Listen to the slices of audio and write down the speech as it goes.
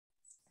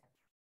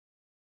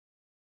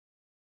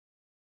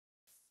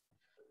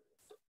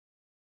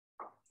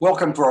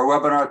Welcome to our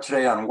webinar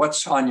today on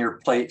What's on Your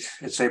Plate.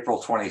 It's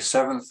April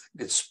 27th.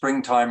 It's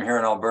springtime here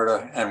in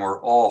Alberta, and we're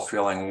all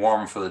feeling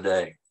warm for the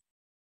day.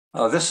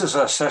 This is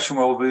a session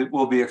where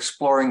we'll be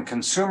exploring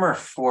consumer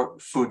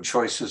food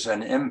choices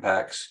and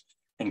impacts,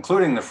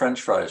 including the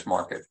French fries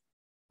market.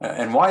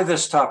 And why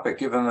this topic,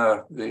 given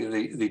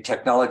the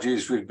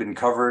technologies we've been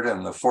covered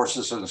and the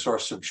forces and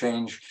source of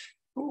change?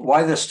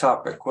 Why this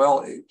topic?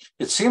 Well,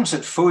 it seems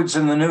that food's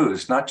in the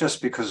news, not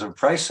just because of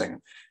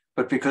pricing,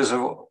 but because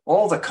of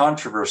all the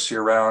controversy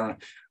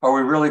around, are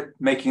we really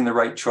making the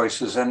right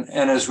choices? And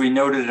as we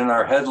noted in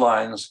our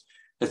headlines,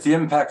 that the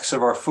impacts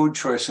of our food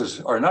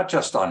choices are not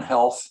just on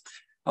health.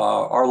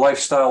 Our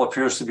lifestyle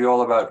appears to be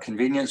all about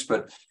convenience,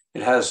 but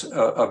it has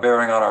a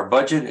bearing on our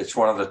budget. It's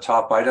one of the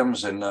top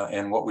items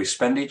in what we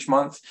spend each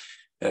month.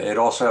 It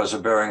also has a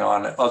bearing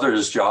on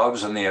others'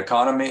 jobs and the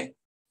economy.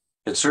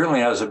 It certainly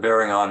has a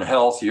bearing on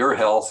health, your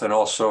health, and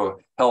also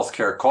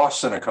healthcare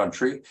costs in a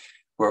country,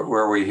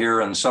 where we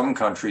hear in some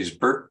countries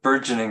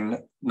burgeoning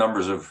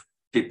numbers of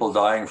people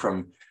dying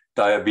from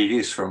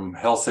diabetes, from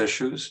health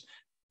issues,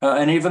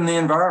 and even the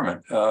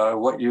environment.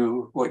 What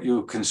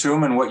you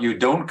consume and what you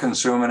don't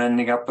consume and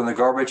ending up in the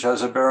garbage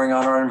has a bearing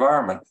on our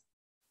environment.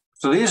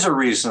 So these are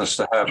reasons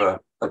to have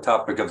a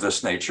topic of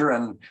this nature,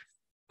 and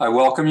I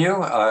welcome you.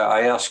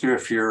 I ask you,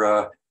 if you're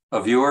a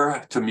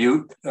viewer, to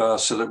mute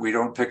so that we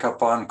don't pick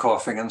up on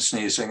coughing and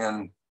sneezing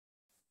and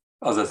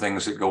other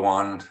things that go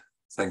on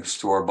thanks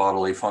to our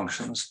bodily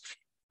functions.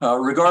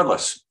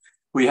 Regardless,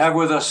 we have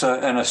with us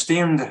an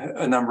esteemed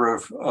number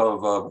of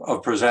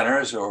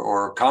presenters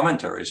or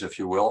commentaries, if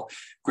you will.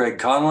 Greg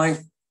Conley,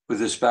 with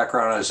his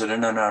background as an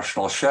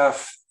international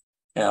chef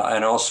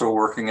and also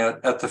working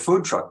at the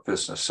food truck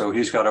business. So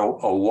he's got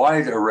a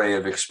wide array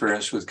of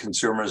experience with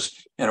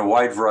consumers in a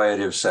wide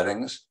variety of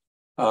settings.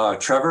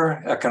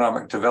 Trevor,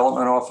 Economic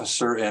Development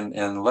Officer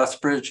in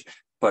Lethbridge,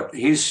 but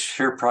he's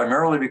here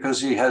primarily because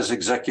he has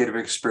executive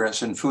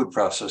experience in food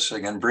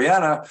processing. And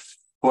Brianna,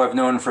 who I've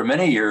known for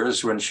many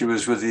years when she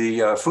was with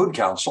the Food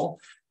Council,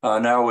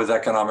 now with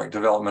Economic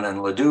Development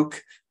in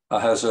Leduc,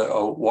 has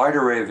a wide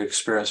array of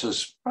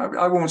experiences,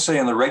 I won't say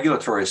in the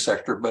regulatory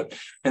sector, but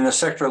in the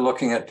sector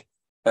looking at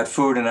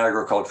food and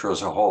agriculture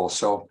as a whole.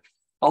 So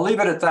I'll leave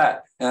it at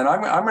that. And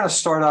I'm going to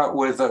start out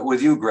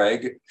with you,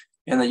 Greg,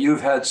 in that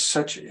you've had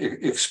such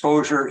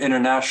exposure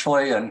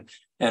internationally and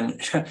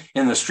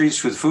in the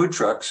streets with food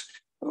trucks.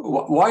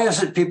 Why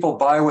is it people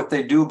buy what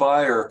they do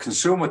buy or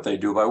consume what they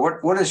do buy?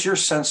 What is your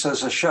sense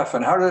as a chef,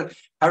 and how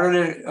did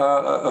it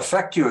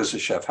affect you as a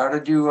chef? How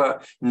did you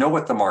know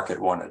what the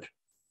market wanted?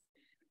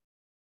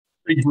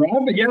 Pretty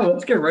broad, but yeah,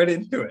 let's get right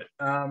into it.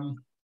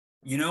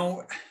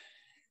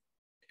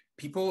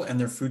 People and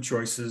their food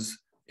choices,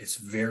 it's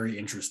very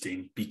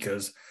interesting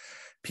because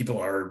people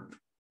are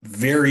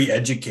very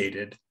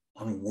educated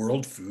on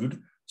world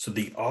food. So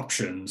the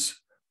options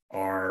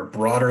are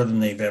broader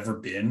than they've ever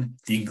been.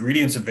 The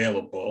ingredients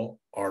available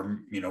are,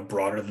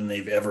 broader than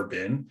they've ever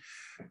been.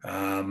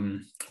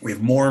 We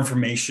have more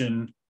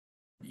information,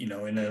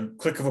 in a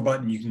click of a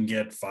button, you can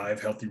get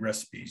 5 healthy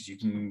recipes. You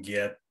can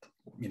get,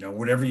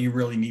 whatever you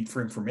really need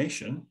for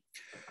information.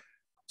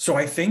 So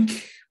I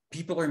think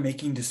people are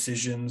making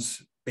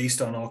decisions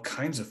based on all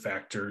kinds of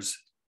factors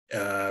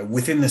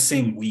within the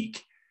same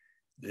week.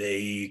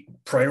 They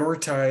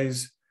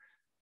prioritize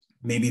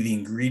maybe the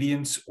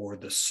ingredients or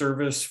the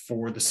service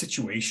for the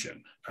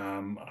situation.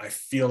 I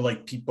feel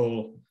like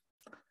people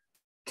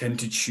tend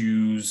to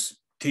choose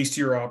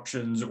tastier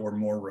options or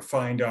more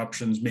refined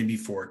options, maybe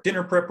for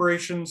dinner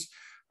preparations.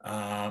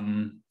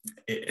 And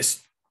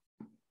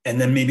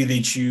then maybe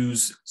they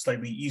choose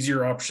slightly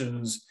easier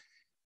options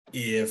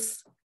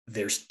if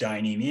they're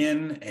dining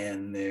in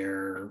and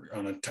they're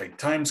on a tight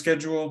time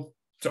schedule.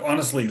 So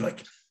honestly,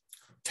 like,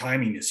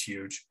 timing is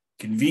huge,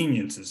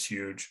 convenience is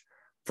huge,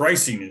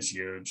 pricing is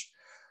huge.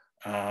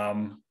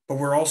 But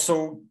we're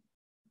also,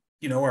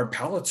 our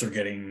palates are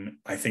getting,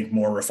 I think,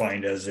 more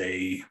refined as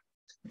a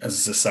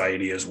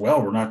society as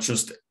well. We're not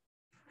just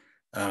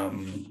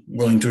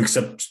willing to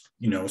accept,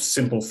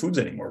 simple foods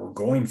anymore. We're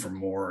going for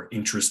more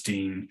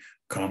interesting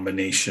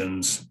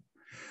combinations.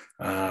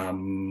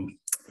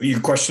 Your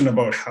question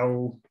about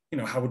how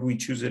would we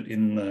choose it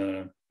in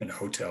a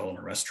hotel, in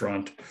a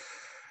restaurant?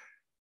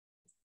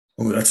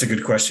 Oh, that's a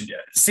good question. Yeah,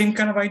 same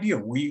kind of idea.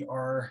 We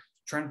are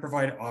trying to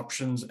provide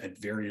options at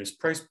various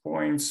price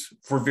points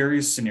for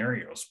various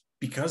scenarios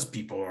because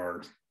people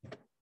are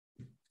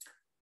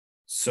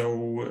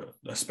so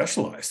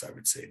specialized, I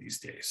would say, these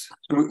days.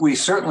 We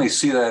certainly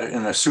see that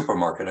in a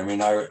supermarket. I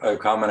mean, I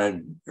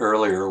commented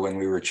earlier when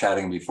we were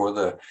chatting before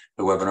the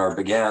webinar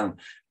began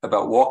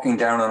about walking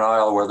down an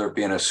aisle, whether it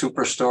be in a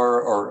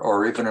superstore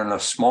or even in a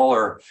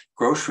smaller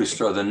grocery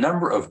store, the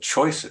number of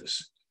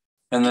choices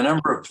and the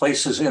number of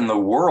places in the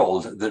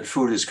world that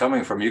food is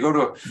coming from. You go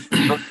to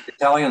the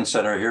Italian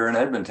Center here in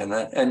Edmonton,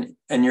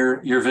 and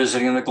you're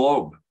visiting the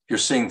globe. You're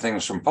seeing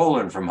things from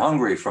Poland, from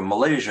Hungary, from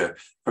Malaysia,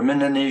 from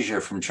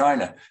Indonesia, from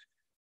China.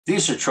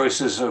 These are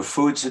choices of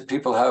foods that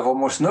people have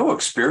almost no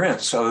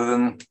experience other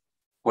than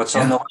what's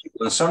on the label.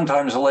 And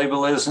sometimes the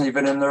label isn't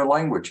even in their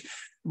language.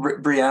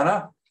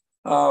 Brianna,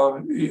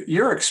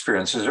 Your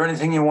experience, is there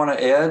anything you want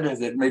to add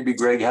that maybe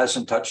Greg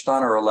hasn't touched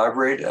on or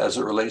elaborate as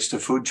it relates to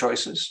food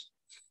choices?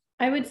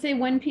 I would say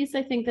one piece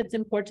I think that's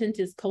important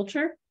is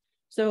culture.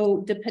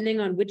 So depending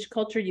on which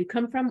culture you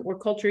come from or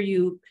culture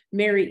you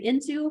marry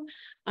into,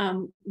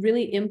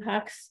 really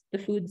impacts the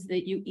foods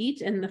that you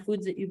eat and the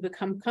foods that you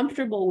become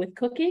comfortable with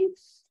cooking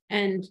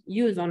and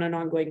use on an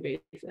ongoing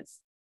basis.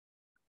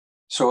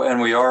 So,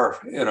 and we are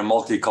in a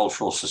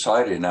multicultural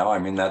society now. I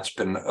mean, that's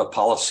been a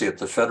policy at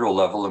the federal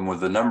level, and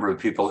with the number of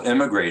people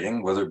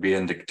immigrating, whether it be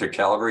into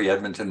Calgary,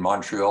 Edmonton,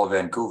 Montreal,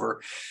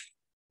 Vancouver,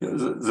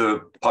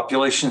 the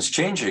population's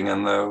changing,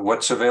 and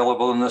what's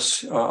available in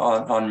this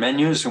on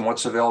menus and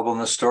what's available in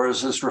the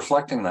stores is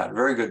reflecting that.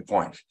 Very good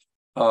point.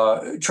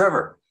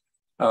 Trevor,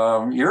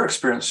 your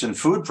experience in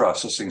food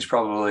processing is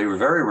probably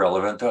very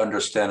relevant to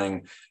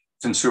understanding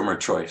consumer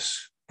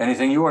choice.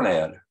 Anything you want to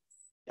add?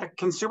 Yeah,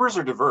 consumers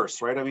are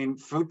diverse, right? I mean,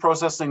 food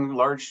processing,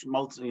 large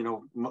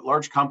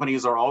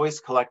companies are always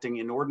collecting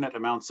inordinate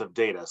amounts of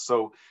data.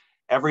 So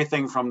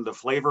everything from the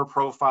flavor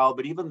profile,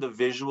 but even the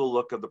visual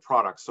look of the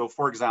product. So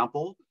for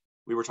example,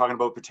 we were talking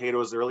about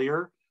potatoes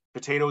earlier.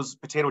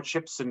 Potato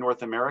chips in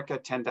North America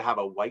tend to have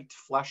a white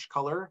flesh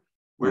color,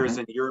 whereas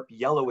in Europe,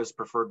 yellow is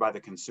preferred by the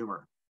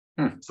consumer.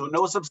 So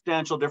no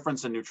substantial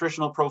difference in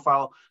nutritional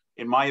profile.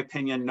 In my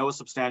opinion, no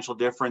substantial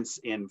difference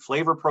in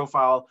flavor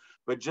profile,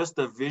 but just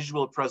the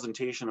visual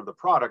presentation of the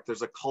product.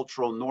 There's a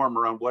cultural norm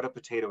around what a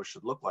potato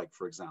should look like,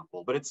 for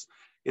example. But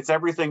it's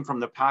everything from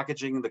the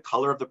packaging, the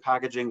color of the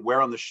packaging,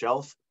 where on the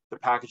shelf the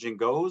packaging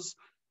goes,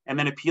 and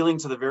then appealing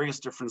to the various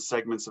different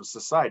segments of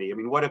society. I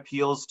mean, what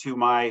appeals to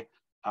my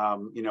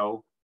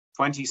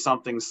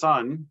 20-something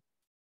son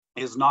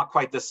is not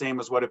quite the same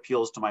as what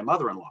appeals to my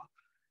mother-in-law.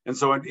 And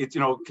so it's,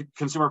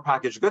 consumer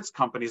packaged goods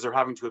companies are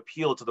having to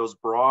appeal to those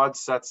broad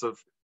sets of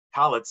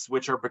palettes,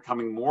 which are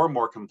becoming more and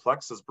more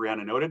complex, as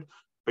Brianna noted,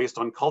 based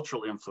on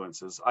cultural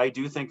influences. I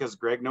do think, as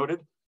Greg noted,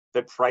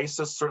 that price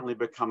has certainly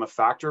become a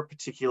factor,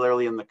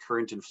 particularly in the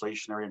current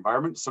inflationary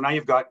environment. So now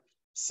you've got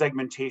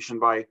segmentation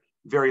by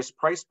various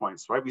price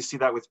points, right? We see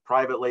that with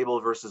private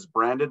label versus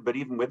branded, but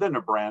even within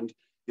a brand,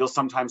 you'll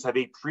sometimes have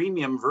a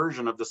premium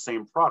version of the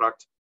same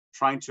product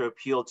trying to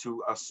appeal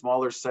to a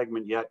smaller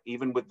segment, yet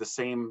even with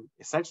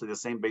essentially the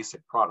same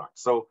basic product.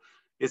 So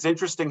it's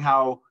interesting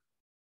how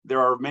there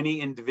are many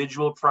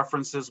individual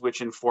preferences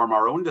which inform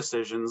our own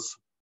decisions,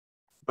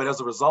 but as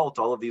a result,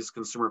 all of these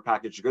consumer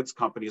packaged goods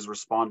companies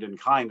respond in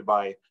kind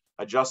by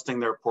adjusting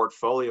their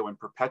portfolio and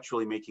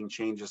perpetually making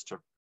changes to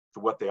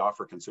what they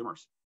offer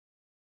consumers.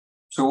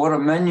 So what a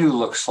menu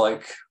looks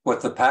like,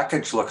 what the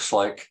package looks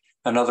like,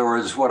 in other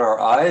words, what our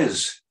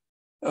eyes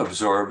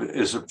absorb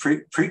is a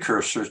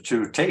precursor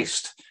to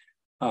taste.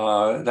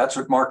 That's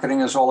what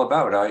marketing is all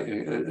about.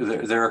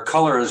 There are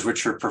colors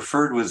which are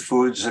preferred with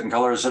foods and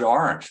colors that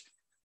aren't,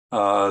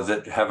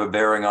 that have a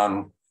bearing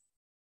on,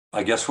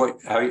 I guess,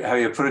 how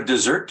you put a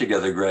dessert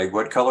together, Greg.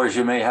 What colors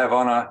you may have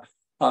on a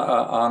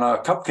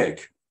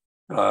cupcake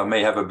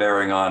may have a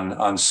bearing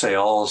on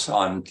sales,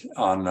 on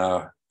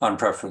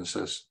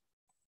preferences.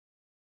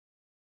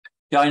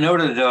 Yeah, I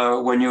noted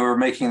when you were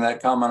making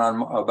that comment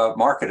about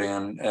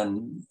marketing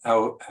and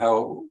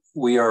how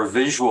we are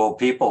visual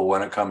people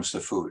when it comes to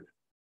food,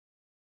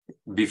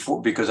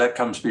 because that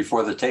comes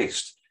before the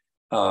taste.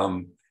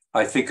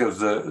 I think of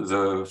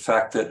the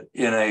fact that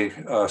in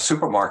a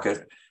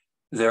supermarket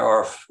there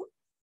are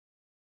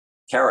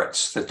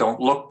carrots that don't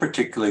look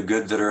particularly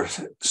good that are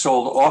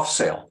sold off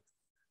sale.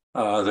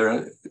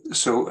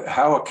 So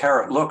how a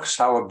carrot looks,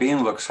 how a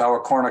bean looks, how a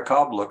corn on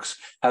cob looks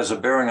has a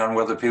bearing on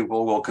whether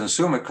people will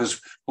consume it,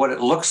 because what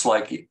it looks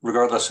like,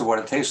 regardless of what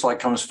it tastes like,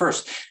 comes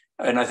first.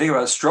 And I think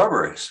about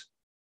strawberries.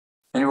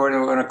 Anybody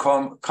want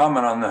to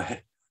comment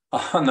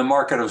on the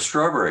market of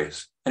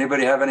strawberries?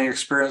 Anybody have any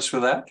experience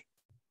with that?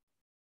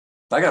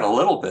 I got a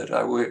little bit.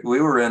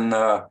 We were in,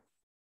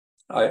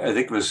 I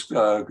think it was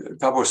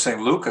Cabo St.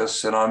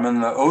 Lucas, and I'm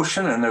in the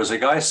ocean, and there's a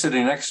guy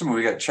sitting next to me.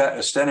 We got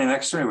standing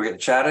next to me. We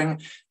get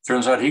chatting.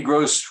 Turns out he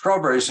grows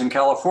strawberries in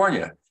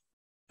California.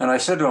 And I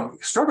said to him,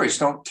 strawberries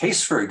don't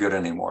taste very good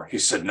anymore. He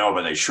said, no,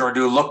 but they sure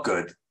do look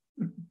good.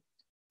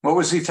 What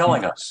was he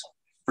telling us,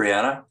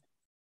 Brianna?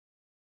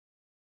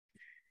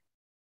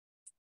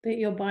 That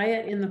you'll buy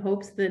it in the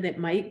hopes that it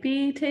might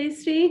be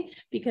tasty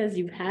because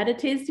you've had a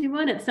tasty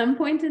one at some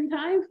point in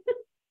time.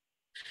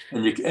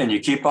 And you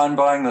keep on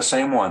buying the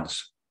same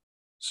ones.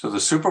 So the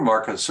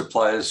supermarket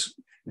supplies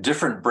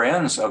different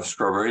brands of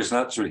strawberries, and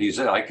that's what he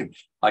said.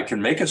 I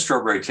can make a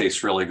strawberry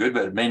taste really good,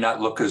 but it may not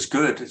look as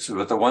good.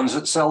 But the ones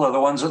that sell are the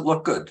ones that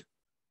look good.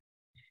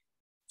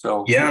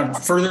 So yeah,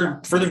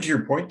 further to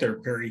your point there,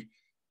 Perry,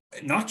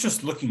 not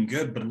just looking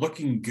good, but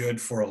looking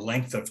good for a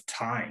length of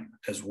time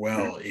as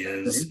well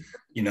is,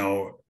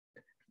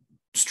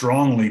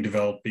 strongly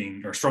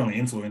developing or strongly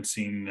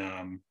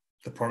influencing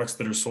the products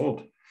that are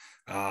sold.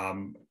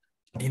 An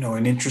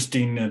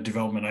interesting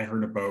development I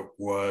heard about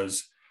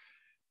was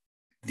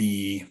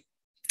the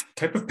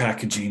type of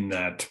packaging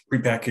that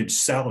prepackaged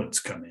salads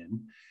come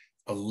in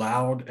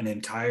allowed an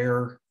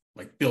entire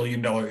like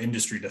billion-dollar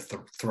industry to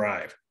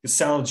thrive. Because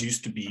salads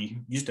used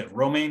to have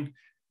romaine,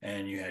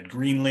 and you had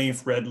green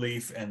leaf, red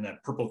leaf, and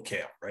that purple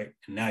kale, right?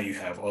 And now you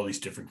have all these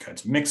different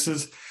kinds of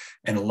mixes.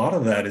 And a lot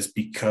of that is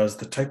because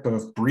the type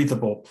of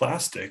breathable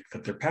plastic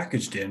that they're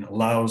packaged in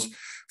allows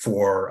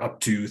for up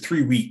to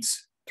 3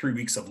 weeks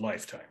of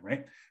lifetime,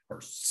 right? Or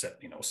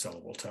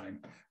sellable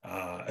time,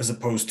 as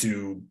opposed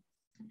to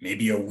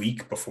maybe a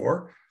week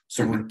before.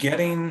 So we're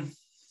getting,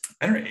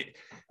 I don't know,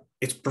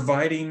 it's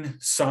providing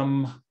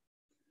some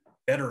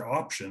better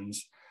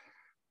options,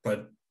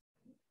 but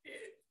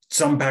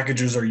some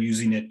packagers are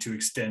using it to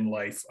extend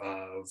life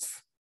of,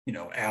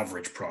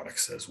 average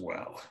products as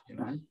well.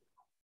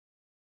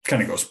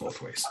 Kind of goes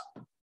both ways.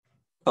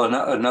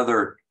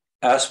 Another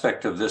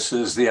aspect of this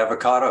is the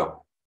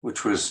avocado,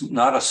 which was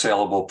not a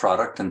saleable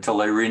product until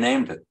they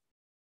renamed it.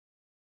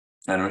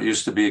 And it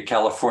used to be a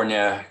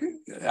California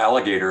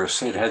alligator.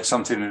 So it had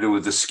something to do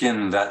with the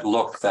skin, that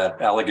look,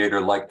 that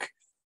alligator-like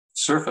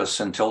surface,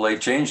 until they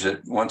changed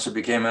it. Once it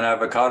became an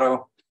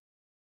avocado,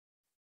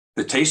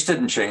 the taste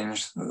didn't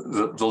change,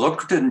 the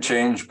look didn't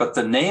change, but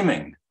the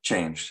naming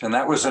changed. And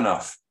that was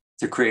enough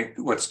to create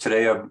what's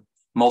today a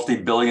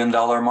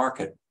multi-billion-dollar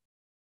market.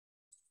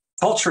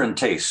 Culture and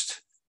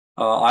taste.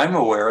 I'm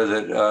aware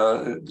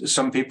that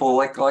some people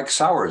like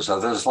sours,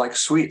 others like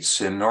sweets.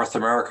 In North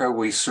America,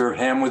 we serve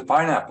ham with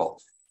pineapple.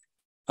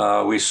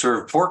 We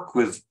serve pork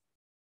with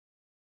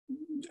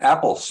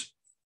apples.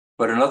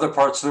 But in other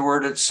parts of the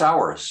world, it's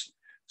sours.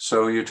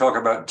 So you talk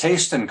about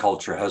taste and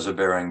culture has a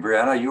bearing.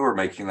 Brianna, you were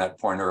making that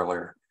point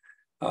earlier.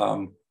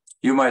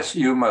 You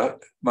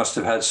must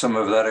have had some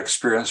of that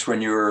experience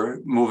when you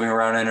were moving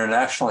around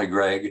internationally,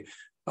 Greg,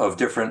 of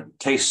different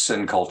tastes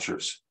and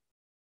cultures.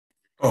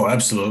 Oh,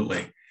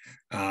 absolutely.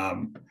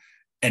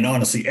 And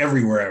honestly,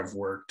 everywhere I've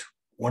worked,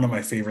 one of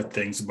my favorite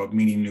things about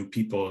meeting new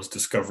people is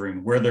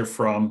discovering where they're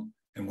from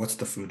and what's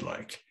the food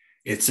like.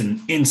 It's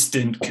an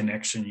instant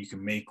connection you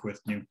can make with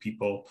new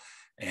people.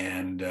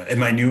 And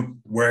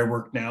where I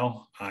work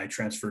now, I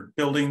transferred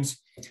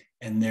buildings,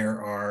 and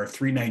there are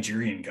 3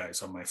 Nigerian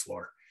guys on my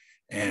floor.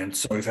 And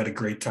so we've had a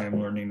great time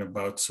learning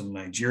about some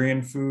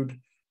Nigerian food.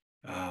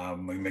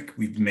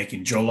 We've been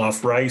making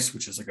jollof rice,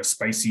 which is like a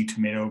spicy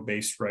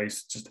tomato-based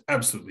rice, just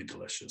absolutely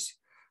delicious.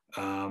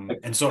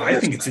 And so I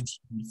think it's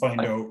interesting to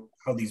find out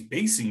how these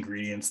base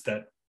ingredients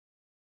that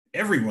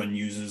everyone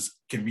uses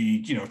can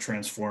be,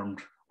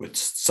 transformed with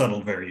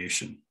subtle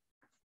variation.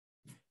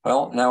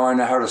 Well, now I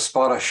know how to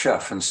spot a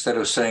chef. Instead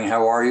of saying,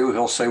 "How are you?"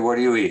 he'll say, "What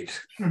do you eat?"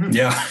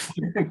 Yeah.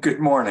 Good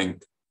morning.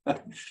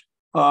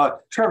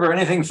 Trevor,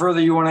 anything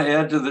further you want to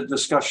add to the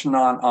discussion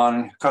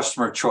on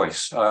customer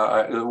choice?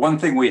 One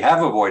thing we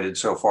have avoided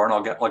so far, and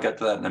I'll get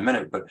to that in a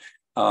minute, but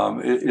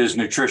is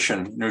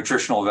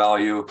nutritional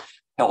value,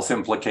 health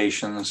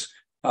implications,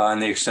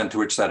 and the extent to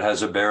which that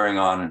has a bearing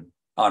on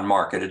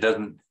market. It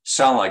doesn't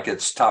sound like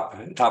it's top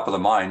of the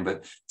mind,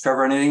 but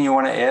Trevor, anything you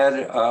want to add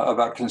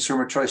about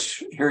consumer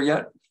choice here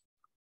yet?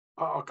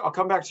 I'll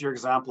come back to your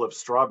example of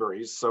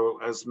strawberries. So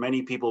as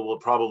many people will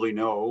probably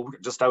know,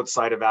 just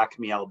outside of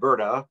Acme,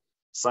 Alberta,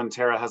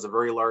 Sunterra has a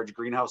very large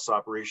greenhouse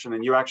operation,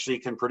 and you actually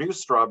can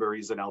produce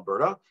strawberries in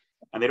Alberta,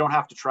 and they don't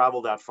have to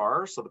travel that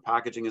far. So the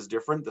packaging is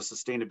different. The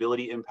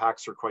sustainability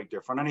impacts are quite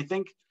different. And I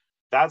think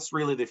that's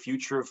really the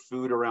future of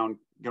food around,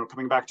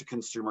 coming back to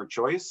consumer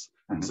choice.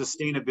 Mm-hmm.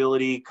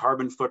 Sustainability,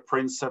 carbon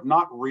footprints have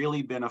not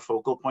really been a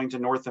focal point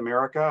in North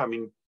America. I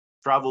mean,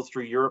 travel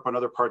through Europe and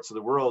other parts of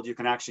the world, you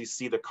can actually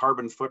see the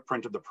carbon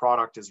footprint of the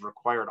product is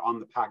required on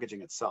the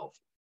packaging itself,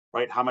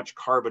 right? How much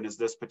carbon is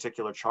this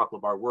particular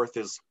chocolate bar worth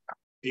is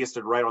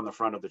pasted right on the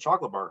front of the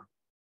chocolate bar.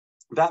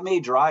 That may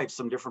drive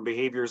some different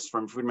behaviors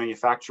from food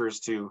manufacturers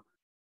to,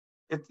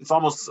 it's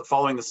almost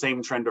following the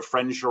same trend of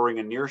friendshoring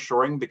and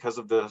nearshoring because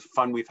of the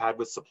fun we've had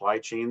with supply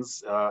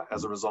chains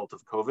as a result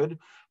of COVID.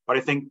 But I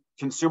think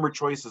consumer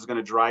choice is going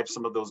to drive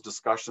some of those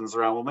discussions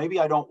around, well, maybe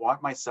I don't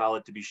want my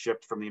salad to be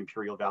shipped from the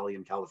Imperial Valley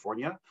in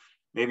California.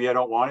 Maybe I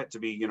don't want it to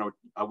be,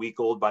 a week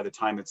old by the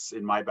time it's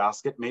in my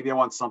basket. Maybe I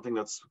want something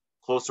that's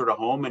closer to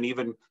home. And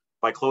even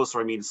by closer,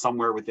 I mean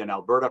somewhere within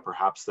Alberta,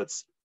 perhaps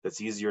that's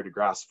easier to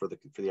grasp for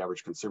the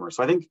average consumer.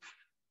 So I think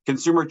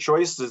consumer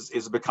choice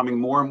is becoming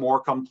more and more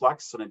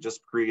complex, and it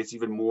just creates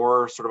even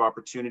more sort of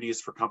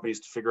opportunities for companies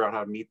to figure out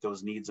how to meet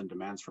those needs and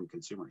demands from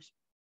consumers.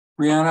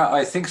 Brianna,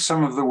 I think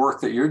some of the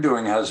work that you're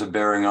doing has a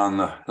bearing on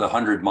the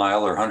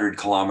 100-mile or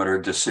 100-kilometer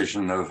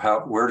decision of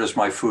where does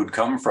my food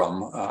come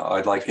from?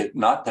 I'd like it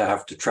not to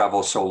have to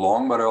travel so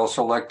long, but I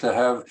also like to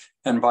have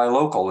and buy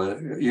local.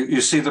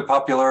 You see the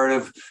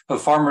popularity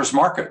of farmers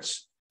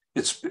markets.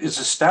 It's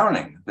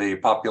astounding, the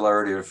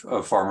popularity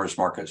of farmers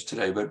markets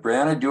today. But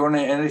Brianna, do you want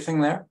to add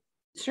anything there?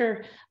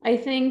 Sure. I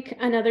think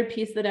another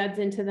piece that adds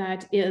into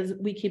that is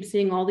we keep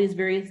seeing all these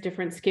various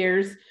different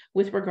scares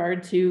with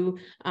regard to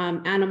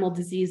animal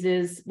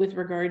diseases, with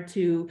regard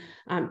to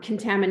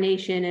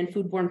contamination and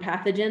foodborne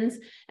pathogens.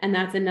 And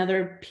that's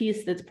another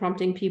piece that's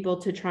prompting people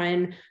to try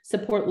and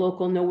support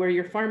local, know where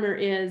your farmer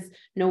is,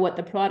 know what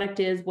the product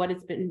is,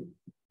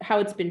 how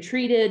it's been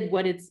treated,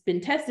 what it's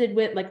been tested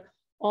with, like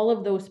all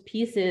of those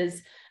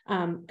pieces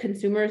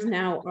consumers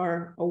now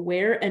are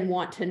aware and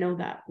want to know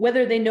that.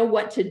 Whether they know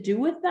what to do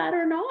with that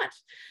or not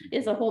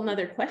is a whole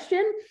nother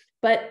question,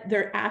 but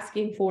they're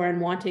asking for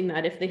and wanting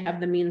that if they have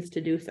the means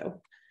to do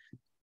so.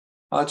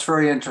 It's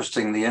very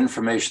interesting, the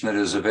information that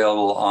is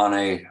available on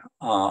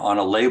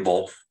a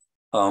label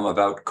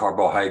about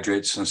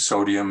carbohydrates and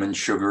sodium and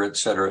sugar, et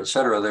cetera, et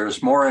cetera.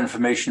 There's more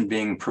information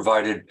being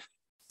provided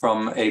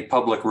from a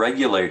public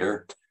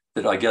regulator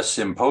that I guess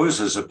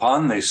imposes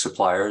upon the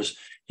suppliers.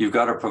 You've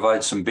got to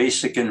provide some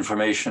basic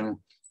information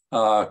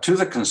to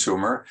the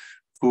consumer,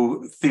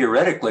 who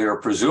theoretically or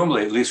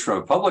presumably, at least from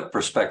a public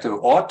perspective,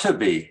 ought to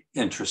be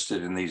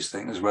interested in these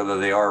things. Whether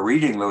they are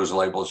reading those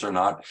labels or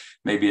not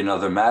may be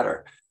another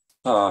matter.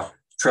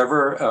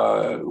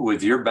 Trevor,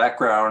 with your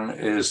background,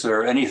 is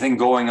there anything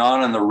going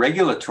on in the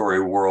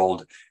regulatory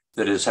world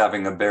that is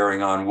having a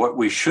bearing on what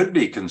we should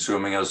be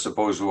consuming as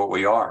opposed to what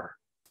we are?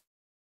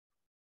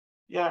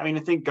 Yeah, I mean,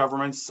 I think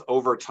governments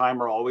over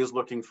time are always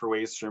looking for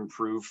ways to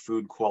improve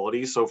food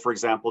quality. So, for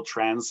example,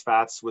 trans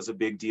fats was a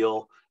big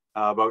deal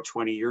about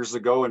 20 years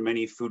ago, and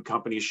many food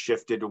companies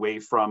shifted away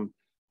from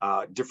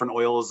different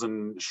oils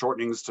and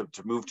shortenings to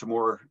move to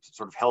more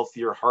sort of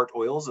healthier heart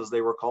oils, as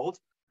they were called.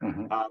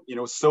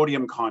 Mm-hmm.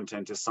 Sodium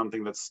content is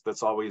something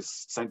that's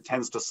always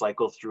tends to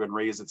cycle through and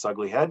raise its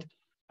ugly head.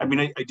 I mean,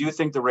 I do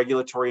think the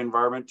regulatory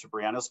environment, to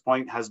Brianna's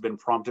point, has been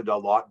prompted a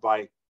lot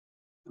by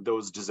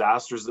those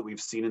disasters that we've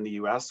seen in the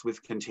US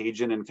with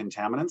contagion and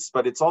contaminants,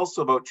 but it's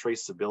also about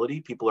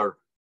traceability. People are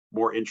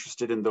more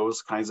interested in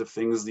those kinds of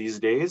things these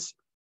days,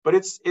 but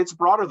it's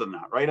broader than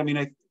that, right? I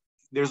mean,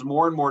 there's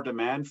more and more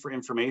demand for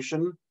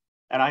information.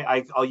 And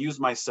I'll use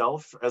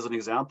myself as an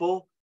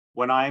example.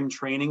 When I'm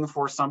training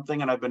for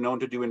something, and I've been known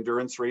to do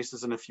endurance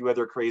races and a few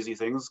other crazy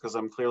things because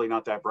I'm clearly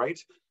not that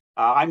bright,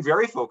 I'm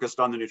very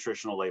focused on the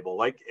nutritional label.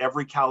 Like,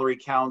 every calorie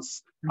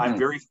counts. Mm-hmm. I'm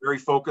very, very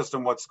focused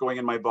on what's going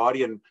in my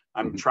body, and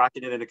I'm mm-hmm.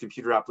 tracking it in a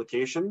computer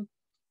application.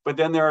 But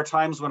then there are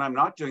times when I'm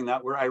not doing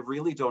that, where I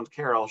really don't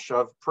care. I'll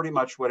shove pretty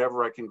much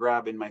whatever I can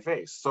grab in my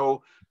face.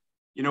 So,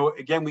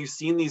 again, we've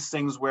seen these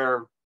things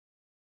where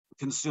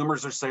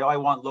consumers are saying, oh, I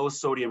want low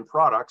sodium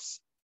products.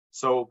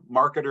 So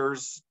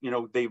marketers,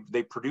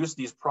 they produce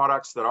these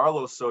products that are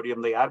low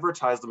sodium, they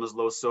advertise them as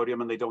low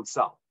sodium, and they don't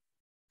sell.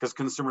 Because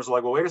consumers are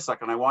like, well, wait a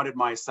second, I wanted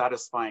my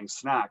satisfying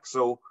snack.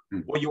 So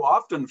what you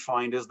often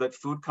find is that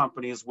food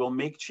companies will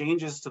make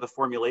changes to the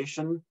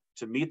formulation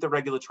to meet the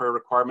regulatory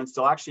requirements.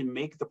 They'll actually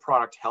make the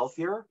product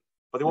healthier,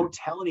 but they won't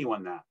tell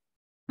anyone that.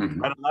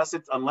 Mm-hmm. Right?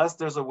 Unless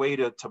there's a way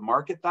to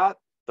market that,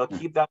 they'll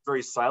keep that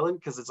very silent,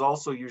 because it's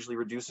also usually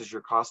reduces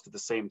your cost at the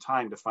same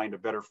time to find a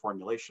better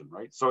formulation,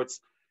 right? So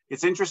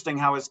it's interesting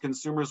how, as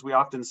consumers, we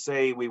often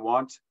say we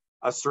want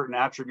a certain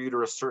attribute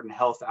or a certain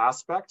health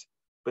aspect,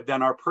 but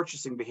then our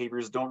purchasing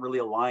behaviors don't really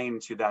align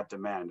to that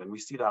demand. And we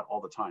see that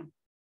all the time.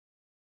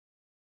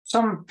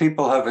 Some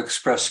people have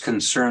expressed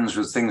concerns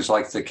with things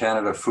like the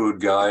Canada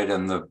Food Guide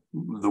and the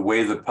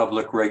way the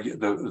public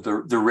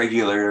the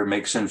regulator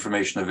makes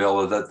information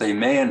available, that they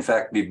may in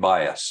fact be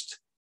biased,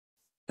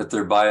 that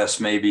their bias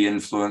may be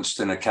influenced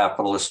in a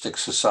capitalistic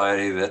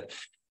society, that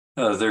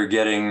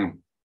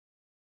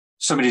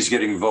somebody's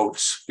getting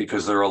votes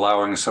because they're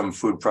allowing some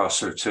food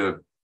processor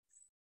to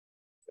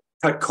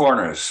cut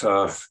corners,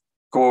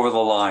 go over the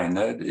line.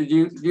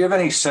 Do you have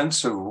any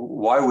sense of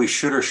why we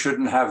should or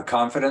shouldn't have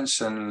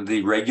confidence in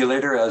the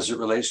regulator as it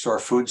relates to our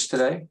foods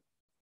today?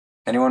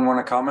 Anyone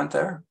want to comment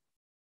there?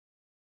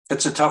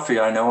 It's a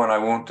toughie, I know, and I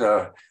won't.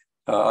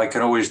 I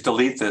can always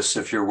delete this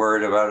if you're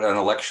worried about an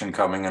election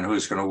coming and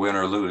who's going to win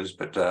or lose.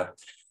 But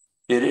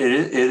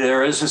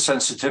there is a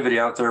sensitivity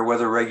out there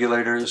whether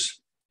regulators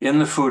in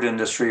the food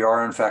industry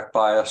are in fact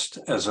biased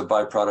as a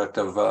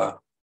byproduct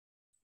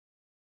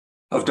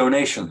of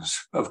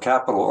donations of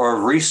capital or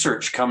of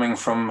research coming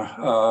from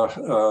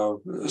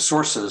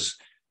sources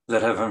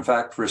that have in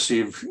fact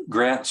received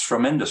grants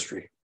from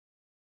industry.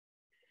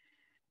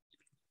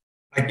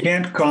 I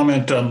can't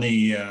comment on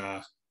the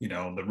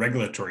the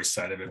regulatory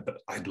side of it, but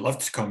I'd love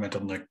to comment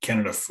on the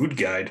Canada Food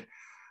Guide.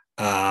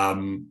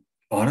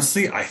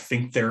 Honestly, I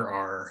think there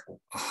are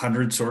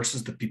 100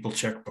 sources that people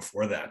check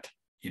before that.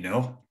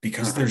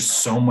 Because there's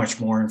so much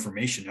more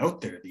information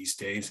out there these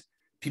days.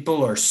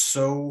 People are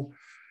so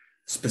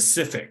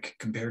specific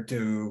compared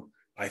to,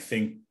 I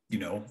think,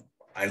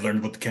 I learned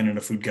about the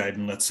Canada Food Guide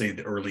in, let's say,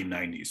 the early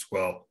 90s.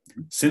 Well,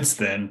 since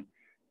then,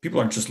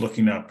 people aren't just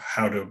looking up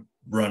how to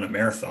run a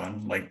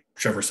marathon. Like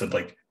Trevor said,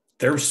 like,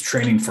 there's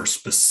training for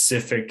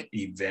specific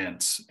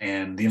events,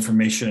 and the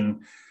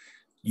information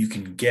you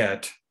can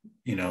get,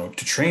 to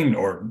train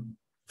or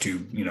to,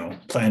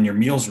 plan your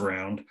meals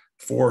around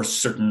for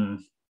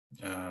certain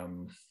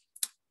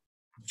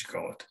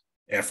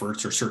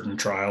efforts or certain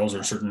trials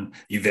or certain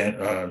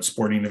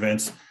sporting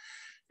events.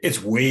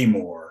 It's way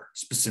more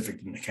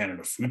specific than the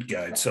Canada Food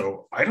Guide.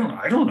 So I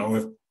don't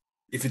know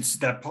if it's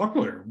that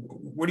popular.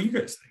 What do you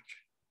guys think?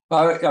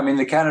 I mean,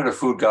 the Canada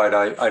Food Guide,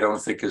 I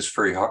don't think is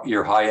for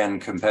your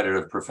high-end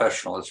competitive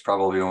professional. It's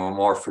probably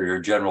more for your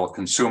general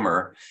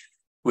consumer.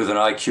 With an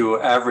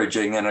IQ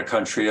averaging in a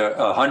country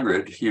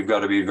 100, you've got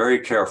to be very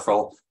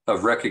careful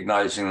of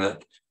recognizing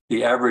that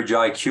the average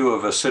IQ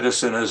of a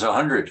citizen is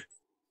 100.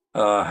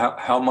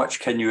 How much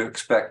can you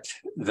expect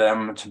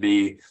them to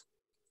be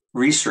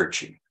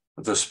researching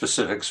the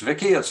specifics?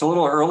 Vicki, it's a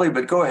little early,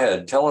 but go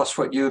ahead. Tell us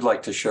what you'd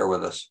like to share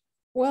with us.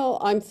 Well,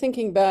 I'm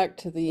thinking back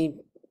to the,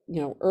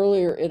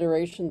 earlier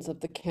iterations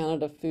of the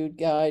Canada Food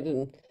Guide,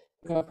 and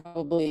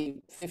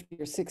probably 50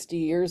 or 60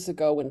 years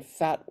ago when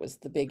fat was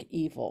the big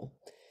evil.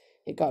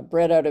 It got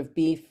bred out of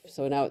beef,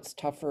 so now it's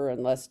tougher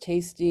and less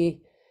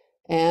tasty.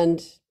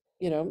 And,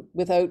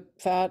 without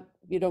fat,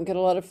 you don't get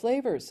a lot of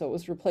flavor. So it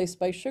was replaced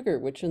by sugar,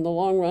 which in the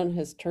long run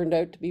has turned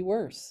out to be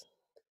worse.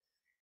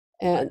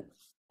 And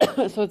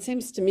so it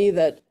seems to me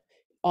that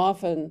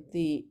often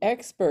the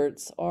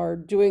experts are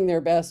doing their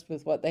best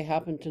with what they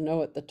happen to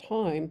know at the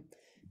time,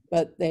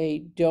 but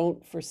they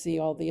don't foresee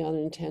all the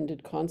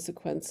unintended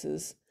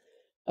consequences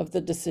of the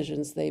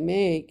decisions they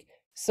make.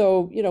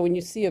 So, when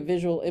you see a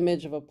visual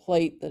image of a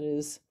plate that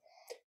is,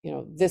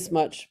 this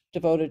much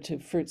devoted to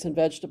fruits and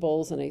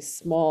vegetables and a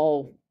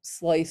small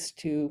slice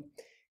to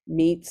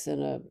meats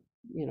and a,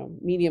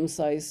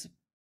 medium-sized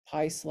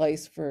pie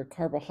slice for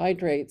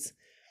carbohydrates,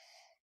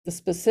 the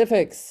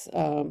specifics,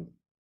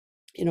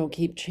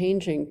 keep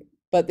changing,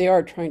 but they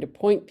are trying to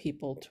point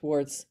people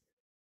towards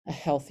a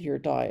healthier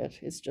diet.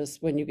 It's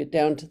just when you get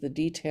down to the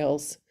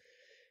details,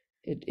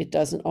 it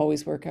doesn't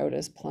always work out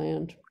as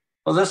planned.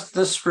 Well,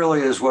 this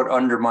really is what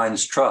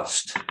undermines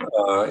trust,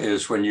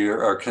 is when you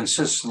are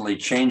consistently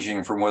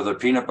changing from whether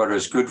peanut butter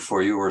is good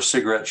for you or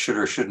cigarettes should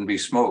or shouldn't be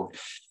smoked.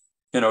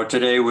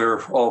 Today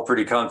we're all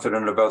pretty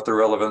confident about the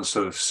relevance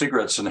of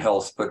cigarettes in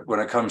health, but when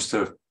it comes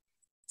to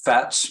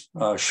fats,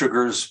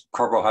 sugars,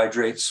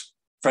 carbohydrates,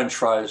 French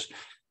fries,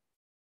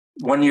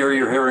 one year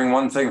you're hearing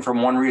one thing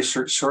from one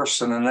research source,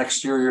 and the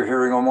next year you're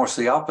hearing almost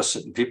the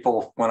opposite. And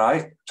people, when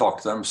I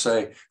talk to them,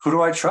 say, who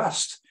do I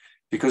trust?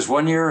 Because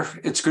one year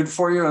it's good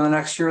for you and the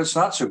next year it's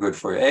not so good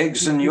for you.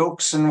 Eggs and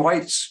yolks and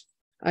whites.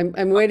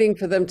 I'm waiting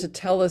for them to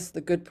tell us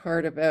the good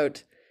part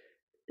about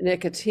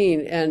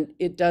nicotine, and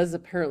it does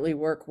apparently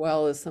work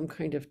well as some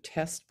kind of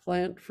test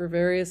plant for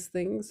various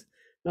things,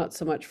 not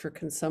so much for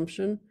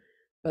consumption,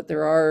 but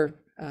there are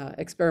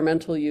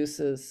experimental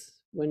uses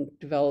when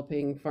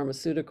developing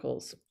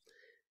pharmaceuticals.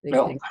 They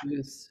can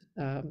use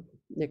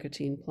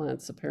nicotine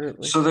plants,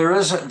 apparently. So there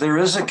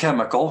is a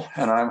chemical,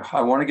 and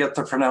I want to get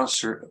the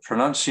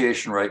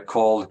pronunciation right,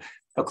 called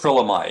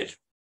acrylamide.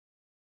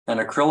 And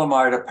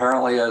acrylamide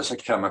apparently as a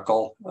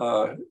chemical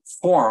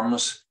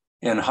forms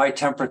in high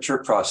temperature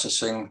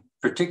processing,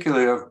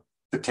 particularly of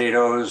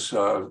potatoes,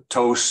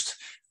 toast,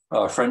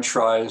 French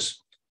fries.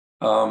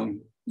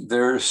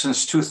 There,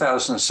 since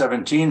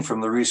 2017,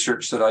 from the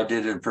research that I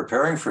did in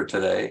preparing for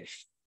today,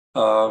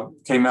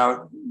 came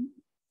out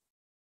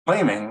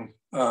claiming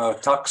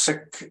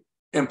toxic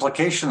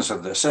implications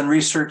of this, and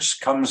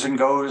research comes and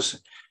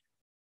goes.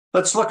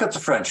 Let's look at the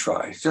French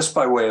fry, just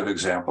by way of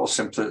example.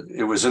 Simply,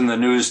 it was in the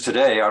news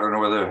today. I don't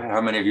know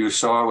how many of you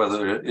saw,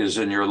 whether it is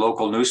in your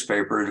local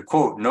newspaper, to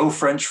quote, "No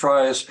French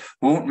fries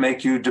won't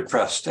make you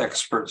depressed,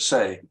 experts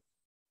say."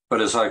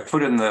 But as I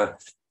put in the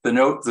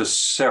note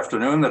this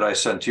afternoon that I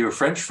sent to you,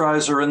 French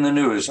fries are in the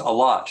news a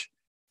lot.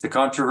 The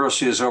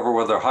controversy is over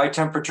whether high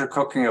temperature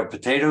cooking of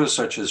potatoes,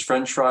 such as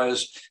French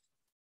fries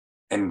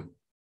and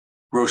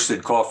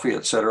roasted coffee,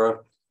 etc.,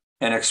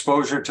 and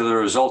exposure to the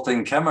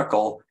resulting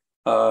chemical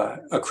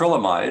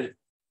acrylamide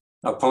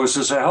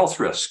poses a health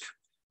risk.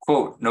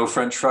 Quote, "No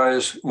French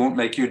fries won't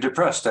make you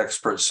depressed,"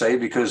 experts say,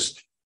 because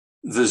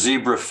the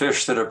zebra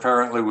fish that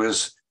apparently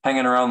was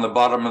hanging around the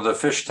bottom of the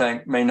fish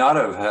tank may not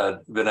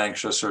have been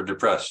anxious or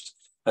depressed,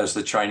 as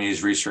the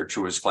Chinese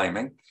researcher was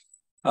claiming.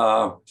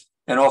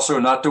 And also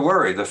not to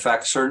worry, the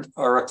facts are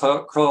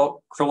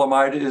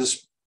acrylamide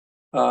is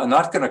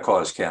not going to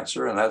cause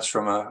cancer, and that's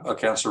from a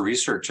cancer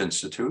research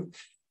institute.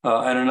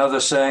 And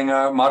another saying,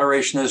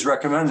 moderation is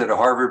recommended. A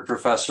Harvard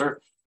professor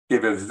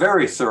gave a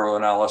very thorough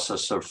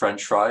analysis of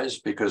French fries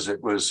because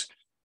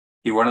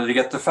he wanted to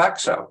get the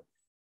facts out.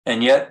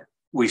 And yet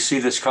we see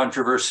this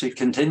controversy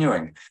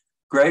continuing.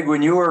 Greg,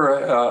 when you were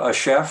a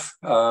chef,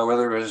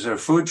 whether it was a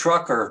food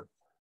truck or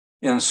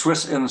in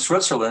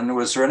Switzerland,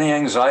 was there any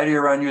anxiety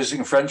around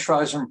using French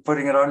fries and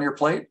putting it on your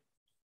plate?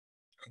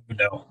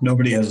 No,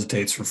 nobody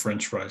hesitates for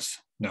French fries.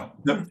 No.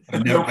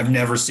 I've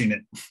never seen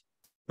it.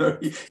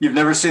 You've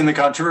never seen the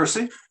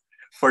controversy?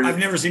 I've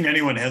never seen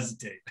anyone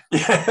hesitate.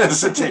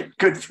 Hesitate.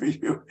 Good for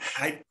you.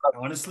 I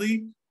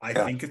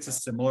think it's a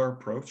similar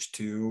approach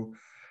to,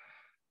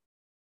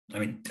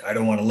 I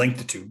don't want to link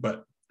the two,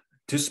 but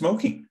to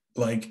smoking.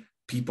 Like,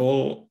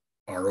 people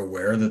are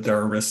aware that there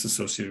are risks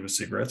associated with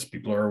cigarettes.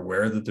 People are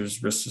aware that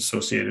there's risks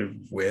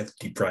associated with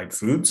deep fried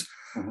foods.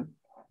 Mm-hmm.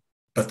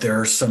 But there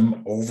are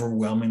some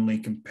overwhelmingly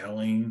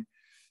compelling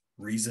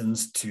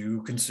reasons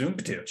to consume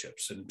potato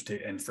chips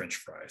and French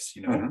fries.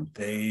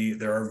 Mm-hmm.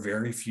 There are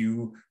very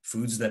few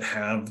foods that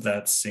have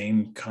that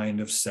same kind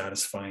of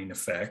satisfying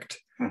effect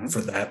mm-hmm.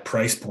 for that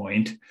price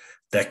point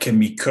that can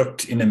be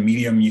cooked in a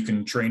medium you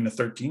can train a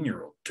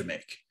 13-year-old to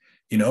make.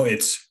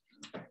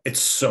 It's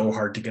so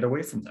hard to get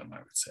away from them, I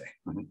would say.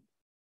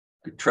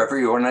 Mm-hmm. Trevor,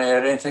 you want to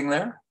add anything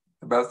there?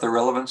 about the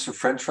relevance of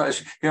French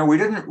fries? You know, we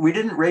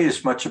didn't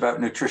raise much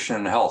about nutrition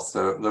and health.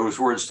 Those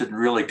words didn't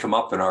really come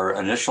up in our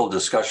initial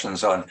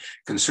discussions on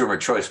consumer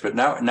choice, but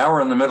now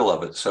we're in the middle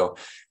of it. So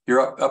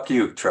you're up to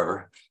you,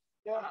 Trevor.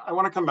 Yeah, I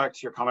want to come back to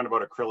your comment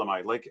about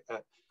acrylamide. Like,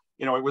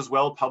 you know, it was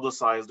well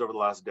publicized over the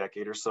last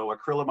decade or so.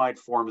 Acrylamide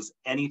forms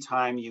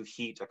anytime you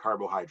heat a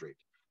carbohydrate.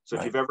 So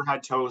if you've ever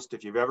had toast,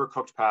 if you've ever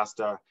cooked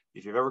pasta,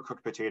 if you've ever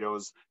cooked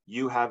potatoes,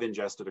 you have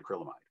ingested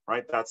acrylamide,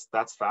 right?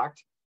 That's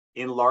fact.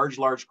 In large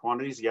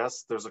quantities,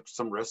 yes, there's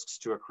some risks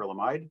to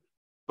acrylamide,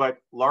 but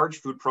large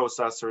food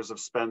processors have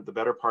spent the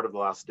better part of the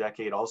last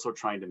decade also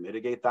trying to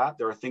mitigate that.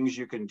 There are things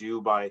you can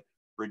do by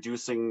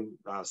reducing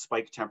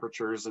spike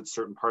temperatures at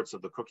certain parts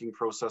of the cooking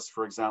process,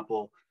 for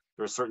example.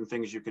 There are certain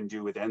things you can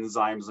do with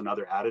enzymes and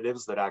other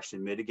additives that actually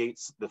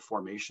mitigates the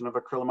formation of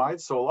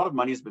acrylamide. So a lot of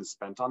money has been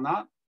spent on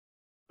that.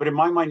 But in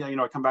my mind, you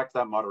know, I come back to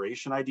that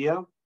moderation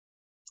idea.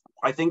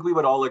 I think we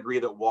would all agree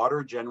that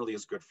water generally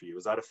is good for you.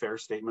 Is that a fair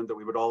statement, that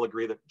we would all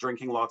agree that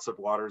drinking lots of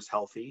water is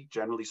healthy,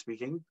 generally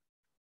speaking?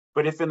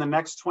 But if in the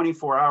next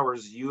 24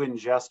 hours you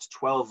ingest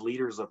 12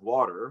 liters of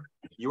water,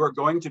 you are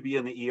going to be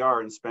in the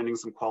ER and spending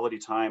some quality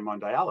time on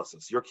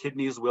dialysis. Your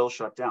kidneys will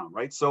shut down,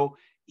 right? So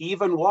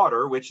even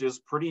water, which is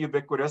pretty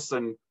ubiquitous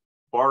and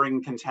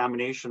barring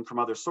contamination from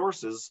other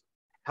sources,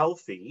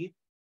 healthy,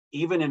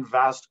 even in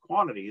vast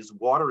quantities,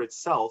 water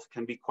itself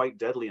can be quite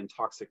deadly and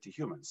toxic to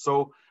humans.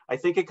 So I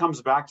think it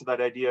comes back to that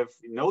idea of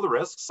know the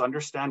risks,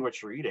 understand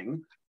what you're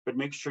eating, but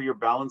make sure you're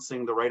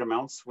balancing the right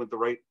amounts with the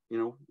right, you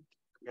know,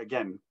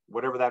 again,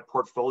 whatever that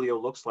portfolio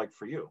looks like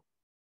for you.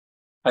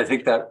 I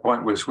think that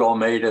point was well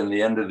made in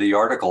the end of the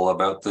article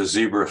about the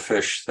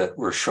zebrafish that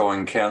were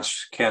showing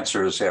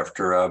cancers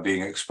after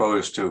being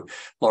exposed to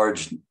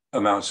large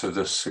amounts of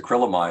this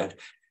acrylamide.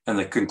 And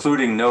the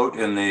concluding note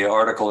in the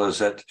article is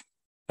that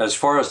as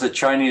far as the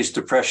Chinese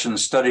depression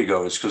study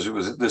goes, because it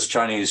was this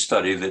Chinese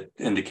study that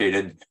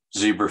indicated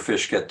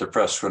zebrafish get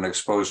depressed when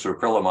exposed to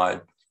acrylamide,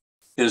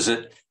 is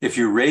that if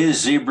you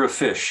raise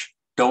zebrafish,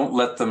 don't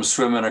let them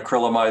swim in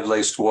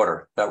acrylamide-laced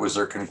water. That was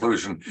their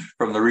conclusion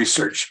from the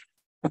research.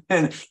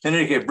 And in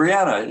any case,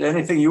 Brianna,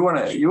 anything you want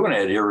to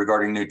add here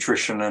regarding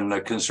nutrition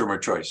and consumer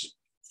choice?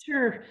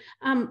 Sure.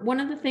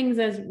 One of the things,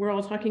 as we're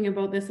all talking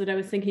about this, that I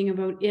was thinking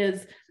about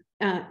is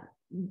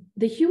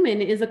the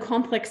human is a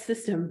complex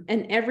system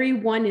and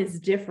everyone is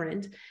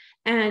different.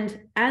 And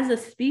as a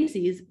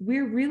species,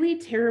 we're really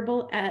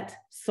terrible at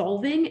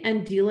solving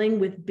and dealing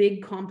with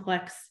big,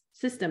 complex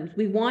systems.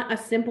 We want a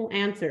simple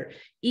answer.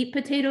 Eat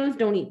potatoes,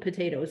 don't eat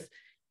potatoes.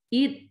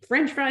 Eat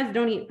French fries,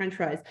 don't eat French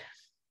fries.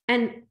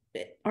 And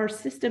our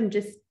system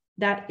just,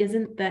 that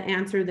isn't the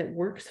answer that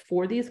works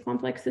for these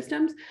complex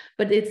systems,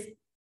 but it's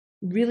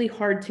really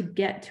hard to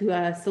get to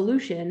a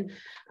solution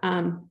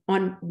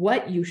on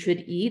what you should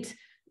eat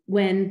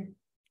when,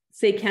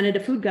 say, Canada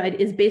Food Guide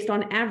is based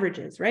on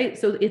averages, right?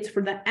 So it's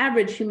for the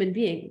average human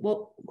being.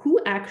 Well, who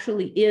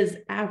actually is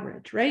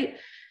average, right?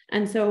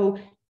 And so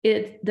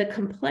the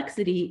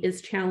complexity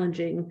is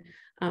challenging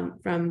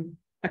from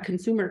a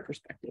consumer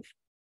perspective.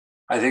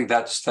 I think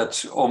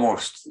that's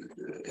almost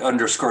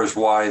underscores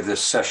why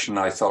this session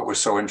I thought was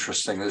so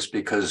interesting, is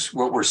because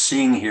what we're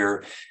seeing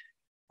here,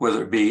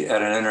 whether it be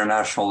at an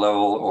international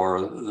level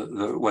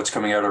or what's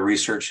coming out of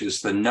research,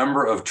 is the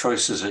number of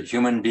choices that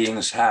human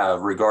beings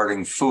have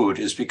regarding food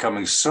is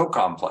becoming so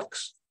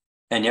complex.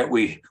 And yet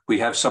we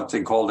have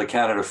something called the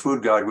Canada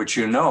Food Guide, which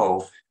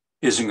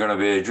isn't going to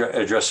be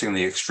addressing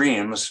the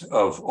extremes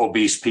of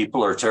obese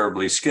people or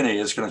terribly skinny.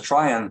 It's going to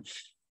try and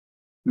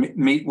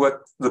meet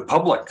what the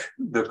public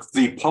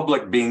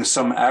being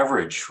some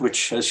average,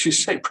 which, as you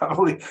say,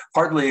 probably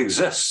hardly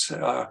exists.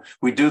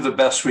 We do the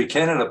best we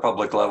can at a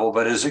public level,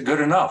 but is it good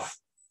enough?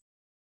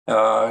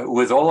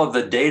 With all of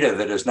the data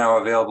that is now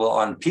available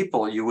on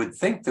people, you would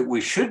think that we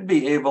should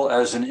be able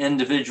as an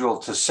individual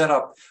to set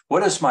up,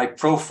 what is my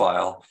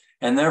profile?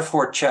 And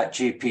therefore,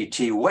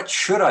 ChatGPT, what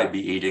should I be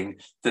eating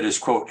that is,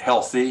 quote,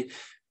 healthy,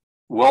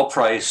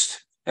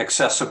 well-priced,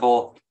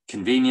 accessible,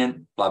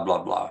 convenient, blah,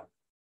 blah, blah.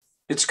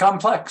 It's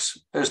complex.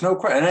 There's no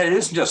question. And it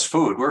isn't just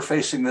food. We're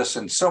facing this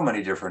in so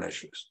many different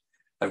issues.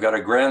 I've got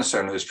a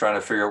grandson who's trying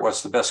to figure out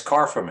what's the best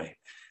car for me.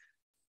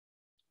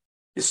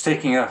 It's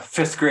taking a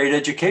 5th grade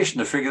education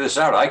to figure this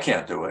out. I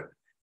can't do it.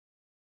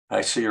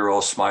 I see you're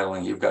all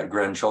smiling. You've got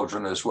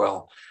grandchildren as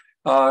well.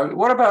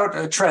 What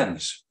about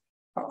trends?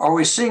 Are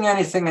we seeing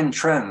anything in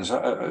trends?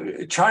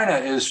 China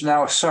is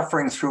now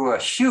suffering through a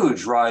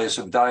huge rise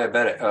of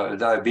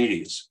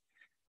diabetes.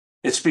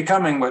 It's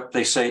becoming what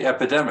they say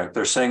epidemic.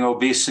 They're saying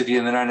obesity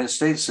in the United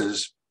States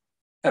is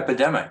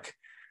epidemic.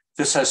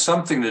 This has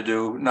something to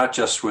do not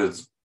just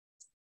with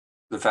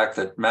the fact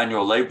that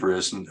manual labor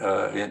isn't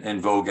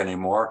in vogue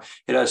anymore.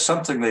 It has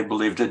something, they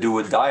believe, to do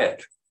with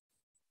diet.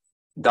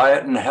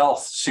 Diet and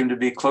health seem to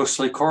be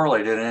closely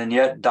correlated, and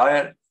yet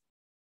diet,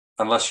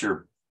 unless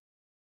you're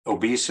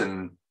obese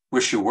and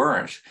wish you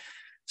weren't,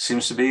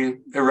 seems to be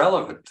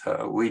irrelevant.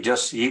 We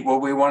just eat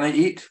what we want to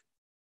eat.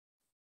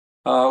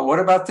 What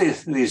about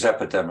these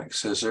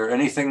epidemics? Is there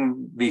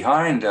anything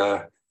behind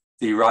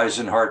the rise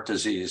in heart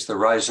disease, the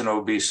rise in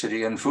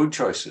obesity, and food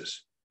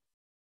choices?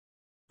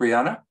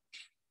 Brianna?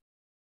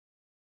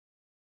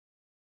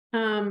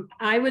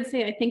 I would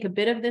say I think a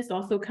bit of this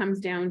also comes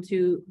down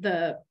to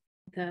the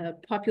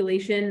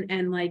population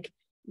and like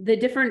the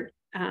different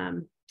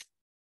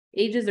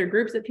ages or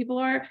groups that people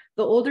are.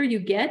 The older you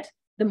get,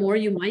 the more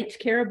you might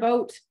care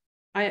about,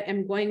 I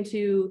am going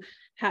to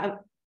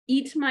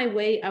eat my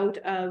way out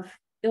of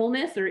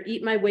illness or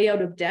eat my way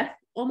out of death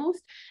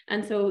almost.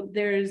 And so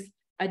there's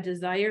a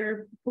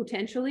desire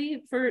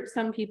potentially for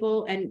some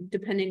people, and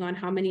depending on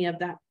how many of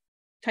that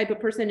type of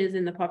person is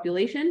in the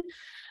population,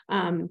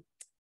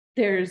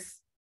 there's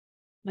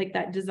like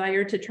that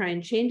desire to try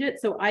and change it.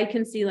 So I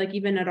can see, like,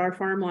 even at our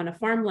farm, on a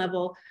farm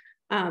level,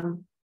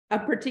 a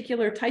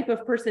particular type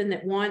of person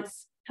that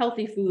wants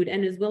healthy food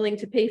and is willing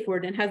to pay for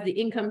it and has the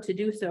income to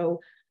do so.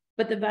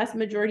 But the vast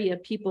majority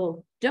of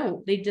people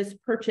don't. They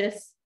just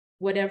purchase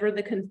whatever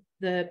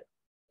the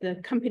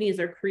companies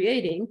are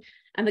creating,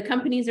 and the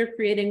companies are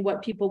creating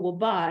what people will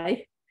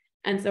buy.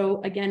 And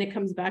so again, it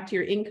comes back to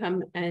your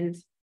income and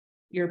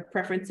your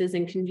preferences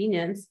and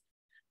convenience.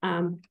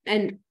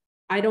 And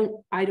I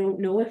don't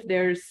know if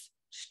there's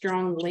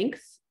strong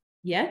links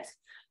yet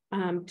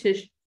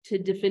to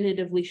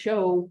definitively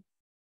show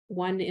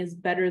one is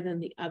better than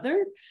the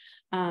other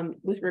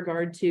with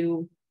regard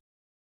to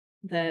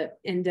the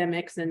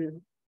endemics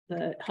and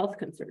the health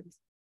concerns.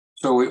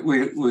 So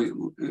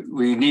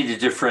we need to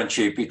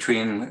differentiate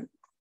between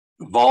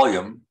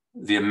volume,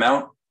 the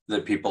amount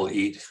that people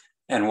eat,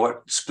 and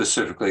what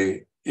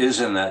specifically is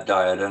in that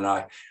diet. And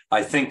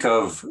I think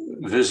of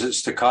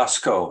visits to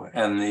Costco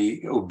and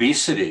the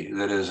obesity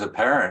that is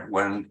apparent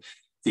when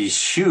these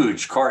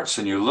huge carts,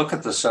 and you look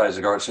at the size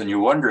of carts and you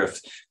wonder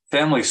if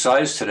family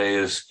size today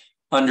is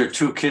under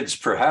 2 kids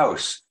per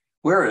house.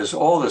 Where is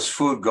all this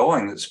food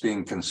going that's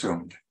being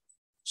consumed?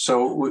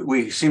 So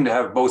we seem to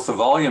have both the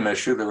volume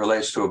issue that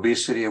relates to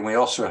obesity, and we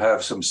also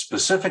have some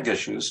specific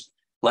issues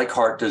like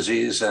heart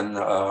disease and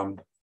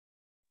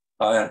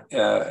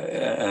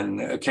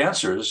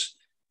cancers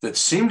that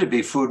seem to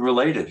be food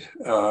related.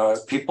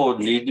 People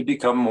need to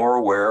become more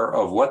aware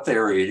of what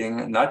they're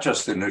eating, not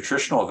just the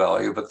nutritional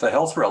value, but the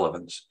health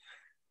relevance.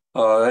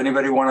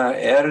 Anybody want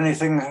to add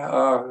anything,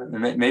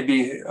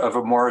 maybe of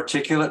a more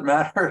articulate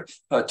matter?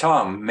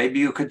 Tom, maybe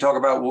you could talk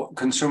about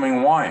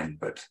consuming wine,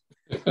 but.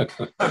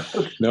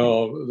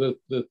 No,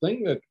 the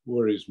thing that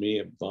worries me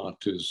a lot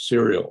is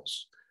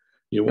cereals.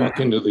 You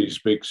walk into these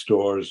big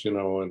stores, you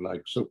know, and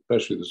like, so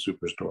especially the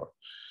superstore,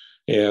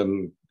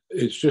 and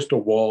it's just a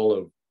wall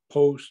of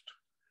Post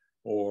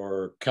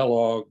or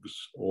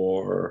Kellogg's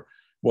or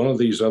one of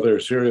these other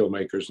cereal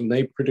makers, and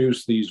they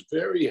produce these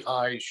very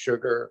high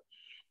sugar,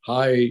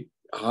 high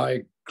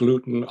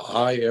gluten,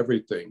 high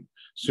everything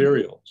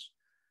cereals.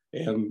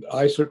 And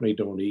I certainly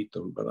don't eat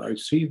them, but I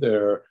see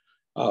there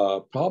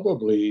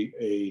probably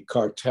a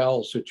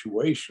cartel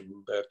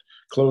situation that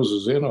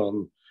closes in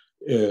on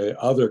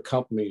other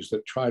companies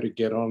that try to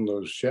get on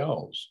those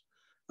shelves.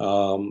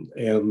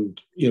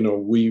 And, you know,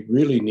 we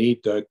really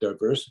need that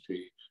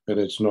diversity, and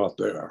it's not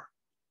there.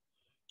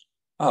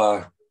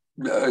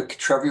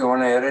 Trevor, you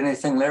want to add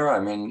anything there? I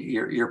mean,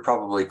 you're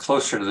probably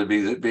closer to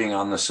being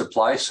on the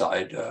supply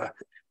side.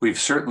 We've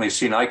certainly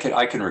seen. I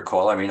can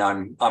recall. I mean,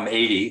 I'm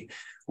 80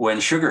 when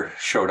sugar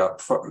showed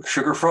up.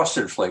 Sugar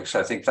Frosted Flakes.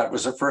 I think that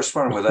was the first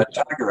one with that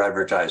Tiger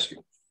advertising,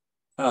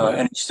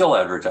 and it's still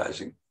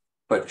advertising.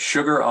 But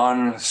sugar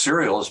on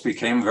cereals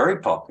became very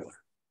popular.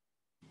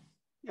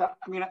 Yeah,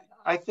 I mean,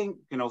 I think,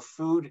 you know,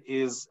 food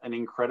is an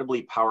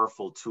incredibly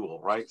powerful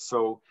tool, right?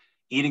 So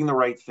eating the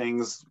right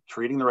things,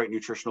 creating the right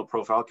nutritional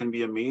profile can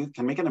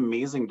make an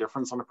amazing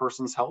difference on a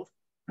person's health.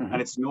 Mm-hmm.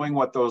 And it's knowing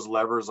what those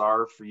levers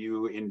are for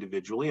you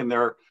individually. And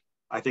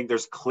I think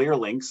there's clear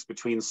links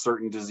between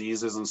certain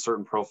diseases and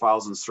certain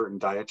profiles and certain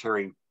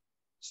dietary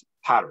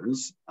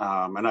patterns.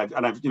 And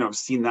I've you know,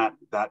 seen that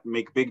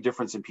make big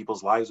difference in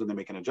people's lives when they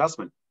make an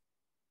adjustment.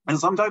 And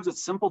sometimes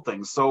it's simple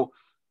things. So,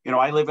 you know,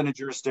 I live in a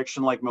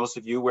jurisdiction like most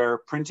of you where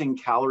printing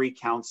calorie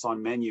counts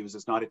on menus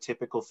is not a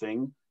typical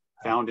thing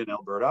found in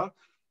Alberta.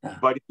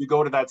 But if you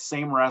go to that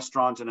same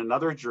restaurant in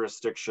another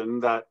jurisdiction,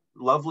 that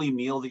lovely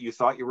meal that you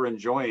thought you were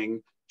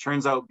enjoying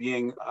turns out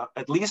being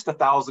at least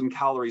 1,000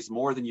 calories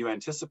more than you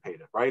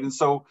anticipated, right? And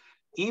so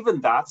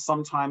even that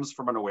sometimes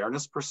from an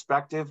awareness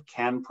perspective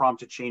can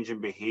prompt a change in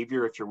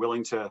behavior if you're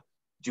willing to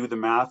do the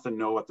math and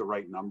know what the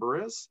right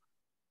number is.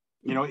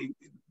 You know,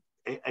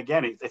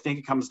 again, I think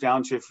it comes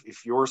down to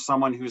if you're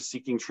someone who's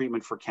seeking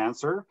treatment for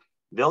cancer,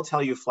 they'll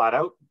tell you flat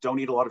out, don't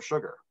eat a lot of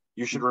sugar.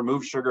 You should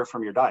remove sugar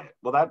from your diet.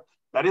 Well,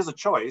 that is a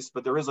choice,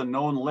 but there is a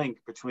known link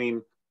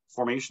between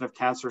formation of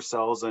cancer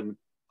cells and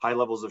high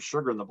levels of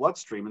sugar in the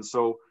bloodstream. And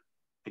so,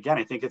 again,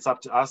 I think it's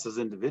up to us as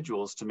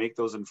individuals to make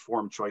those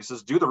informed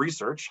choices, do the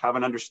research, have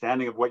an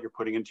understanding of what you're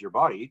putting into your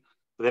body,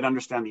 but then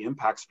understand the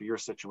impacts for your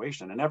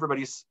situation. And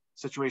everybody's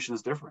situation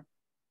is different.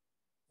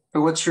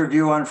 So what's your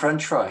view on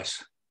French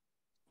fries?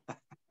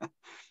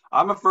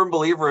 I'm a firm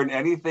believer in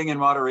anything in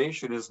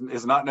moderation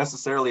is not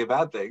necessarily a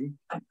bad thing.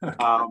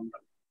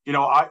 You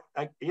know,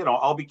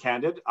 I'll be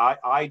candid.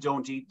 I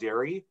don't eat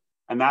dairy.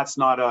 And that's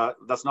not a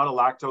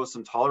lactose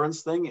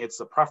intolerance thing. It's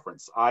a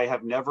preference. I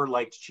have never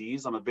liked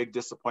cheese. I'm a big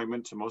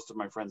disappointment to most of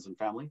my friends and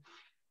family.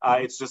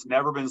 It's just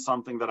never been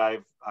something that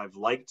I've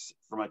liked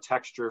from a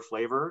texture,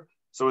 flavor.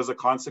 So as a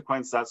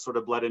consequence, that sort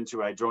of bled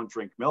into I don't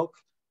drink milk.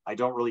 I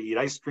don't really eat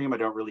ice cream. I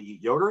don't really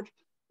eat yogurt.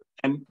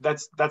 And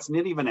that's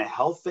not even a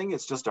health thing.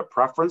 It's just a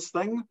preference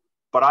thing.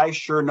 But I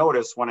sure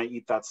notice when I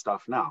eat that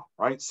stuff now,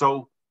 right?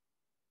 So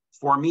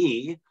for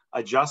me,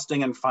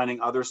 adjusting and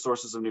finding other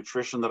sources of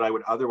nutrition that I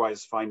would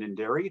otherwise find in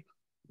dairy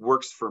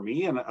works for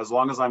me. And as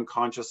long as I'm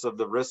conscious of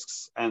the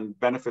risks and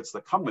benefits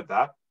that come with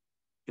that,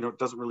 it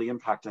doesn't really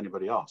impact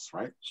anybody else,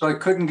 right? So I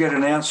couldn't get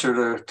an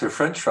answer to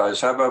French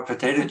fries. How about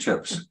potato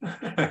chips?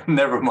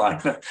 Never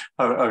mind.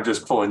 I'm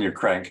just pulling your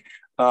crank.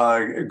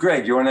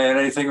 Greg, you want to add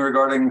anything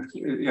regarding,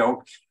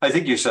 I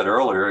think you said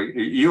earlier,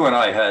 you and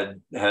I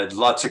had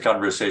lots of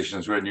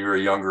conversations when you were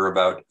younger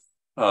about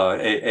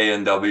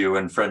A&W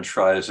and French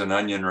fries and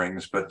onion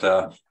rings. But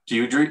do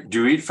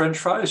you eat French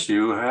fries? Do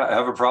you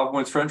have a problem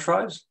with French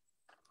fries?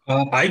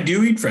 I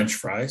do eat French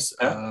fries,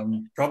 Yeah.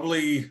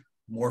 probably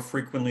more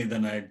frequently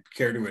than I'd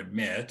care to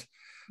admit,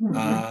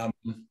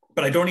 Mm-hmm.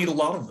 but I don't eat a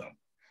lot of them.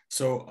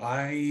 So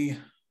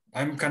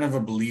I'm kind of a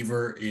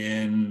believer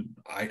in,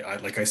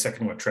 I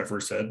second what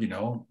Trevor said,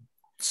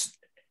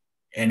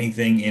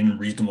 anything in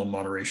reasonable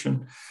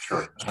moderation.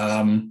 Sure.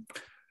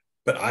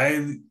 But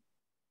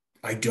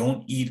I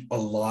don't eat a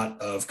lot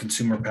of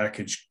consumer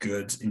packaged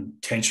goods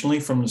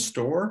intentionally from the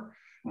store.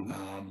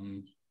 Mm-hmm.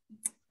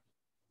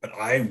 But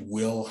I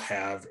will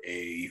have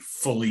a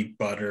fully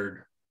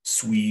buttered,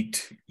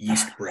 sweet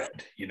yeast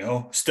bread,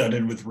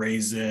 studded with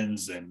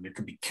raisins, and there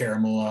could be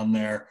caramel on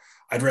there.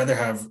 I'd rather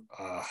have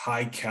a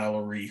high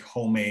calorie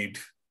homemade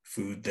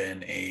food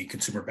than a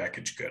consumer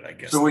packaged good, I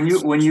guess. So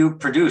when you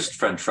produced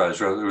French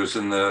fries, whether it was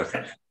in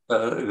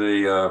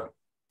the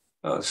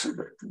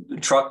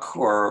truck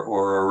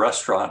or a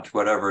restaurant,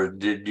 whatever,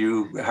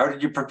 how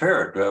did you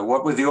prepare it?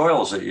 What were the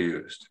oils that you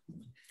used?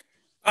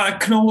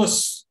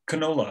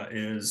 Canola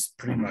is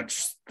pretty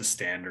much the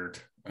standard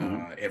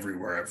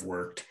everywhere I've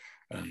worked.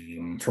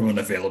 From an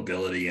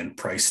availability and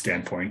price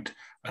standpoint,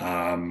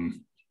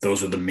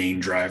 those are the main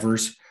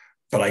drivers.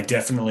 But I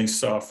definitely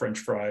saw French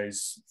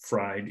fries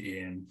fried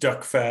in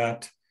duck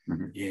fat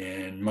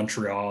in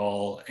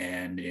Montreal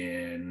and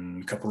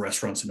in a couple of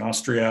restaurants in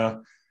Austria.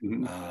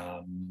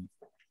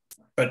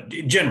 But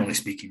generally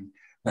speaking,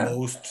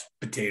 most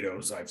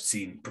potatoes I've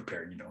seen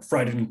prepared,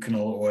 fried in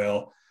canola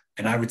oil.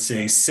 And I would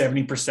say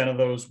 70% of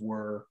those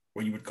were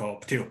what you would call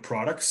potato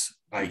products,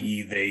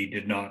 i.e. they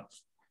did not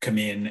come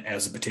in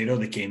as a potato.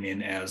 They came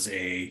in as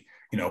a,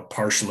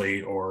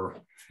 partially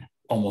or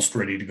almost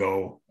ready to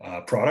go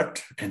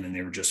product. And then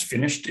they were just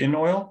finished in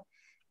oil.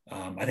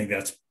 I think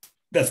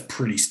that's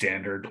pretty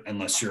standard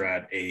unless you're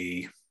at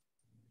a,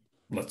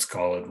 let's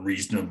call it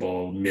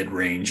reasonable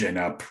mid-range and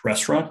up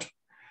restaurant.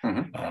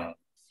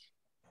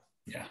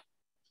 Yeah.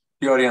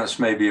 The audience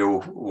may be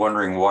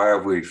wondering, why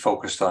have we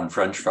focused on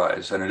French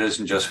fries? And it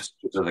isn't just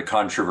because of the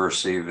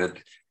controversy that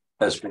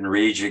has been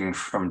raging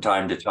from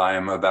time to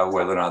time about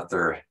whether or not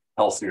they're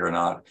healthy or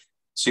not.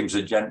 It seems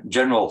the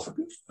general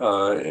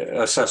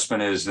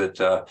assessment is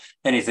that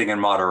anything in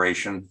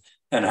moderation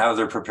and how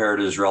they're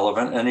prepared is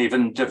relevant, and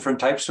even different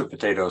types of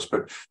potatoes.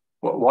 But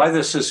why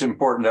this is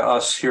important to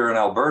us here in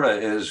Alberta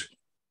is,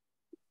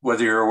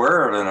 whether you're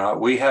aware of it or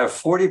not, we have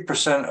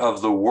 40%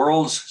 of the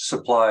world's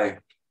supply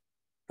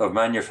of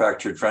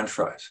manufactured French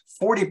fries.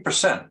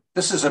 40%.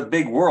 This is a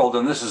big world,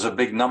 and this is a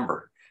big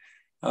number.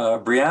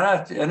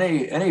 Brianna,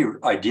 any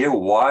idea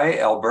why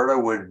Alberta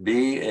would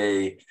be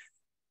a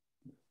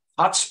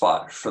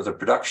hotspot for the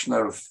production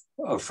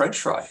of French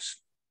fries?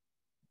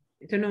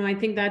 I don't know. I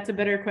think that's a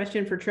better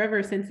question for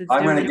Trevor, since it's.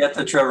 I'm going to get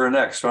to Trevor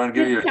next. I want to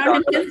give you a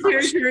down in his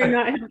territory,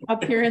 not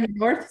up here in the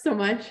north so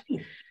much.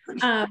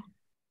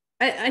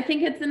 I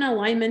think it's an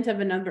alignment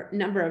of a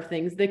number of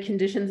things: the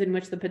conditions in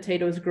which the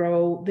potatoes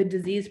grow, the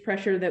disease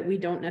pressure that we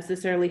don't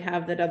necessarily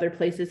have that other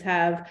places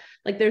have.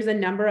 Like, there's a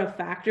number of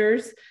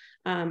factors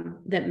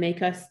that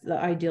make us the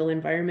ideal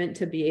environment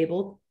to be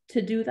able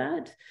to do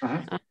that.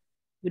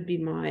 Would be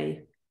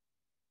my.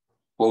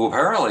 Well,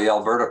 apparently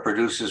Alberta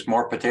produces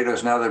more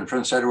potatoes now than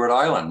Prince Edward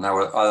Island. Now,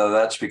 either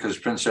that's because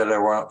Prince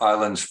Edward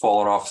Island's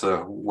fallen off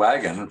the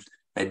wagon,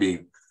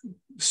 maybe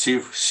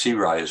sea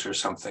rise or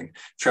something.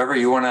 Trevor,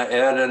 you want to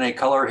add any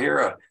color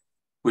here?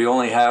 We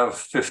only have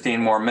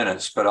 15 more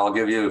minutes, but I'll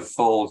give you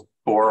full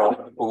bore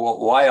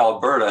why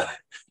Alberta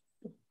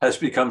has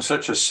become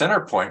such a center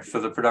point for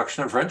the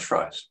production of French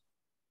fries.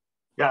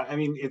 Yeah, I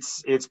mean,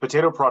 it's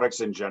potato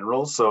products in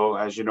general. So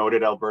as you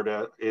noted,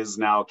 Alberta is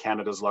now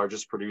Canada's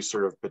largest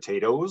producer of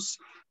potatoes.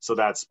 So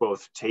that's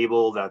both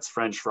table, that's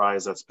French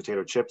fries, that's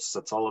potato chips,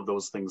 that's all of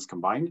those things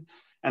combined.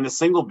 And the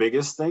single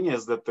biggest thing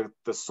is that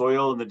the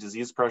soil and the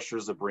disease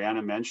pressures that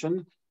Brianna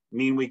mentioned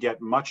mean we get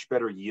much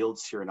better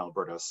yields here in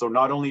Alberta. So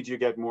not only do you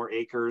get more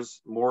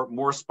acres,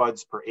 more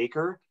spuds per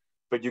acre,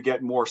 but you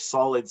get more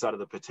solids out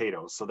of the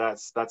potato. So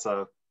that's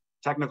a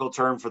technical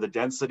term for the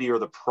density or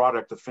the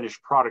product, the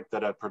finished product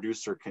that a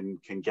producer can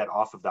get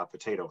off of that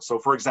potato. So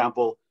for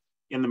example,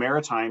 In the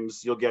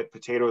Maritimes, you'll get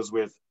potatoes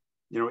with,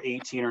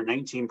 18 or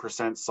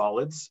 19%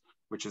 solids,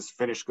 which is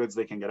finished goods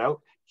they can get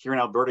out. Here in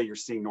Alberta, you're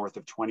seeing north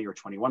of 20 or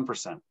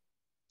 21%.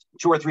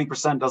 2 or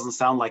 3% doesn't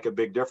sound like a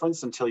big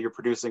difference until you're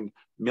producing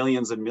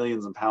millions and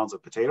millions of pounds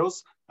of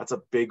potatoes. That's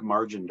a big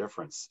margin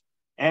difference.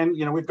 And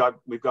we've got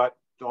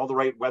all the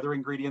right weather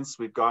ingredients.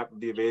 We've got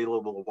the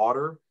available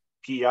water.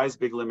 PEI's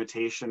big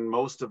limitation.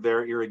 Most of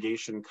their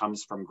irrigation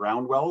comes from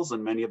ground wells,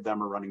 and many of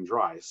them are running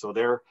dry. So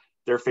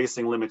they're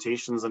facing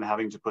limitations and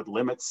having to put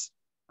limits.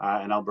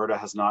 And Alberta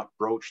has not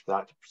broached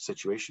that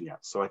situation yet.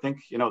 So I think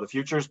the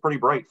future is pretty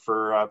bright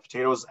for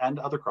potatoes and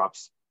other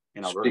crops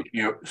in Alberta.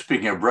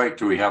 Speaking of bright,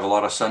 do we have a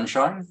lot of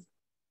sunshine?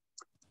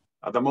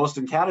 The most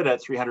in Canada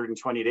at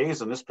 320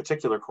 days in this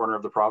particular corner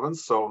of the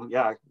province. So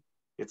yeah,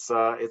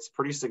 it's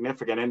pretty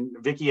significant. And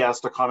Vicky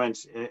asked a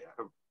comment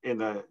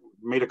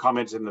made a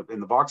comment in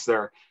the box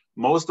there.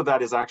 Most of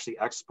that is actually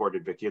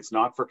exported, Vicky. It's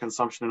not for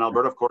consumption in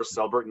Alberta. Of course,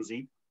 Albertans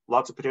eat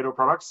lots of potato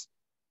products,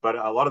 but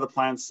a lot of the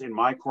plants in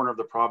my corner of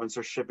the province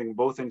are shipping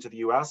both into the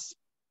US,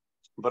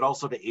 but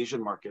also to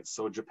Asian markets.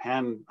 So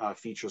Japan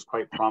features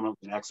quite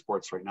prominently in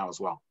exports right now as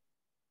well.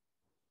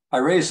 I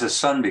raised this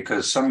son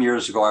because some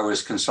years ago I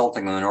was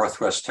consulting in the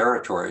Northwest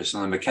Territories,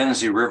 and the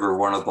Mackenzie River,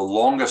 one of the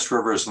longest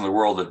rivers in the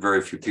world that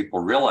very few people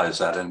realize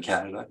that in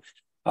Canada,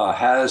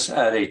 has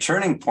at a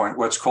turning point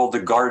what's called the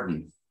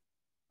Garden.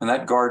 And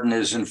that garden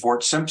is in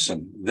Fort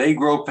Simpson. They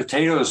grow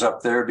potatoes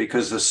up there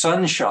because the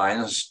sun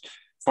shines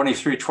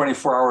 23,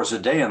 24 hours a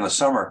day in the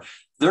summer.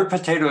 Their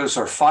potatoes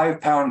are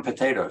 5-pound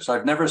potatoes.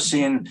 I've never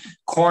seen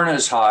corn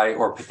as high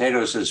or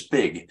potatoes as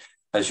big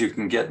as you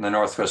can get in the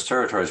Northwest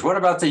Territories. What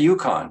about the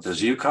Yukon?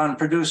 Does Yukon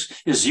produce?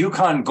 Is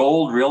Yukon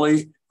gold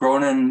really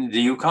grown in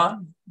the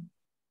Yukon?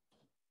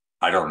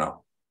 I don't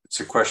know. It's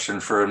a question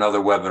for another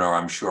webinar,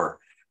 I'm sure.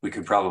 We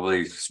could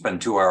probably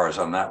spend 2 hours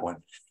on that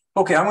one.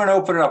 Okay, I'm going to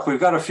open it up. We've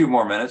got a few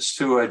more minutes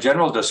to a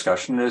general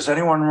discussion. Does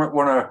anyone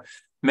want to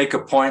make a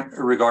point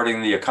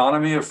regarding the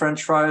economy of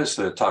French fries,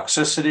 the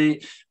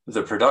toxicity,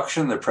 the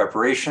production, the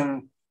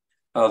preparation,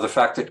 the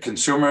fact that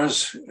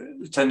consumers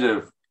tend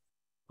to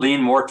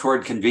lean more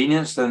toward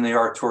convenience than they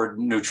are toward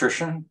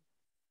nutrition?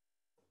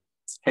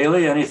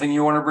 Haley, anything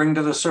you want to bring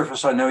to the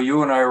surface? I know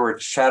you and I were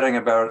chatting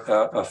about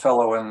a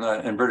fellow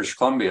in British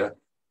Columbia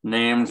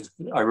named,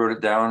 I wrote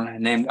it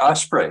down, named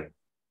Asprey,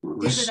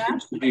 who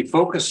seems to be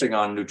focusing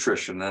on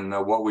nutrition and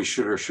what we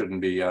should or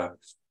shouldn't be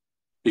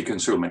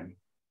consuming.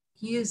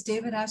 He is,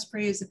 David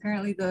Asprey is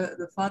apparently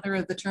the father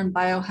of the term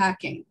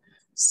biohacking.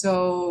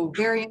 So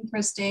very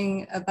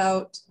interesting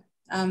about,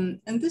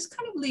 and this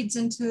kind of leads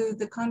into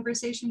the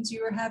conversations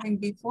you were having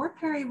before,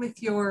 Perry,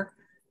 with your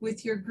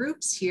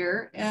groups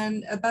here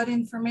and about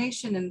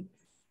information.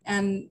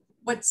 And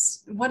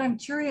what I'm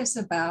curious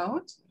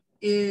about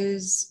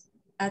is,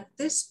 at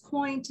this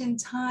point in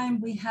time,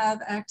 we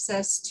have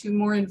access to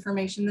more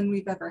information than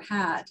we've ever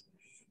had.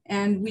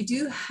 And we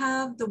do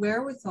have the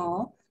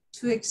wherewithal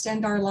to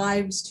extend our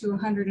lives to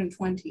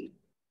 120.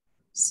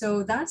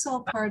 So that's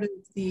all part of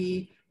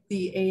the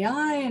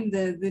AI and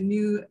the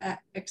new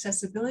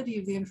accessibility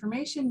of the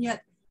information.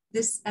 Yet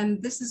this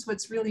is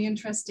what's really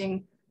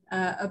interesting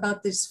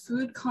about this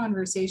food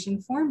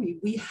conversation for me.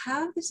 We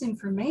have this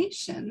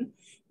information,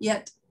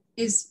 yet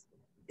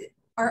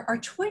our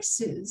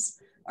choices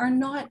are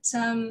not,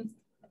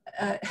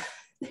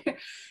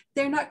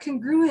 they're not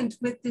congruent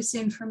with this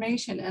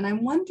information. And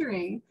I'm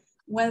wondering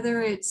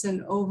whether it's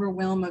an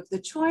overwhelm of the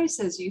choice,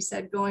 as you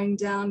said, going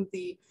down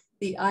the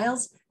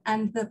aisles,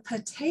 and the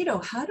potato.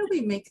 How do we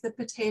make the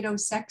potato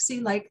sexy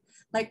like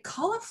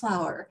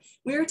cauliflower?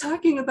 We were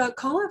talking about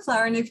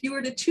cauliflower, and if you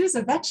were to choose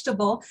a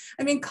vegetable,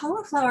 I mean,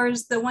 cauliflower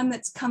is the one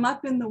that's come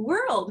up in the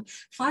world.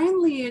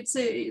 Finally,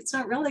 it's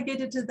not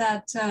relegated to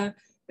that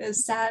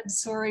sad,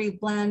 sorry,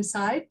 bland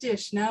side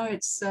dish. Now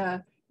it's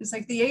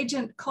like the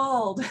agent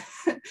called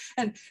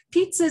and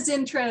pizza's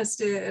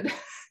interested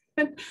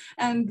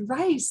and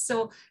rice.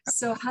 So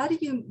how do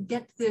you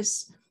get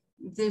this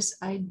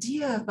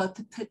idea about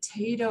the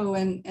potato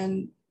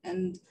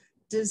and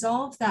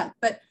dissolve that?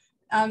 But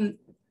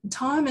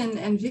Tom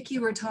and Vicky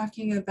were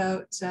talking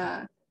about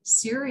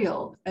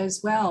cereal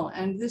as well.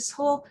 And this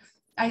whole,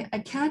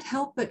 I can't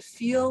help but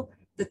feel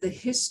that the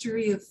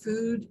history of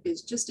food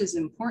is just as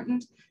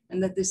important,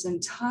 and that this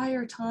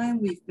entire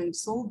time we've been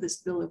sold this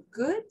bill of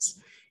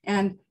goods.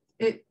 And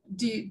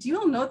do you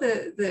all know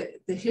the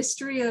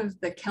history of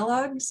the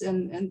Kellogg's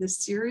and the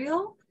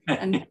cereal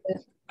and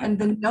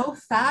the no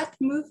fat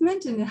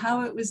movement, and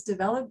how it was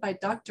developed by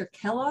Dr.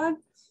 Kellogg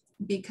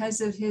because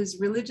of his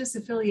religious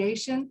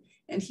affiliation,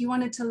 and he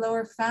wanted to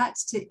lower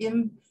fats to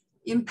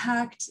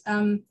impact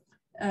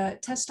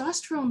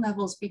testosterone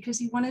levels because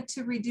he wanted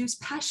to reduce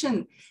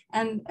passion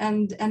and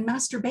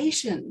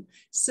masturbation.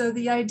 So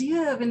the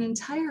idea of an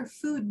entire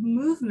food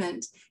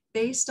movement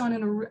based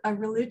on a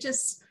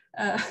religious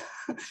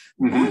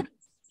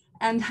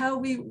and how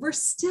we're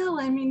still,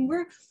 I mean,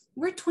 we're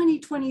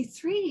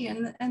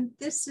 2023, and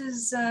this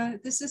is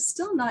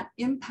still not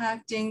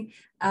impacting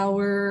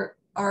our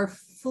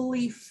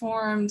fully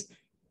formed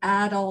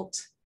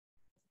adult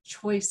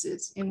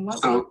choices in what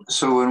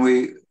So when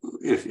we,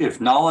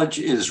 if knowledge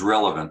is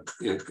relevant,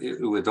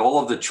 with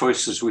all of the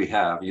choices we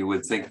have, you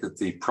would think that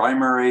the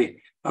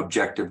primary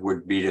objective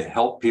would be to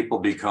help people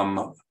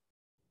become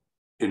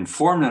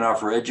informed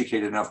enough or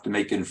educated enough to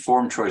make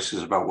informed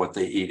choices about what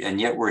they eat. And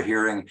yet we're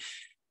hearing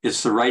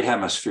it's the right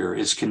hemisphere,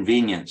 it's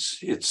convenience,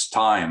 it's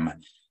time.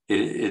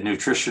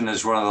 Nutrition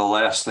is one of the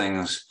last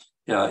things,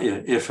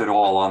 if at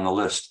all, on the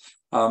list.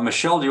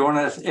 Michelle, do you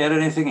want to add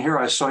anything here?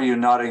 I saw you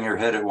nodding your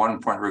head at one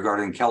point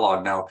regarding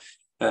Kellogg. Now,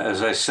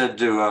 as I said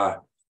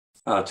to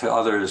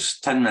others,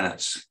 10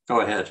 minutes. Go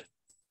ahead.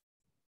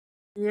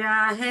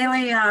 Yeah,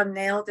 Haley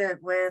nailed it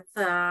with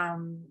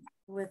the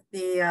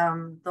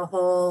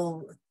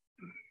whole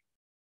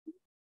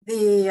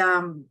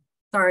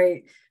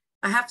sorry,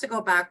 I have to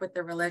go back with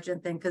the religion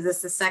thing because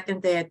it's the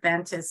Seventh-day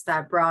Adventists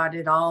that brought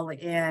it all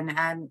in,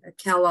 and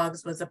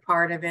Kellogg's was a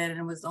part of it, and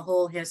it was the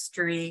whole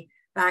history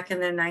back in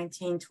the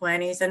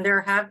 1920s. And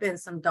there have been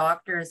some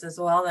doctors as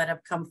well that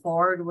have come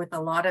forward with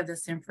a lot of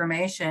this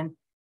information.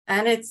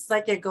 And it's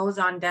like it goes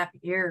on deaf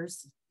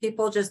ears.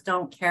 People just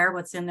don't care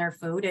what's in their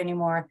food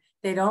anymore.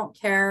 They don't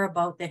care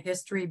about the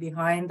history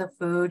behind the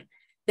food.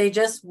 They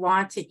just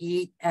want to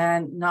eat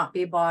and not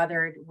be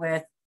bothered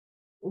with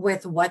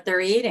what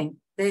they're eating.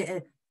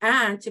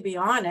 And to be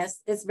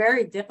honest, it's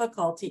very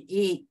difficult to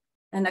eat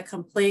in a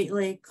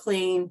completely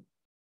clean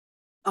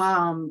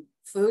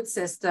food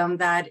system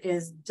that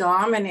is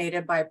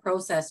dominated by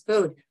processed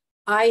food.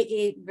 I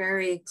eat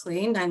very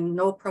clean and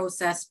no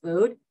processed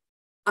food.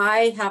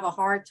 I have a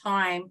hard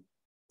time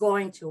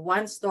going to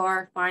one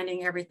store,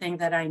 finding everything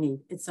that I need.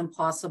 It's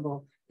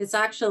impossible. It's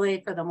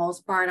actually, for the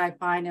most part, I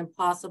find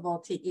impossible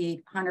to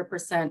eat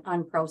 100%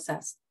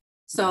 unprocessed.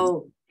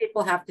 So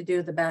people have to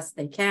do the best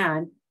they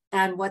can.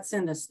 And what's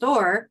in the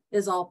store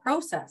is all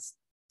processed.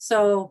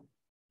 So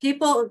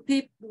people,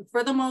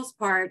 for the most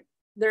part,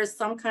 there's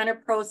some kind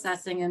of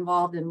processing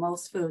involved in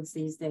most foods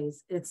these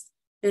days.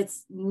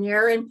 It's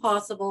near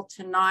impossible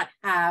to not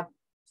have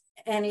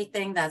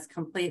anything that's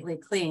completely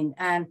clean.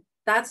 And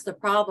that's the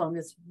problem,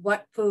 is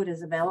what food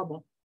is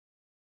available.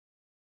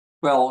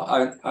 Well,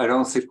 I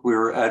don't think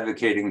we're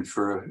advocating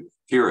for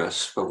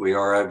purists, but we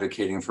are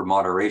advocating for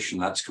moderation.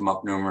 That's come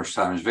up numerous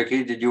times.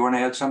 Vicki, did you want to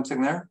add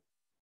something there?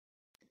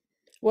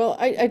 Well,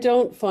 I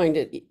don't find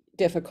it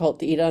difficult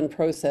to eat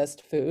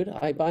unprocessed food.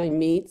 I buy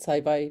meats,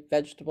 I buy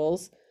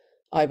vegetables,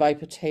 I buy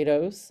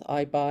potatoes,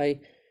 I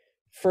buy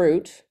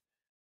fruit.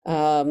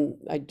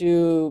 I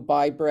do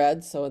buy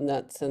bread, so in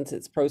that sense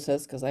it's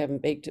processed because I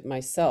haven't baked it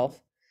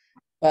myself.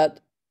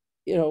 But,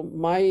 you know,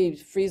 my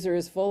freezer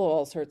is full of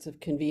all sorts of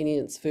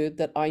convenience food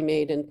that I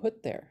made and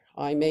put there.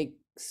 I make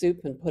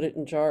soup and put it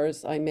in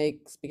jars. I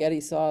make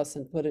spaghetti sauce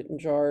and put it in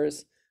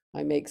jars.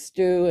 I make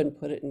stew and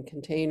put it in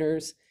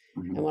containers.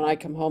 And when I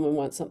come home and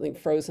want something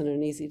frozen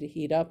and easy to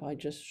heat up, I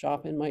just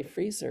shop in my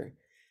freezer.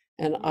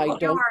 And I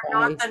don't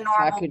buy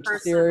packaged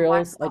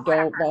cereals. I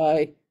don't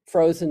buy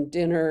frozen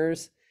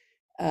dinners.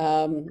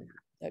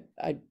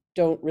 I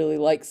don't really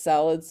like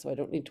salads, so I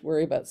don't need to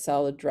worry about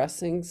salad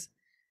dressings.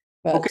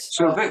 But, okay,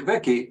 so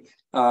Vicki,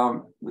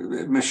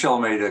 Michelle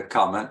made a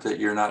comment that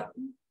you're not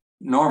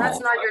normal. That's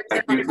not your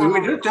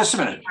typical. Just a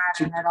minute.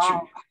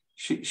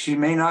 She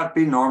may not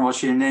be normal.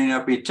 She may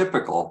not be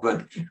typical.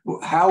 But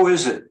how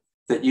is it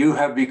that you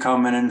have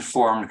become an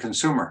informed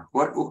consumer?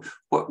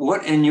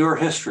 What in your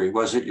history?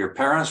 Was it your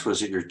parents?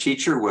 Was it your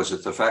teacher? Was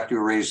it the fact you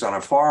were raised on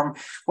a farm?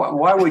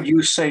 Why would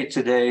you say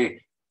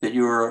today that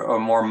you are a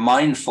more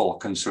mindful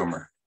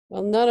consumer?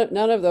 Well,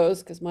 none of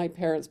those, because my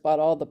parents bought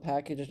all the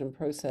packaged and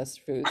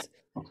processed foods.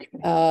 Okay.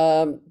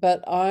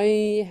 But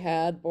I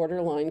had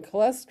borderline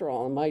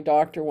cholesterol, and my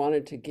doctor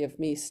wanted to give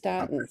me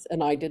statins,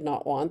 and I did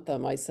not want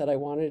them. I said I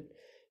wanted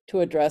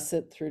to address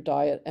it through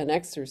diet and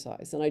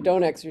exercise, and I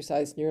don't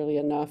exercise nearly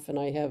enough, and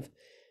I have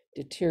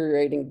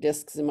deteriorating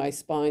discs in my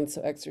spine,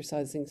 so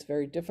exercising is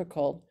very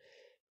difficult.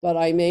 But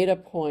I made a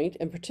point,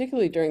 and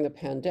particularly during the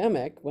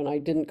pandemic, when I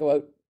didn't go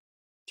out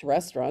to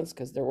restaurants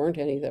because there weren't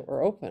any that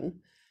were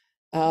open,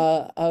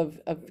 of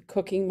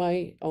cooking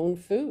my own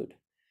food.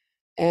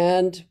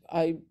 And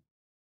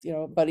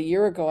about a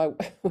year ago,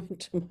 I went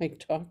to my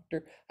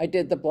doctor. I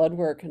did the blood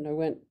work and I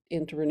went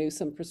in to renew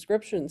some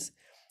prescriptions.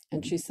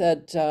 And she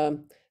said,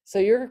 so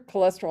your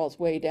cholesterol is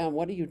way down.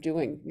 What are you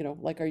doing?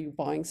 Are you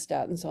buying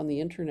statins on the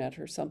internet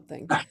or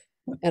something?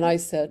 And I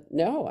said,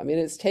 no, I mean,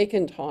 it's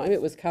taken time.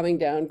 It was coming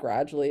down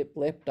gradually. It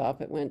blipped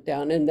up, it went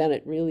down, and then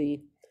it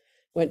really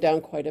went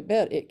down quite a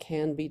bit. It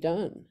can be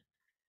done.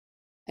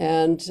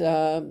 And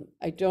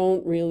I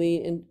don't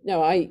really,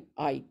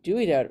 I do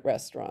eat out at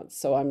restaurants,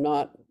 so I'm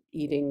not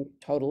eating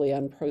totally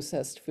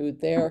unprocessed food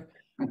there.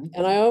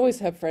 And I always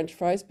have French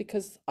fries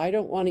because I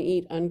don't want to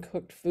eat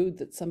uncooked food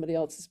that somebody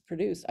else has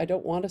produced. I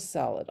don't want a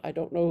salad. I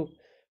don't know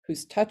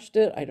who's touched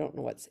it. I don't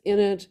know what's in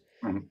it.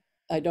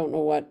 I don't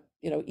know what,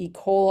 E.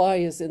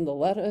 coli is in the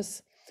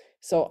lettuce.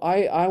 So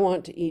I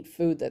want to eat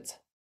food that's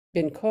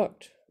been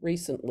cooked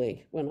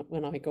recently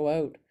when I go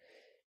out.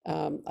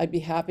 I'd be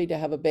happy to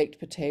have a baked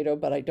potato,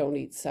 but I don't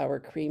eat sour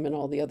cream and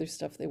all the other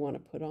stuff they want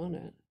to put on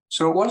it.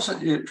 So it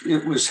wasn't,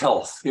 it was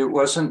health. It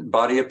wasn't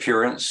body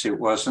appearance. It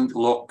wasn't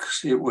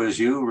looks. It was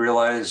you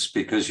realized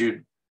because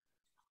you'd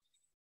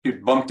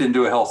bumped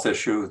into a health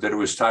issue that it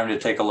was time to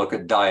take a look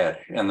at diet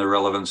and the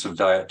relevance of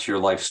diet to your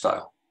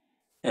lifestyle.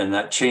 And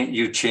that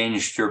you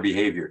changed your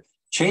behavior.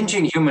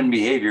 Changing human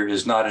behavior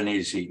is not an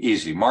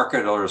easy.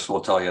 Marketers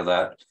will tell you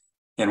that.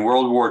 In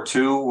World War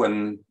II,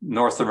 when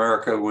North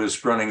America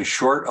was running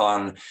short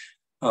on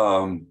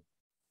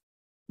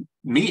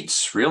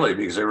meats, really,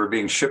 because they were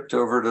being shipped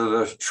over to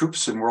the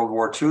troops in World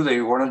War II,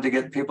 they wanted to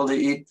get people to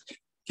eat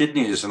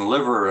kidneys and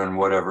liver and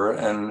whatever.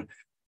 And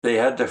they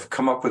had to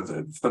come up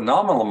with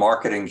phenomenal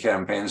marketing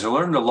campaigns. I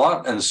learned a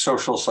lot in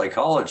social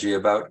psychology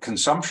about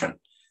consumption.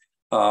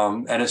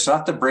 And it's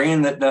not the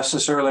brain that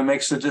necessarily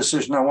makes the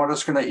decision on what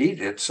it's going to eat.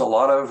 It's a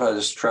lot of,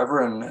 as Trevor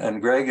and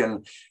Greg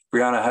and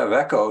Brianna have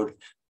echoed,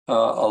 a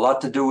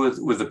lot to do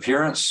with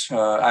appearance,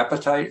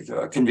 appetite,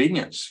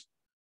 convenience.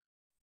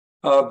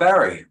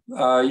 Barry,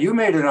 you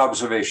made an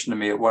observation to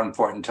me at one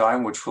point in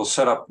time, which will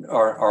set up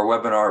our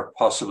webinar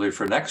possibly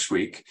for next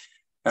week.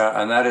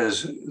 And that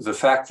is the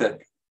fact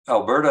that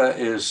Alberta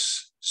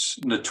is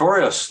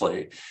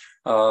notoriously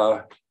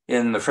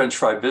in the French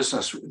fry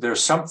business.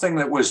 There's something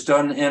that was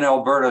done in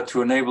Alberta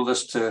to enable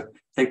this to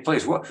take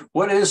place.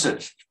 What is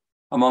it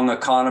among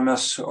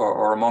economists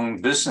or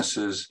among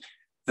businesses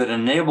that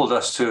enabled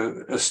us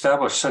to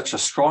establish such a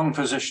strong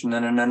position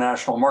in an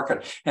international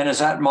market? And is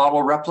that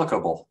model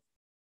replicable?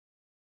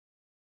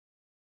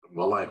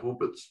 Well, I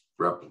hope it's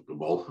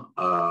replicable,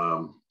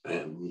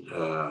 and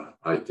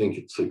I think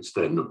it's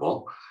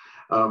extendable.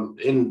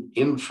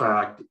 In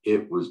fact,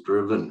 it was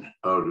driven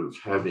out of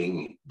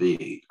having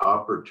the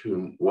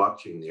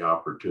watching the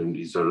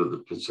opportunities out of the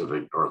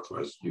Pacific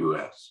Northwest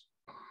U.S.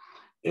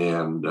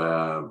 And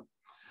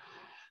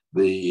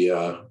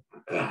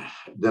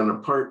then a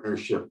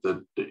partnership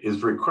that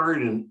is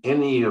required in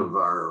any of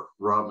our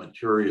raw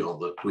material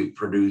that we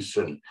produce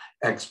and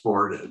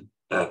export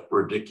at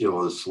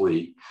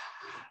ridiculously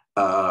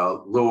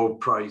low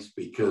price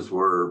because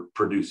we're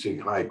producing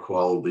high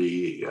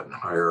quality and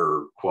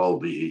higher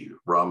quality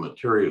raw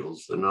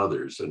materials than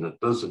others. And it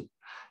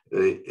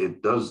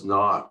does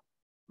not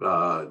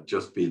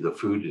just be the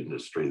food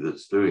industry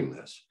that's doing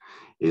this.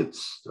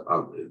 It's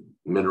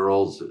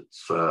minerals,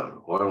 it's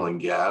oil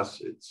and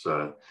gas, it's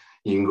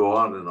you can go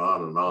on and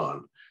on and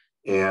on.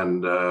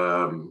 And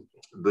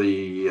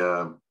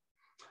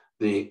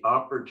the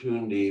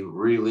opportunity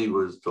really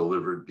was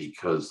delivered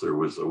because there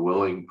was a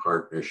willing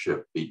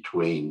partnership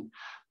between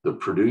the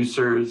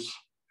producers,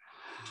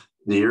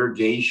 the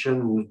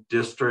irrigation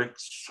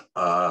districts,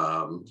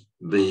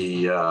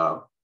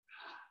 the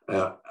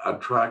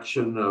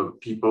attraction of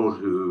people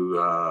who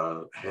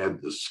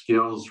had the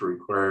skills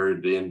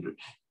required to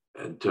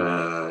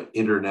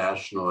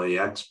internationally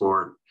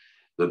export.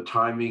 The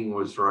timing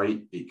was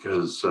right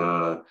because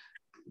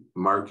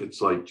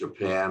markets like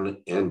Japan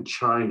and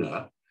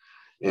China,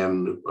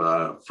 and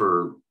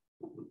for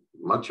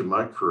much of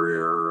my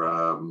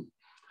career,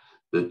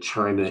 that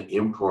China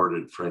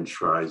imported French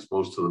fries.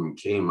 Most of them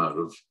came out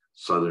of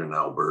southern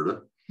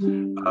Alberta.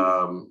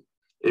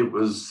 It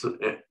was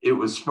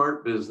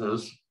smart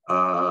business.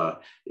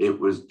 It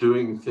was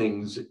doing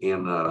things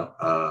in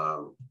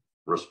a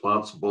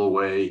responsible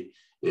way.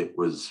 It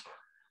was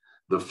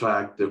the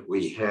fact that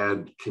we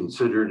had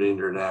considered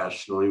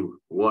internationally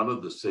one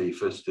of the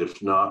safest,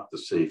 if not the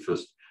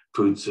safest,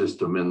 food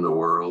system in the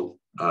world.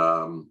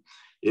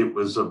 It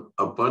was a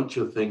bunch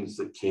of things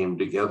that came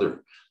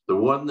together. The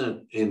one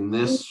that in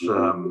this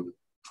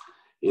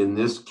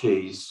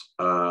case,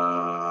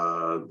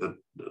 that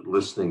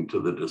listening to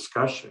the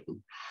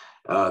discussion,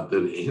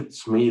 that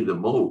hits me the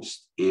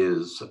most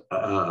is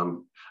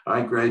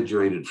I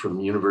graduated from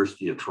the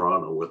University of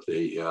Toronto with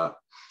a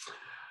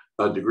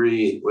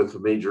degree with a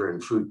major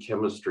in food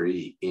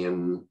chemistry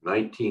in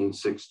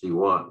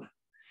 1961.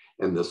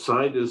 And the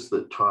scientists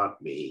that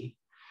taught me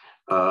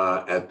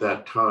at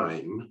that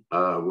time,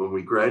 when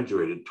we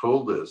graduated,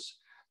 told us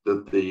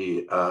that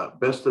the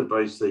best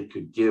advice they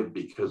could give,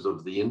 because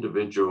of the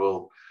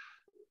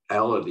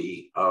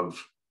individuality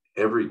of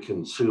every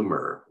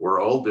consumer, we're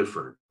all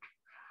different.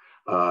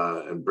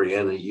 And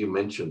Brianna, you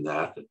mentioned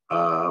that.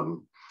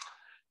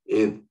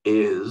 It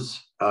is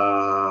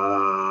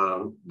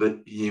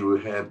that you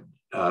had,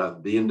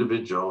 the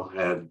individual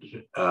had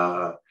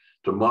to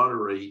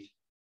moderate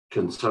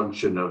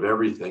consumption of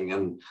everything,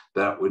 and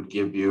that would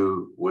give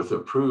you, with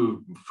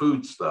approved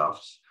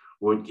foodstuffs,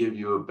 would give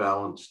you a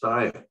balanced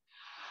diet.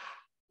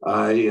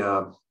 I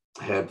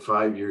had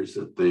 5 years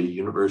at the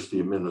University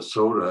of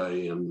Minnesota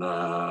in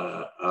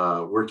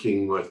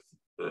working with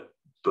the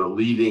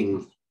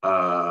leaders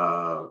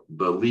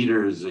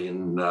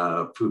in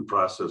food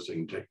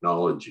processing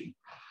technology,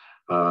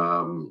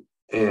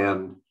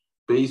 and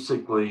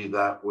basically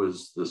that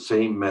was the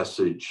same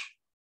message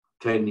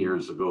 10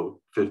 years ago,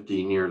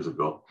 15 years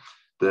ago,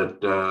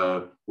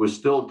 that was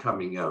still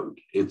coming out.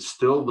 It's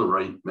still the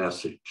right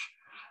message.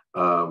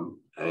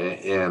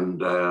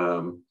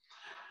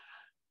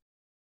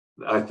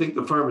 I think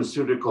the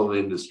pharmaceutical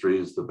industry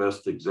is the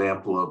best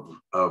example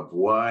of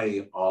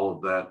why all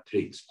of that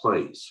takes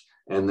place.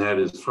 And that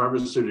is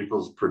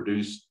pharmaceuticals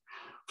produced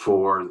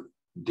for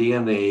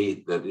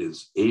DNA that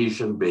is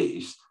Asian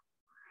based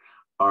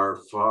are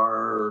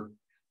far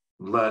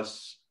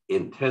less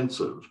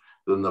intensive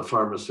than the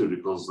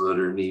pharmaceuticals that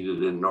are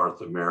needed in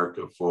North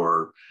America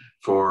for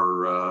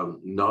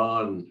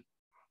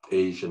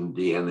non-Asian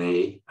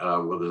DNA,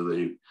 whether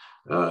they,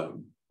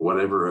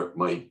 whatever it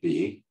might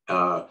be.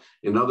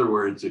 In other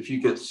words, if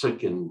you get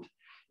sick in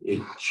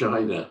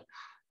China,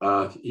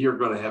 you're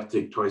going to have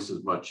to take twice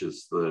as much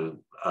as the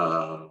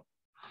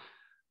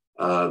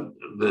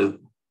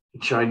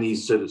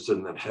Chinese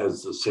citizen that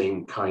has the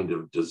same kind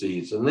of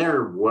disease. And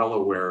they're well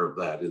aware of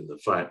that in the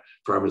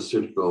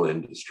pharmaceutical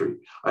industry.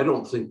 I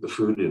don't think the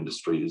food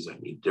industry is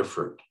any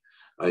different,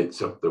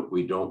 except that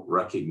we don't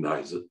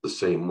recognize it the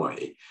same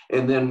way.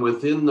 And then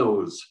within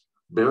those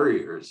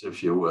barriers,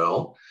 if you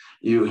will,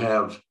 you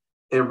have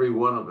every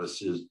one of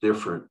us is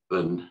different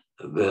than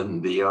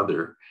the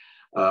other.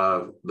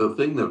 The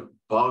thing that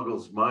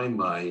boggles my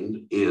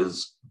mind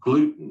is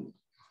gluten.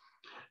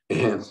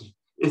 And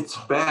it's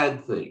a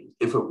bad thing.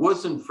 If it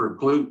wasn't for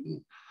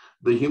gluten,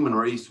 the human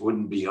race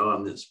wouldn't be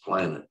on this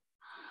planet.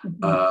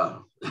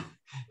 And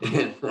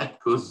that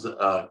goes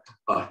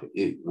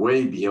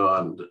way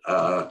beyond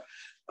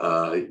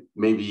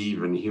maybe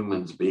even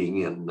humans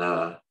being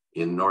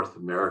in North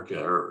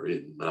America or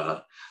in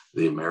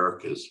the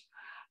Americas.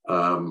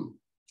 And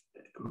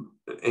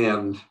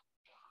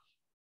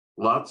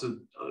lots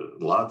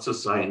of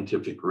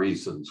scientific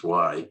reasons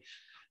why,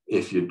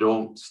 if you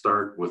don't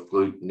start with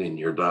gluten in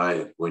your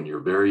diet when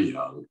you're very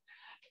young,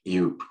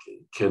 you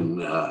can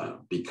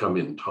become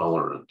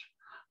intolerant.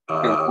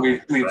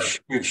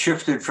 We've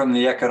shifted from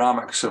the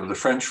economics of the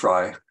French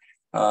fry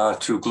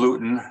to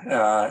gluten,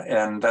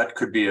 and that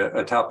could be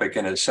a topic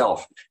in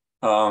itself.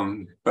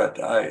 But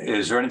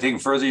is there anything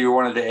further you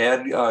wanted to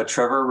add,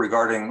 Trevor,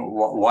 regarding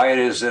why it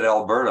is that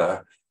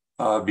Alberta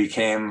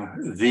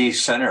became the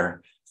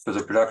center for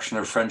the production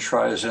of French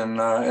fries in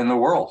the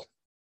world?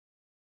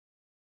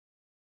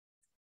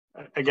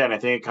 Again, I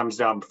think it comes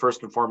down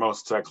first and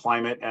foremost to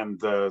climate and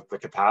the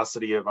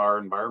capacity of our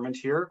environment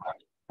here.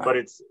 But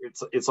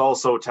it's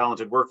also a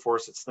talented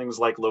workforce. It's things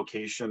like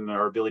location,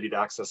 our ability to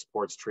access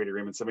ports, trade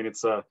agreements. I mean,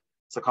 it's a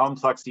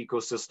complex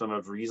ecosystem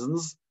of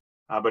reasons.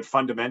 But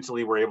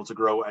fundamentally, we're able to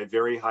grow a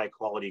very high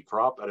quality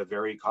crop at a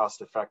very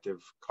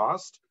cost-effective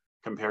cost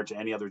compared to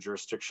any other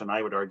jurisdiction,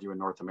 I would argue, in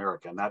North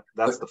America. And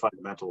that's the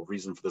fundamental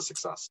reason for the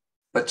success.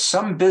 But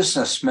some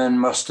businessmen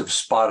must have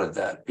spotted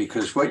that,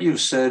 because what you've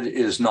said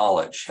is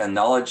knowledge, and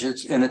knowledge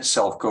in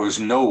itself goes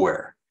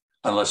nowhere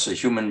unless a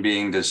human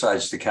being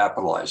decides to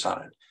capitalize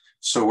on it.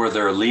 So were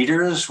there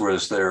leaders?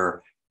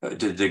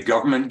 Did the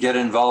government get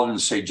involved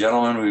and say,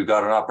 gentlemen, we've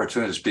got an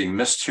opportunity that's being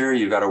missed here,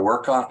 you got to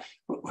work on?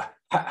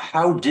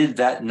 How did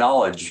that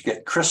knowledge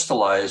get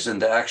crystallized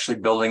into actually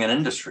building an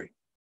industry?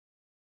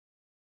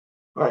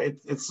 Right.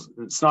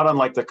 It's not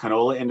unlike the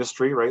canola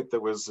industry, right? That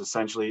was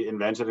essentially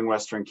invented in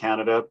Western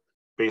Canada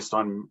based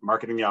on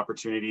marketing the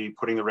opportunity,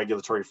 putting the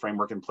regulatory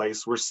framework in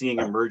place. We're seeing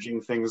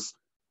emerging things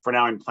for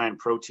now in plant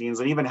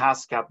proteins, and even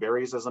Haskap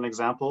berries as an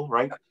example,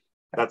 right?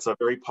 That's a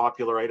very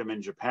popular item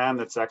in Japan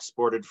that's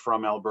exported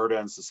from Alberta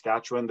and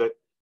Saskatchewan that,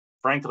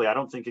 frankly, I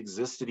don't think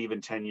existed even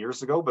 10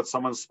 years ago, but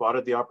someone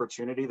spotted the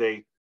opportunity.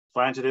 They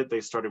planted it,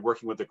 they started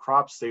working with the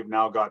crops. They've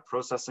now got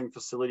processing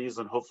facilities,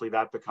 and hopefully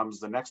that becomes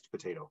the next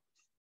potato.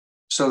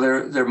 So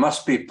there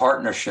must be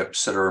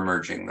partnerships that are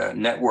emerging, the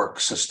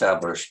networks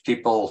established,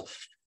 people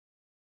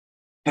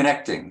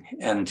connecting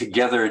and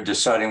together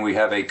deciding we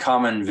have a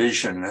common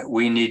vision that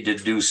we need to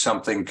do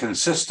something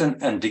consistent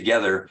and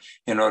together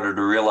in order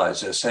to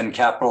realize this, and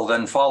capital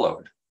then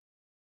followed.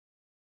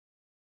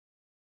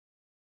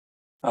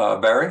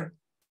 Barry,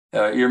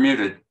 you're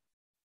muted.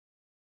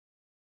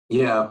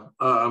 Yeah,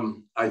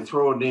 I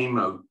throw a name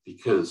out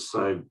because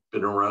I've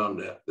been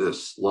around at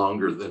this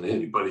longer than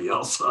anybody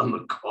else on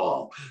the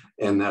call,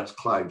 and that's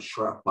Clive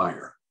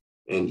Schroppmeyer.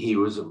 And he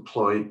was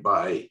employed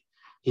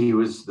he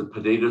was the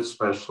potato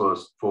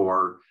specialist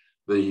for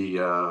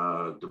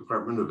the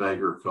Department of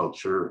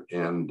Agriculture.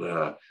 And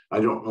I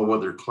don't know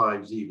whether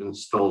Clive's even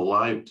still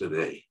alive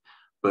today,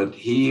 but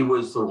he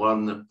was the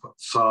one that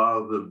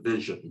saw the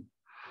vision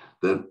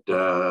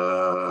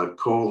that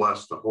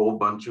coalesced a whole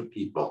bunch of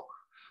people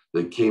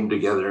that came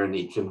together, and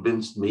he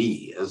convinced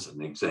me, as an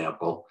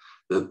example,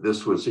 that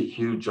this was a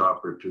huge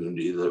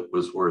opportunity that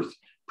was worth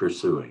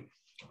pursuing.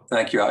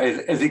 Thank you.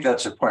 I think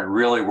that's a point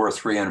really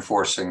worth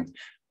reinforcing.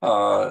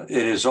 It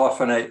is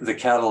often the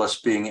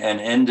catalyst being an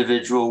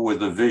individual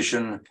with a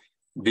vision,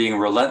 being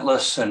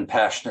relentless and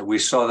passionate. We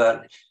saw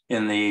that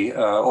in the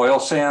oil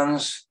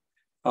sands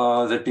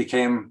that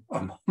became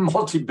a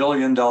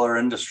multi-billion-dollar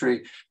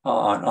industry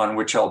on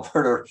which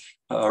Alberta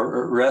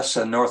rests,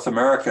 and North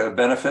America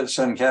benefits,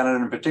 and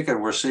Canada in particular.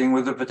 We're seeing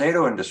with the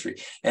potato industry,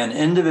 an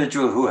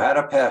individual who had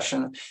a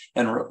passion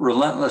and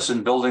relentless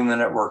in building the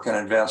network and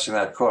advancing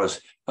that cause.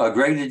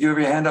 Greg, did you have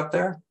your hand up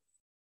there?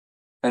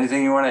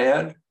 Anything you want to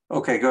add?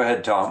 Okay, go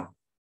ahead, Tom.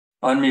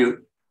 Unmute.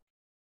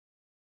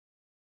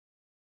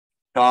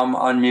 Tom,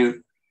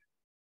 unmute.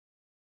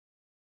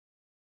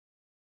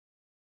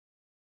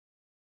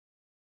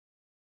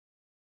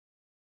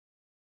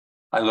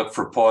 I look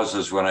for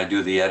pauses when I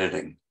do the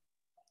editing.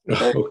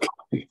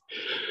 Okay.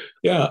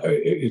 Yeah,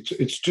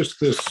 it's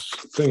just this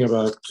thing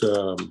about,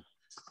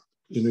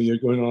 you're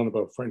going on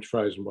about French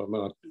fries and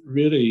whatnot.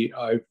 Really,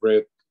 I've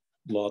read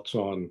lots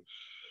on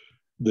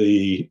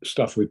the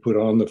stuff we put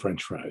on the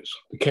French fries,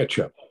 the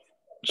ketchup.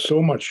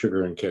 So much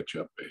sugar in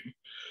ketchup.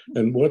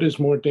 And what is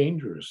more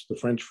dangerous, the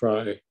French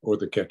fry or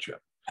the ketchup?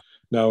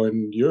 Now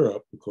in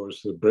Europe, of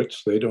course, the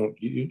Brits, they don't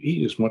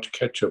eat as much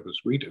ketchup as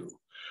we do.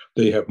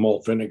 They have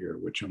malt vinegar,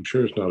 which I'm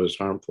sure is not as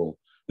harmful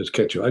as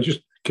ketchup. I'm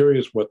just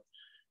curious what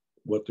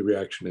the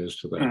reaction is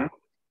to that.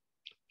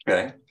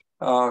 Okay.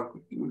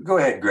 Go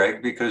ahead,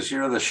 Greg, because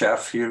you're the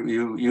chef.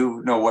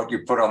 You know what you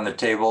put on the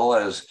table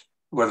as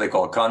what they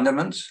call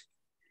condiments.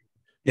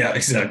 Yeah,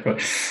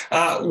 exactly.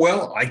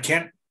 Well, I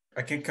can't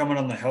comment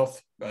on the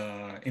health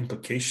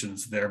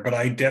implications there, but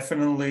I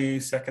definitely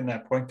second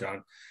that point,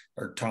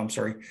 Tom,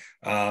 sorry.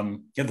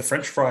 The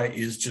French fry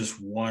is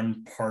just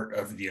one part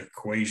of the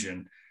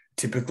equation.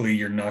 Typically,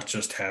 you're not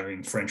just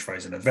having French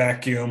fries in a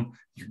vacuum.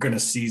 You're going to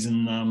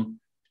season them.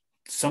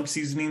 Some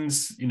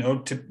seasonings,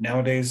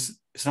 nowadays,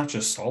 it's not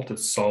just salt,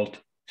 it's salt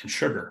and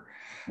sugar.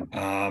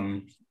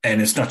 And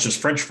it's not just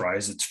French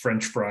fries, it's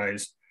French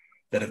fries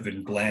that have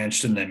been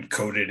blanched and then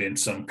coated in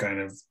some kind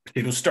of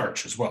potato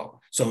starch as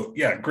well. So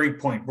yeah, great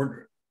point.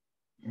 We're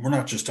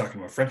not just talking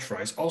about French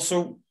fries.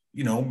 Also,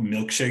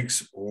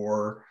 milkshakes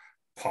or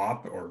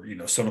pop or,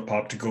 soda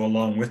pop to go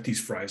along with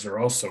these fries are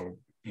also,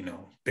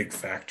 big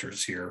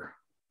factors here,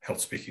 health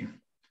speaking.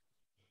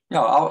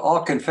 No,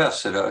 I'll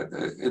confess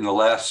that in the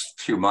last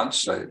few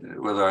months,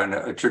 whether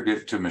I attribute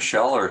it to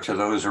Michelle or to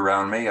those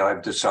around me,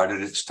 I've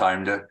decided it's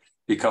time to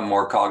become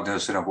more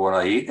cognizant of what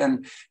I eat.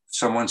 And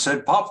someone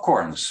said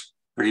popcorns,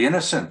 pretty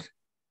innocent.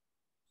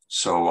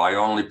 So I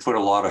only put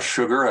a lot of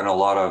sugar and a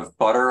lot of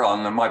butter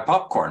on my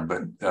popcorn.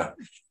 But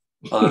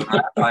other than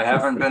that, I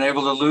haven't been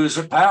able to lose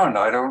a pound.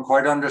 I don't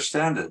quite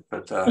understand it.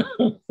 But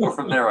go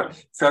from there.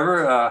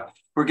 Trevor,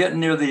 we're getting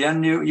near the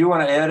end. You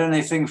want to add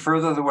anything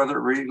further, whether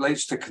it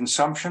relates to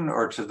consumption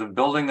or to the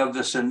building of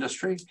this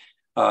industry?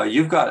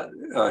 You've got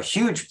a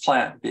huge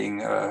plant being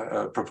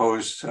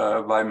proposed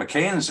by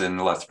McCain's in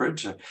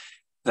Lethbridge.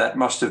 That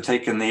must have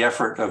taken the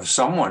effort of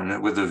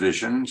someone with a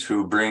vision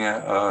to bring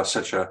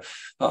such a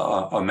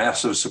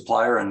massive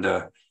supplier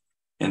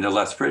into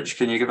Lethbridge.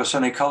 Can you give us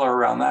any color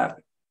around that?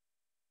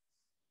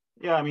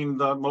 Yeah, I mean,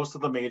 most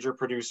of the major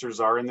producers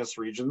are in this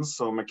region.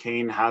 So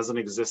McCain has an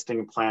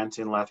existing plant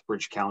in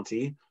Lethbridge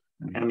County.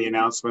 And the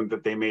announcement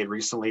that they made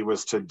recently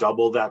was to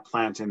double that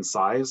plant in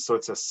size. So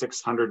it's a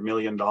 $600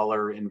 million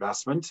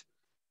investment.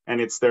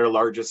 And it's their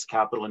largest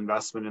capital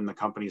investment in the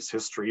company's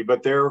history.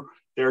 But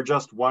they're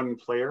just one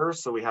player.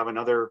 So we have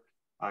another,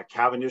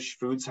 Cavendish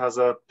Foods has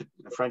a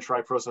French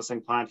fry processing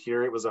plant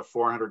here. It was a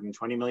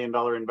 $420 million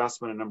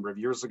investment a number of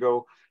years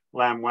ago.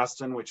 Lamb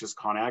Weston, which is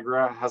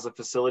Conagra, has a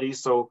facility.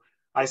 So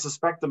I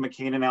suspect the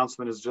McCain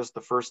announcement is just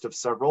the first of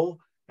several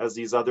as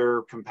these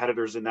other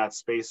competitors in that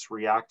space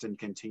react and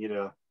continue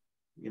to,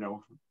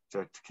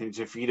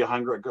 to feed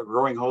a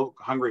growing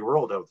hungry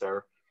world out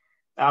there.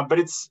 But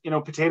it's,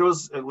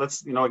 potatoes,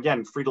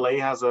 again, Frito-Lay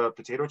has a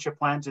potato chip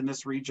plant in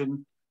this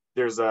region.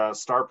 There's a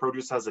Star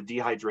Produce has a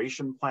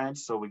dehydration plant.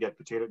 So we get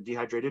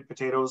dehydrated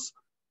potatoes.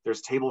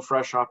 There's Table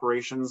Fresh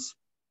operations.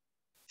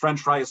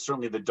 French fry is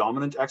certainly the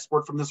dominant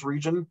export from this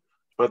region.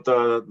 But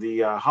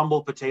the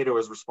humble potato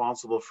is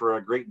responsible for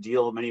a great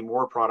deal, many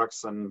more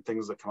products and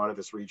things that come out of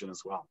this region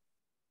as well.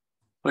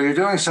 Well, you're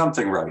doing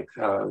something right.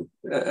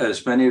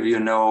 As many of you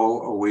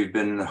know, we've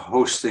been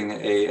hosting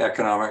an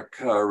economic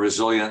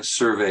resilience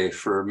survey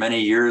for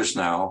many years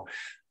now.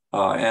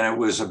 And it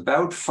was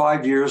about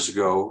 5 years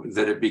ago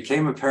that it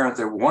became apparent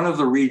that one of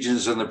the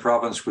regions in the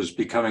province was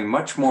becoming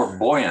much more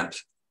buoyant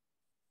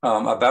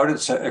about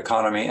its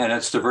economy and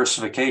its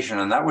diversification.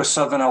 And that was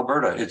Southern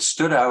Alberta. It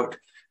stood out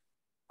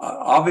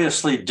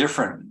obviously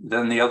different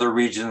than the other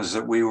regions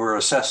that we were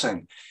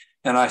assessing.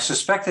 And I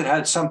suspect it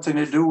had something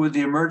to do with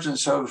the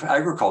emergence of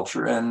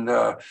agriculture and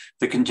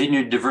the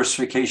continued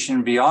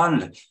diversification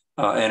beyond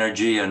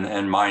energy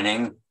and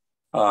mining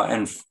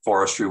and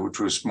forestry,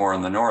 which was more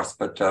in the north.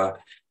 But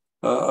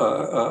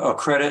a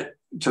credit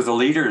to the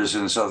leaders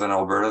in Southern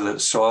Alberta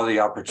that saw the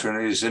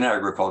opportunities in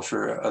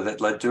agriculture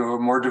that led to a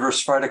more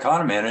diversified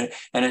economy.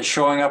 And it's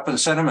showing up in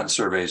sentiment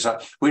surveys.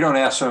 We don't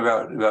ask them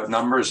about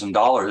numbers and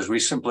dollars. We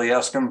simply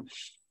ask them,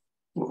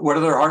 what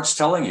are their hearts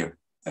telling you?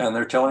 And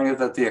they're telling you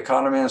that the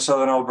economy in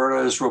Southern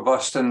Alberta is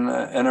robust and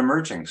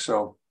emerging.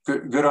 So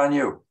good on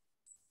you.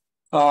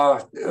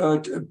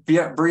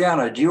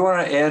 Brianna, do you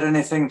want to add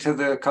anything to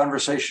the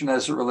conversation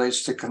as it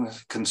relates to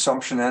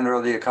consumption and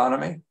or the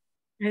economy?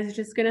 I was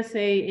just going to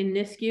say in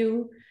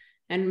Nisku,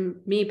 and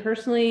me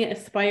personally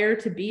aspire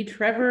to be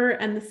Trevor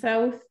and the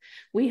South.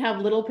 We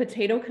have Little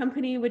Potato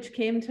Company, which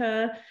came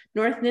to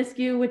North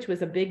Nisku, which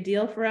was a big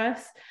deal for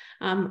us.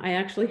 I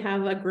actually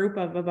have a group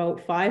of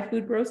about 5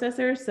 food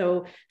processors.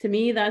 So to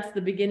me, that's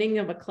the beginning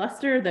of a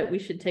cluster that we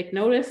should take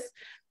notice.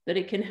 that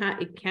it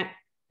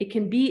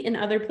can be in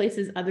other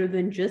places other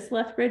than just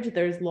Lethbridge.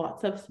 There's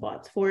lots of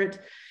spots for it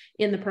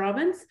in the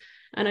province.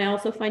 And I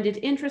also find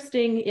it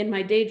interesting in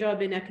my day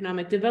job in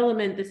economic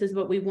development. This is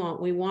what we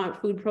want. We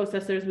want food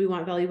processors, we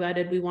want value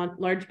added, we want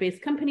large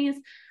based companies.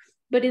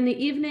 But in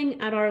the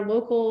evening at our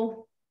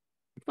local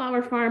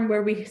flower farm,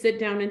 where we sit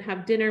down and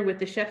have dinner with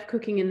the chef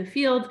cooking in the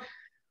field,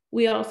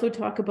 we also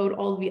talk about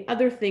all the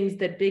other things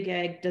that Big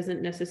Ag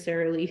doesn't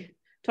necessarily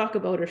talk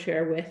about or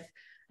share with.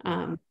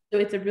 So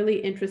it's a really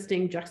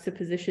interesting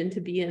juxtaposition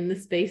to be in the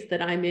space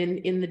that I'm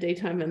in the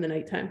daytime and the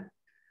nighttime.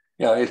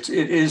 Yeah, it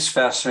is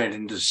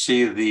fascinating to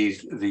see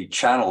the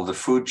channel, the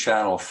food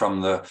channel from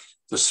the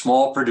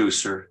small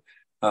producer,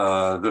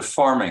 the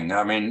farming.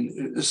 I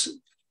mean,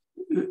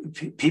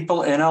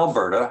 people in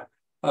Alberta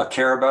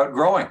care about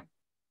growing.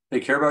 They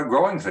care about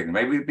growing things,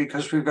 maybe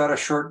because we've got a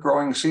short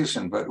growing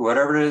season, but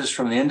whatever it is,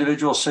 from the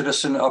individual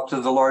citizen up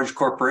to the large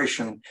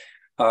corporation,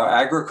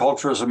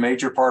 agriculture is a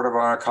major part of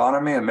our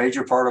economy, a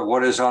major part of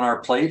what is on our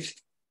plate,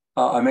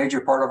 a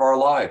major part of our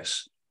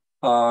lives.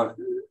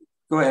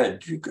 Go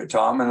ahead,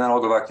 Tom, and then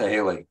I'll go back to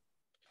Haley.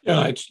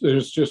 Yeah,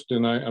 there's just,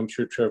 and I'm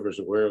sure Trevor's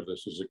aware of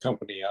this, is a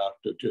company out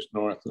just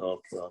north of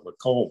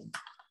Lacombe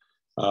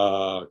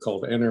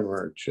called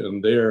Enermerge,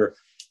 and they're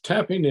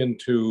tapping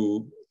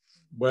into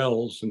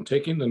wells and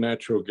taking the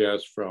natural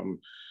gas from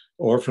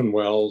orphan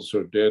wells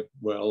or dead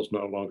wells,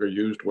 no longer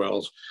used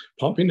wells,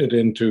 pumping it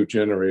into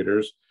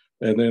generators,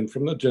 and then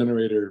from the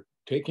generator,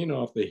 taking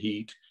off the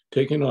heat,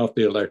 taking off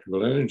the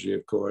electrical energy,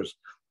 of course,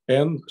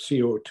 and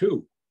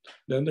CO2.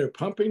 Then they're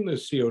pumping the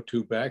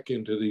CO2 back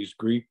into these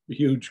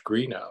huge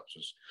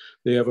greenhouses.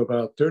 They have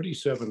about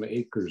 37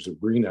 acres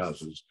of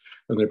greenhouses,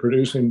 and they're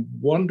producing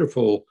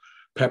wonderful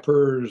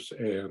peppers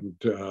and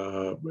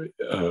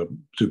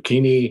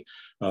zucchini,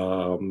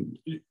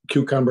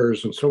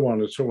 cucumbers, and so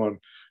on and so on,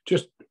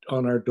 just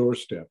on our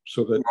doorstep.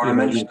 So that you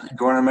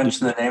want to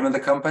mention the name of the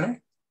company?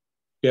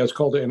 Yeah, it's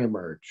called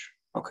Enermerge.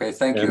 Okay,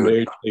 thank and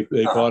you.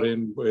 They bought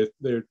in with,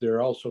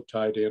 they're also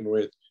tied in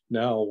with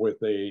now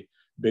with a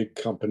big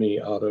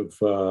company out of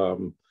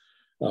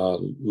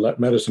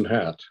Medicine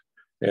Hat,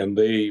 and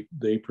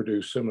they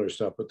produce similar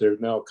stuff, but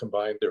they've now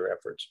combined their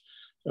efforts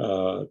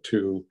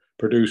to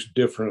produce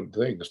different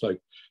things.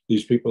 Like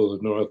these people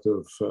north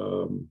of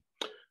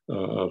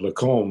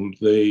Lacombe,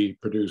 they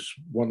produce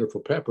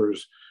wonderful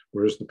peppers,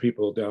 whereas the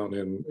people down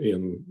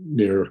in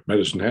near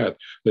Medicine Hat,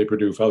 they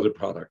produce other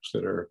products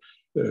that are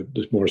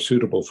more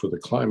suitable for the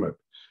climate.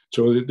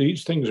 So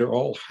these things are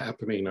all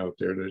happening out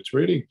there, and it's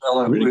really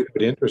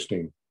quite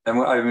interesting. And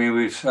I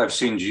mean, I've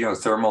seen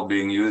geothermal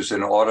being used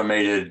in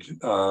automated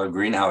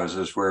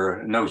greenhouses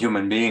where no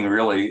human being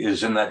really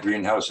is in that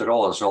greenhouse at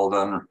all. It's all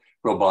done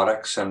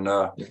robotics and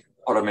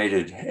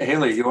automated.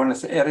 Haley, you want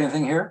to add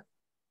anything here?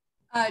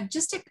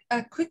 Just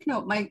a quick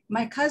note.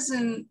 My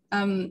cousin,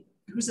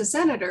 who's a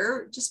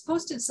senator, just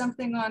posted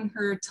something on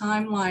her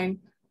timeline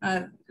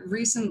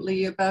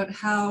recently about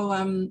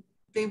how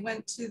they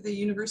went to the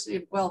University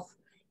of Guelph,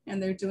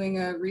 and they're doing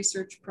a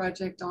research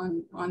project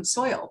on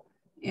soil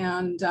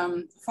and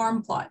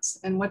farm plots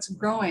and what's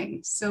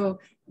growing. So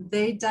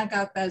they dug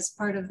up, as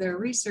part of their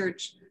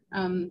research,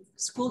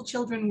 school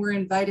children were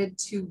invited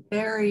to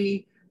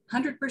bury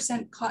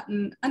 100%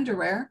 cotton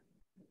underwear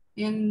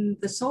in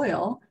the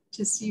soil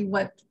to see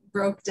what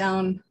broke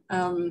down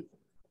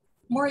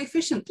more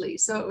efficiently.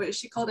 So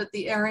she called it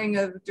the airing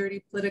of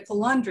dirty political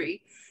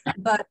laundry.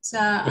 But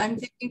I'm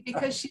thinking,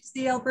 because she's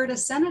the Alberta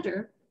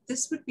senator,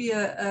 this would be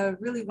a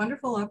really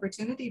wonderful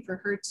opportunity for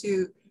her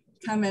to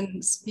come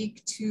and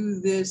speak to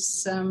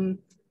this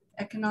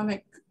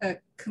economic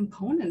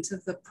component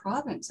of the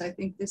province. I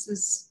think this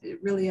is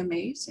really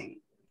amazing.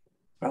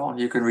 Well,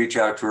 you can reach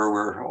out to her.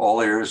 We're all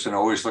ears and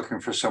always looking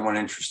for someone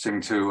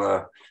interesting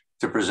to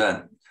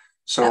present.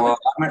 So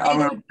I'm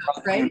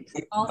going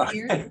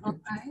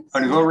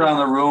to go around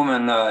the room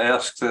and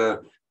ask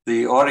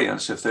the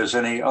audience if there's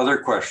any other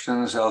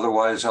questions.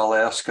 Otherwise, I'll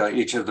ask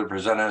each of the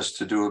presenters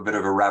to do a bit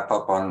of a wrap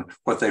up on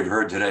what they've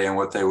heard today and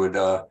what they would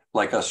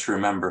like us to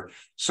remember.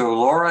 So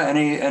Laura,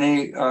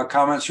 any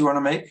comments you want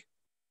to make?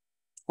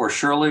 Or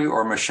Shirley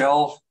or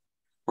Michelle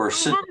or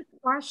Sid? I had a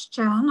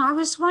question. I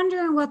was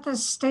wondering what the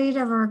state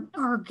of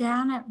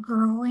organic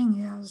growing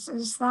is.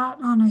 Is that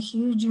on a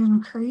huge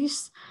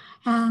increase?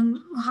 And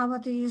how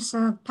about the use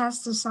of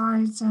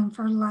pesticides and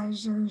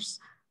fertilizers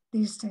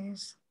these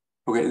days?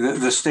 Okay,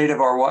 the state of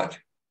our what?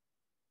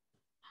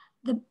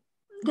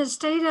 The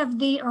state of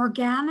the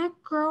organic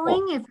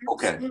growing, if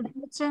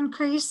it's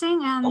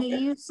increasing, and the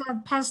use of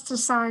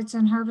pesticides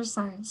and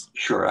herbicides.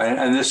 Sure,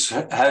 and this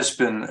has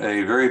been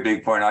a very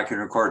big point. I can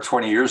record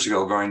 20 years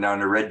ago going down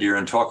to Red Deer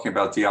and talking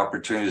about the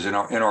opportunities in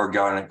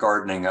organic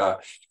gardening.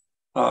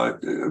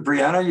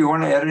 Brianna, you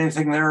want to add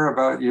anything there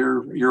about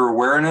your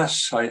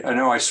awareness? I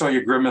know I saw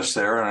you grimace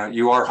there, and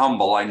you are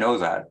humble, I know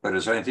that, but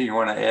is there anything you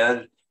want to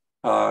add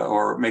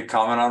or make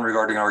comment on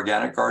regarding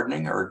organic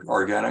gardening or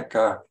organic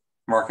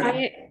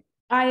marketing?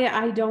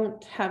 I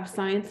don't have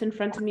science in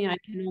front of me. I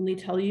can only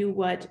tell you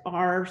what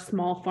our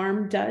small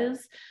farm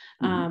does.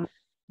 And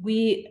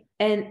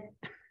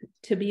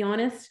to be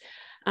honest,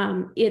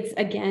 It's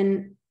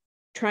again,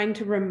 trying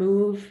to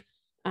remove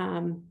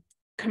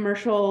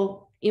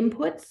commercial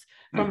inputs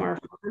from our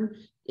farm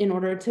in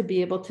order to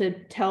be able to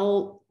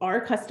tell our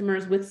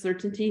customers with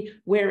certainty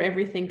where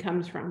everything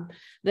comes from,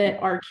 that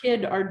our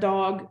kid, our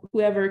dog,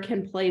 whoever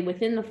can play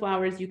within the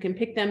flowers, you can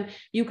pick them,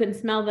 you can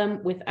smell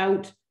them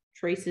without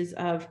traces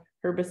of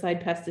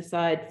herbicide,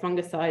 pesticide,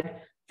 fungicide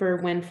for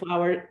when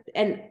flower.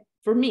 And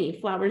for me,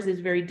 flowers is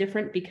very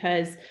different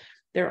because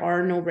there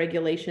are no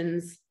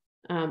regulations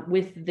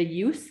with the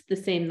use the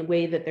same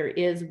way that there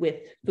is with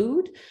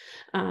food.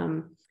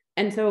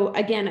 And so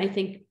again, I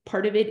think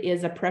part of it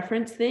is a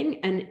preference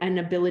thing and an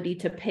ability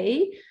to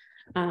pay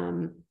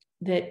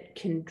that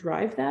can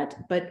drive that.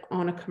 But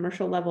on a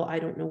commercial level, I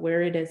don't know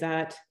where it is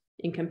at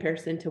in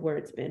comparison to where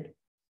it's been.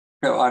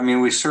 No, I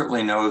mean, we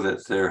certainly know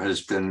that there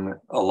has been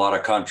a lot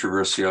of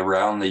controversy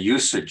around the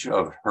usage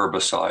of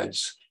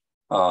herbicides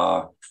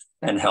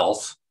and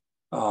health.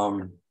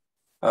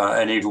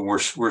 And even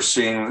we're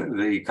seeing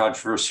the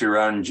controversy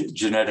around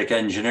genetic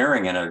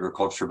engineering in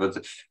agriculture.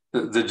 But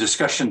the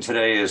discussion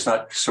today is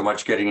not so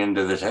much getting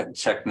into the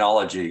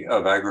technology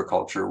of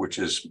agriculture, which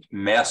is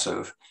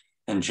massive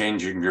and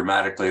changing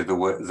dramatically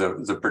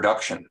the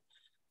production,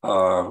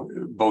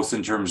 both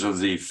in terms of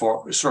the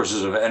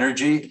sources of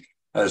energy,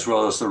 as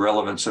well as the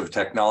relevance of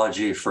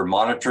technology for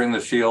monitoring the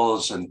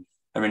fields. And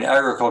I mean,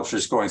 agriculture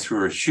is going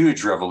through a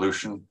huge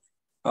revolution.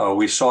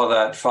 We saw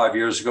that 5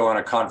 years ago on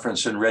a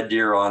conference in Red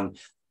Deer on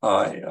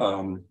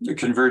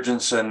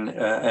convergence and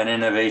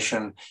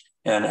innovation,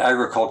 and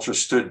agriculture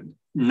stood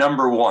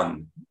number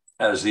one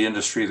as the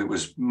industry that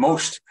was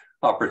most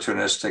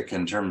opportunistic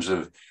in terms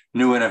of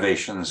new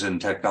innovations in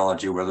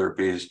technology, whether it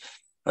be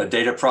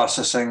data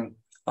processing,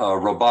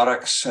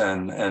 robotics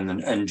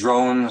and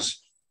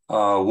drones,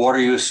 water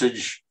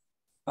usage,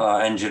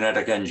 and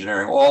genetic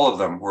engineering. All of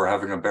them were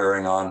having a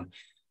bearing on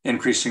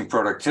increasing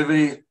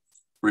productivity,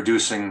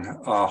 reducing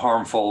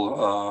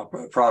harmful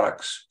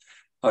products.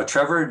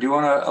 Trevor, do you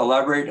want to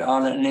elaborate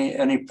on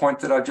any point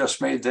that I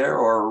just made there,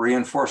 or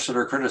reinforce it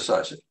or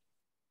criticize it?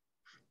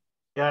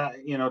 Yeah,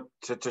 you know,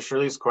 to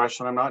Shirley's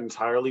question, I'm not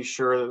entirely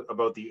sure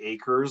about the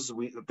acres.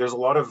 There's a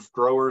lot of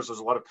growers, there's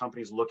a lot of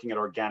companies looking at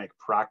organic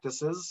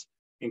practices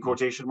in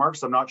quotation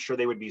marks. I'm not sure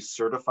they would be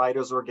certified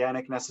as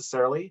organic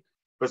necessarily,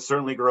 but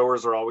certainly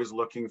growers are always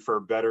looking for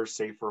better,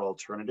 safer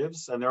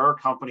alternatives. And there are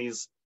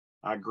companies,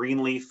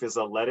 Greenleaf is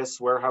a lettuce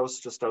warehouse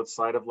just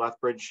outside of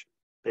Lethbridge.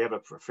 They have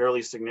a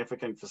fairly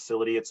significant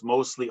facility. It's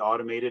mostly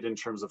automated in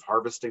terms of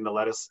harvesting the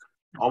lettuce,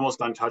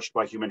 almost untouched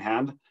by human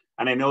hand.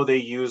 And I know they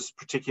use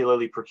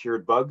particularly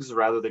procured bugs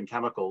rather than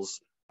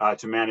chemicals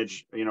to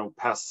manage, you know,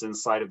 pests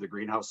inside of the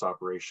greenhouse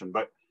operation.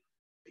 But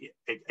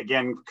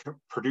again,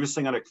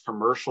 producing on a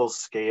commercial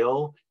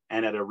scale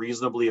and at a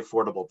reasonably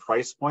affordable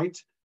price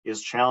point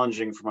is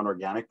challenging from an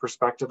organic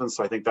perspective. And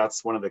so I think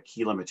that's one of the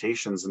key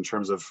limitations in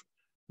terms of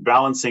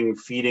balancing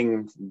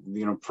feeding,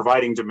 you know,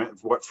 providing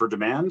what for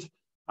demand,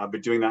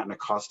 but doing that in a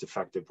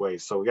cost-effective way.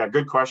 So yeah,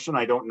 good question.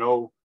 I don't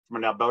know from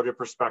an Alberta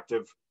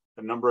perspective,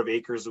 the number of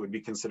acres that would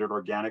be considered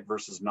organic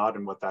versus not,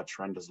 and what that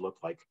trend has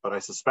looked like. But I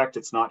suspect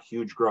it's not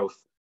huge growth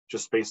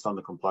just based on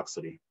the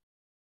complexity.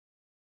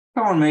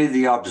 Someone made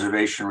the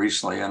observation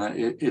recently, and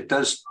it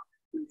does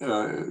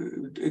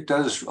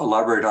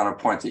elaborate on a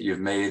point that you've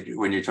made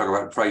when you talk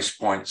about price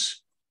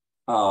points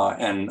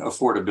and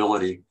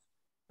affordability.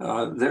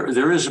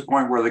 There is a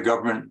point where the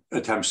government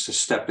attempts to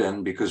step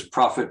in because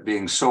profit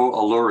being so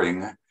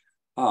alluring,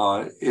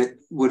 it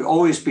would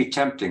always be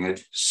tempting.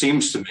 It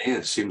seems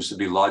to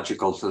be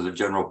logical to the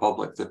general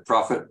public that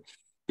profit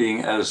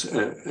being as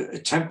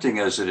tempting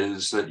as it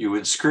is, that you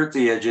would skirt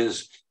the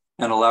edges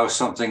and allow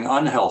something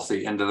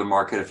unhealthy into the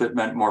market if it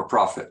meant more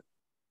profit.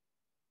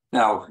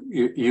 Now,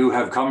 you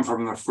have come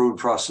from the food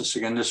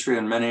processing industry,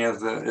 and many of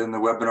in the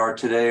webinar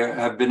today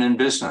have been in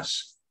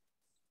business.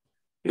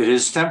 It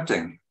is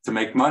tempting to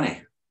make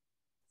money,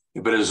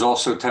 but it is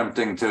also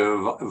tempting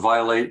to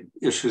violate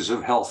issues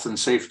of health and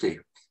safety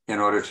in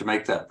order to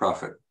make that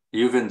profit.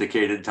 You've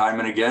indicated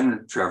time and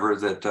again, Trevor,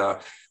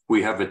 that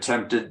we have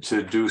attempted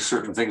to do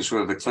certain things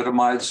with the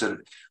clitamides that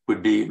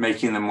would be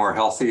making them more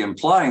healthy,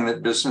 implying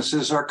that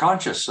businesses are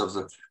conscious of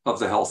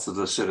the health of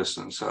the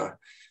citizens.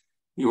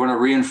 You want to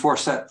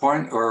reinforce that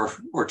point or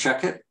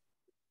check it?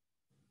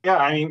 Yeah,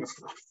 I mean,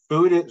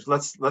 food is,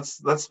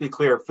 let's be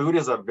clear, food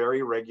is a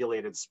very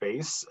regulated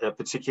space,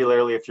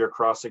 particularly if you're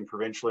crossing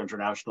provincial or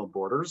international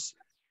borders.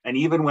 And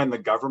even when the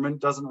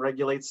government doesn't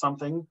regulate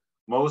something,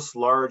 most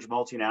large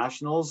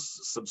multinationals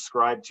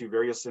subscribe to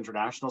various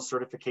international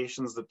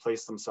certifications that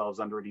place themselves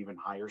under an even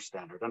higher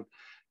standard. And,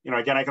 you know,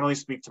 again, I can only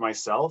speak to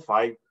myself.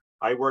 I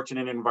worked in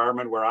an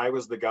environment where I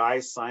was the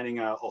guy signing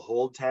a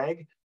hold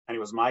tag, and it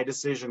was my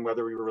decision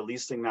whether we were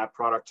releasing that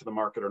product to the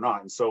market or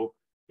not. And so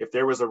if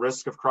there was a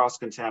risk of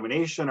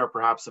cross-contamination or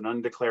perhaps an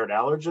undeclared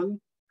allergen,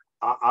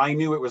 I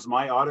knew it was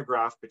my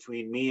autograph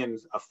between me and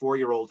a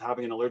 4-year-old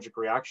having an allergic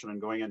reaction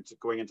and going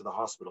into the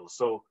hospital.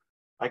 So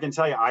I can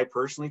tell you, I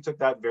personally took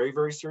that very,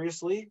 very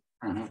seriously.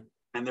 Mm-hmm.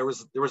 And there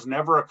was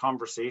never a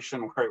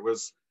conversation where it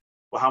was,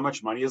 well, how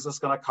much money is this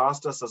going to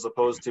cost us, as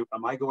opposed to,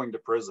 am I going to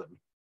prison?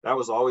 that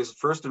was always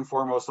first and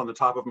foremost on the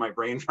top of my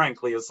brain,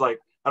 frankly. It's like,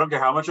 I don't care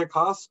how much it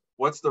costs,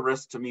 what's the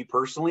risk to me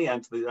personally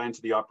and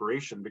to the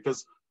operation?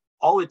 Because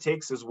all it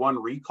takes is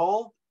one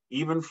recall,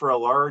 even for a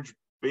large,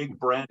 big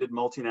branded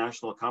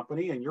multinational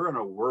company, and you're in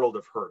a world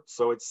of hurt.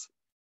 So it's,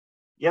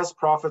 yes,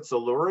 profit's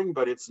alluring,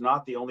 but it's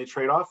not the only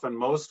trade-off. And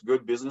most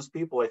good business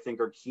people, I think,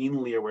 are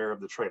keenly aware of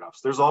the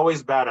trade-offs. There's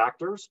always bad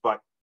actors,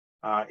 but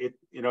if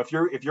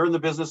you're in the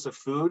business of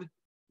food,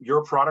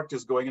 your product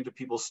is going into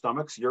people's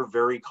stomachs. You're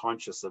very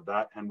conscious of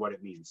that and what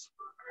it means.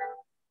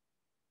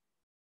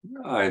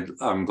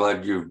 I'm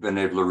glad you've been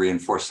able to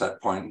reinforce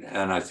that point,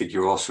 and I think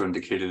you also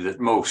indicated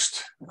that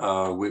most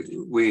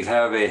we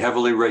have a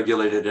heavily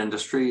regulated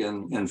industry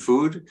in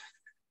food.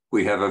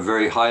 We have a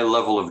very high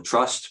level of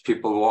trust.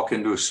 People walk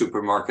into a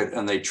supermarket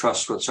and they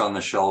trust what's on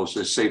the shelves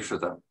is safe for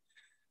them.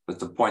 But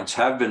the points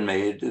have been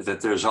made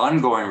that there's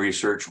ongoing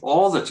research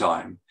all the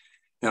time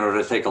in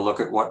order to take a look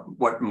at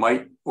what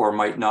might or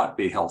might not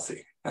be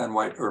healthy and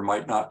might or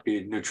might not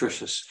be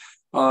nutritious.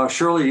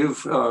 Shirley,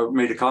 you've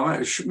made a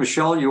comment.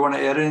 Michelle, you want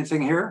to add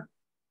anything here?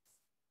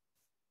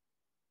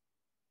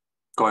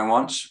 Going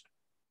once.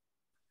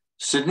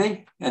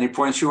 Sydney, any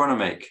points you want to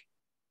make?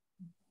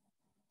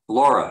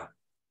 Laura?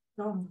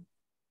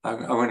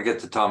 I'm going to get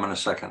to Tom in a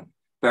second.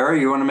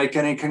 Barry, you want to make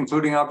any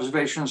concluding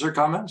observations or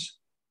comments?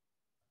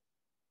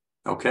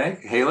 Okay,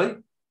 Haley?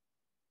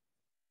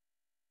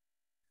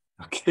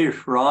 Okay,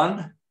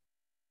 Ron?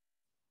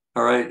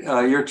 All right,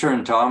 your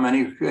turn, Tom.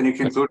 Any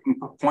concluding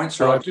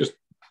points? Or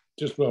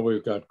just while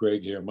we've got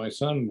Greg here, my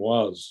son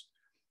was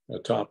a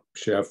top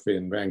chef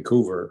in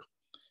Vancouver,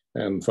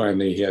 and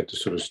finally he had to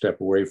sort of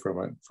step away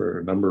from it for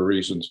a number of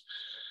reasons.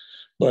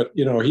 But,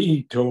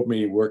 he told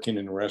me working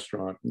in a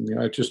restaurant,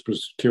 I just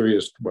was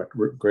curious what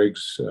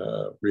Greg's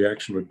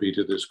reaction would be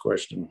to this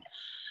question.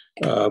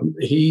 In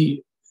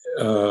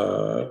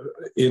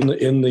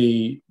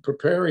the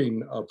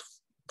preparing of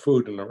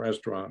food in a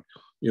restaurant,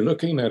 you're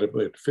looking at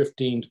about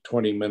 15 to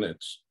 20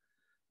 minutes,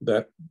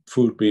 that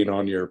food being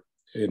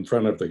in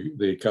front of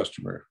the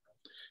customer.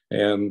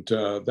 And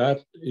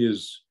that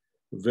is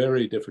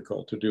very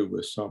difficult to do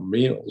with some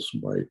meals,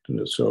 right?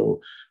 So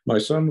my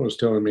son was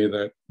telling me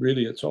that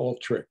really it's all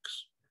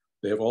tricks.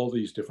 They have all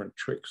these different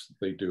tricks that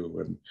they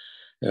do.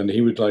 And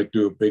he would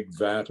do a big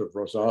vat of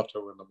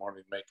risotto in the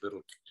morning, make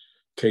little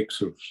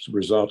cakes of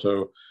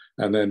risotto,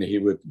 and then he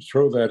would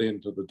throw that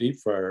into the deep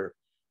fryer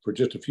for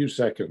just a few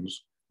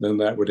seconds. Then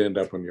that would end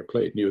up on your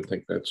plate. And you would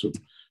think that's a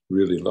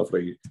really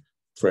lovely,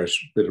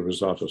 fresh bit of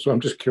risotto. So I'm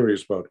just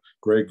curious about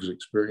Greg's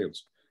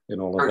experience in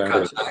all of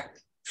that.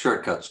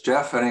 Shortcuts.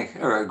 Jeff,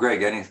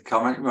 Greg, any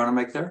comment you want to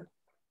make there?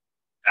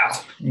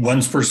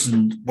 One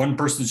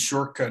person's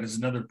shortcut is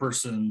another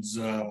person's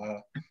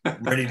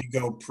ready to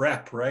go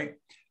prep, right?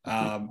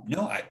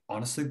 No,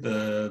 honestly,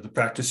 the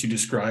practice you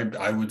described,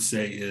 I would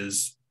say,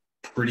 is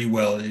pretty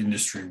well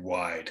industry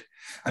wide.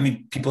 I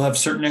mean, people have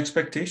certain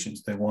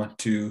expectations. They want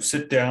to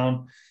sit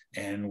down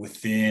and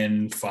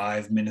within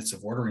 5 minutes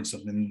of ordering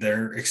something,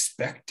 they're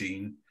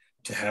expecting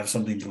to have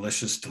something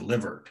delicious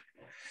delivered.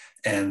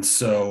 And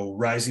so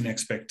rising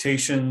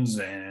expectations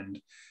and,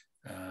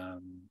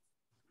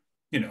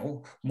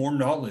 more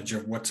knowledge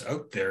of what's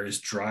out there is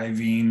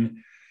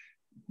driving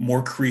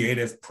more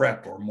creative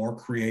prep or more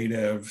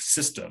creative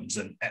systems.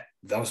 And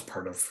that was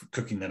part of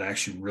cooking that I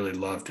actually really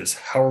loved, is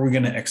how are we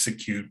going to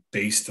execute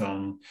based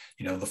on,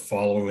 the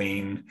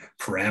following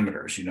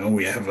parameters.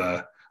 We have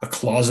a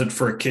closet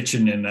for a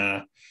kitchen in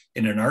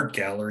an art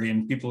gallery,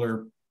 and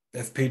people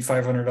have paid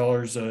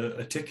 $500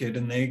 a ticket,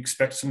 and they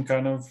expect some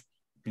kind of,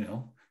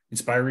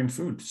 inspiring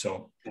food.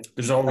 So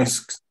there's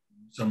always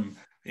some,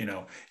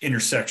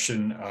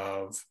 intersection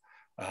of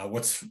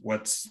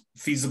what's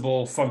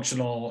feasible,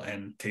 functional,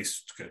 and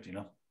tastes good.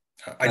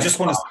 I just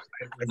want to say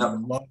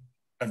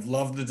I've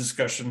loved the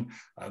discussion.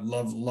 I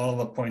love a lot of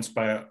the points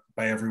by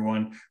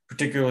everyone,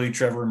 particularly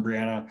Trevor and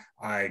Brianna.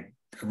 I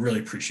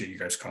really appreciate you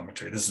guys'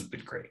 commentary. This has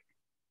been great.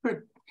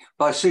 Good.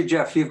 Well, I see,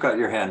 Jeff, you've got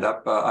your hand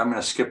up. I'm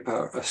going to skip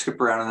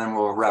around and then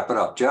we'll wrap it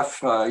up. Jeff,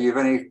 you have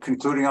any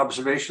concluding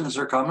observations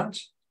or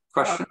comments?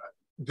 Question?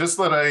 Just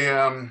that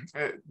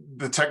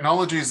the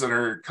technologies that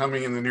are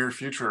coming in the near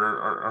future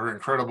are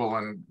incredible.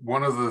 And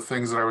one of the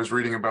things that I was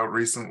reading about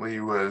recently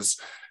was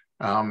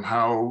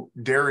how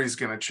dairy is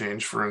going to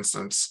change. For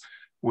instance,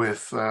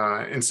 with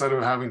instead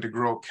of having to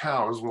grow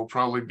cows, we'll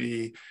probably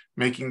be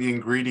making the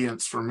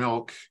ingredients for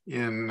milk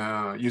in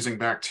using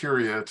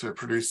bacteria to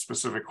produce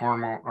specific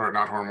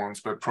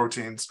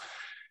proteins.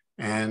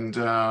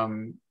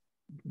 And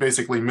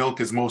basically milk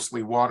is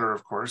mostly water,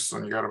 of course,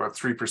 and you got about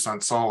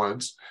 3%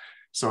 solids.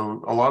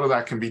 So a lot of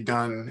that can be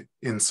done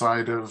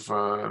inside of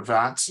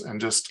vats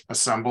and just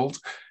assembled.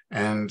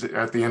 And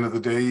at the end of the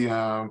day,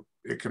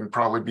 it can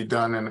probably be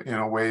done in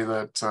a way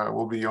that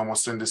will be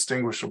almost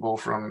indistinguishable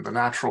from the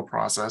natural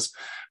process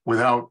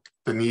without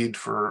the need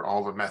for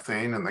all the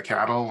methane and the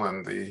cattle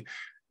and the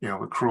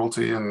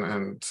cruelty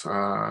and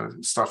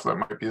stuff that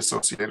might be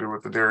associated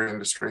with the dairy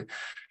industry.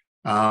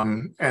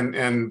 In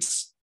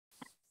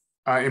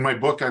my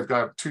book, I've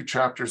got 2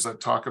 chapters that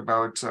talk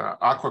about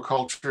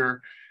aquaculture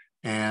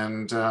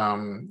and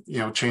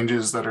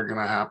changes that are going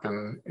to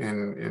happen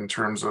in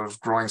terms of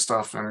growing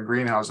stuff in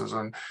greenhouses,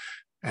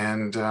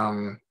 and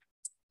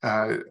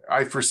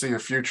I foresee a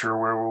future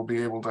where we'll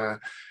be able to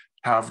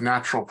have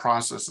natural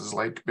processes,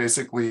 like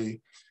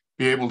basically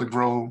be able to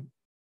grow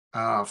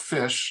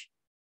fish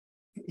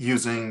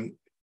using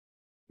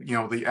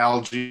the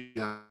algae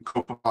and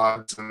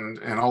copepods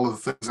and all of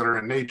the things that are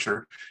in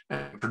nature,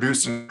 and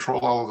produce and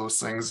control all of those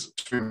things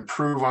to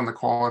improve on the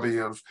quality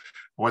of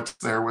what's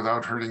there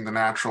without hurting the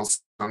natural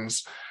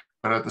systems,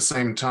 but at the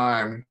same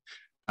time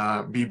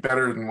be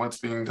better than what's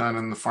being done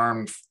in the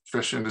farmed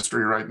fish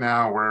industry right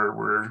now, where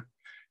we're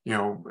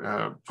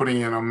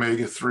putting in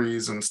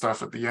omega-3s and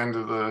stuff at the end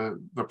of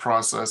the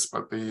process,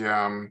 but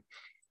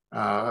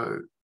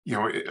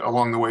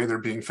along the way they're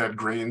being fed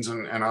grains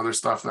and other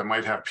stuff that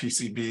might have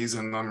PCBs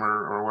in them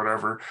or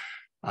whatever.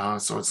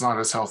 So it's not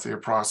as healthy a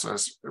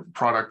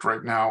product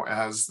right now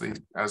as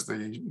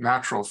the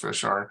natural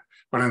fish are.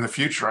 But in the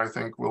future, I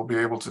think we'll be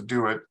able to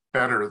do it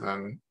better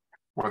than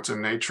what's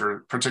in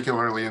nature,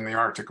 particularly in the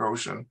Arctic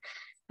Ocean.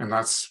 And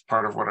that's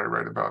part of what I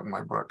write about in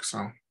my book.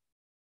 So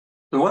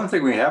the one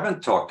thing we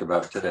haven't talked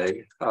about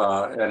today,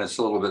 and it's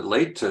a little bit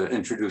late to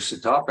introduce the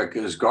topic,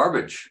 is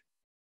garbage.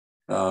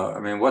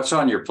 What's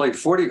on your plate?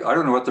 I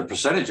don't know what the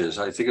percentage is.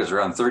 I think it's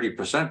around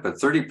 30%, but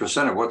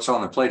 30% of what's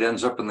on the plate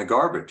ends up in the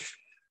garbage.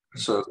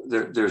 So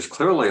there's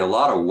clearly a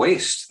lot of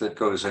waste that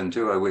goes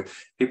into it.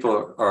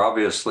 People are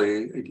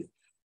obviously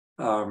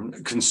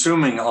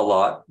consuming a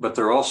lot, but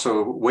they're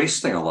also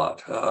wasting a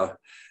lot. I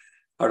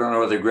don't know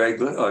whether Greg,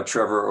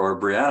 Trevor, or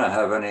Brianna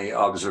have any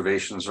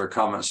observations or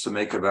comments to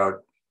make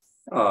about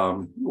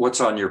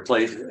what's on your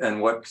plate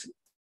and what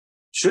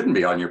shouldn't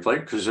be on your plate,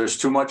 because there's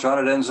too much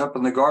on it ends up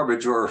in the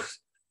garbage, or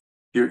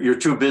you're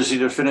too busy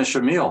to finish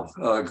a meal.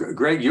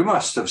 Greg, you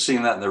must have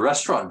seen that in the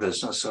restaurant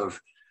business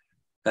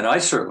and I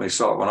certainly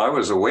saw it when I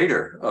was a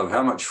waiter, of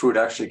how much food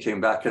actually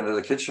came back into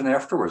the kitchen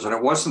afterwards. And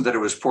it wasn't that it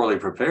was poorly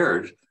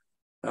prepared.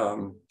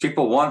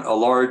 People want a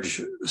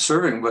large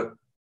serving, but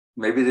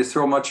maybe they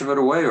throw much of it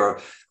away, or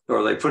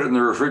they put it in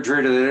the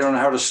refrigerator. They don't know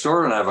how to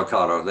store an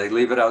avocado. They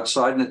leave it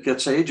outside and it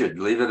gets aged.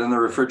 Leave it in the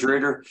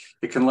refrigerator,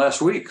 it can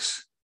last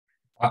weeks.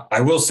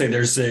 I will say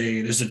there's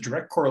a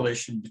direct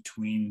correlation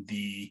between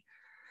the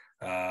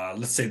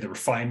let's say the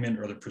refinement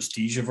or the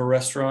prestige of a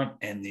restaurant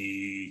and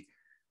the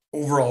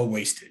overall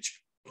wastage.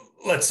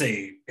 Let's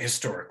say,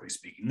 historically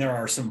speaking, there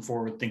are some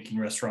forward-thinking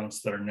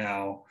restaurants that are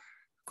now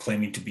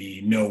claiming to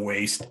be no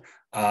waste.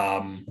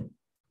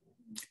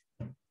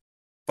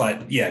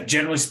 But yeah,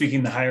 generally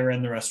speaking, the higher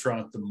end the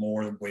restaurant, the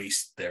more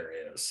waste there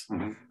is,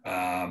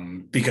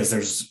 because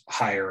there's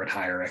higher and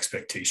higher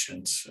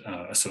expectations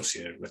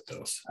associated with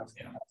those.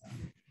 Yeah.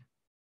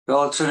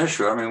 Well, it's an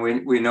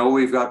issue. We know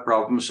we've got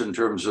problems in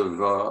terms of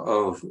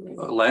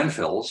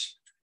landfills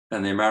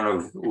and the amount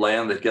of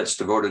land that gets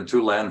devoted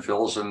to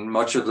landfills, and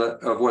much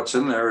of what's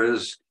in there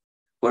is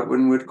what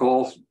one would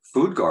call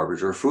food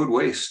garbage or food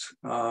waste.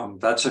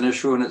 That's an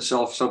issue in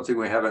itself, something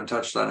we haven't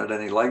touched on at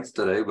any length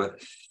today,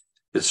 but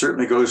it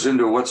certainly goes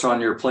into what's on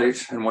your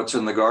plate and what's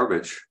in the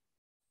garbage.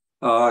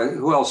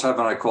 Who else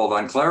haven't I called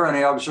on? Claire,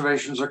 any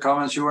observations or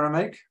comments you want to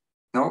make?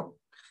 No?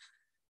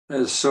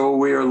 So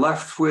we are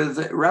left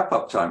with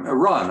wrap-up time.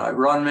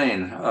 Ron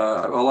Main,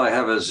 all I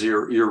have is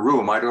your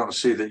room. I don't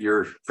see that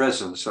you're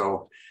present,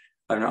 so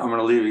I'm going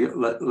to leave you,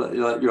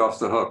 let you off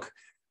the hook.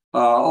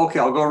 Okay,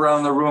 I'll go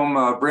around the room.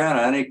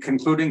 Brianna, any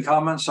concluding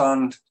comments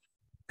on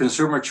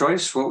consumer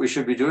choice, what we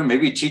should be doing?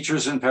 Maybe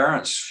teachers and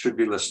parents should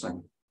be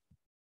listening.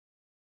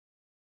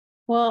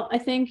 Well, I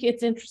think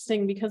it's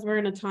interesting because we're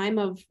in a time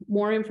of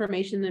more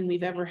information than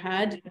we've ever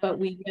had, but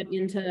we get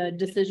into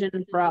decision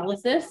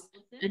paralysis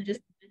and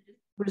just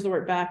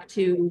resort back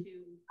to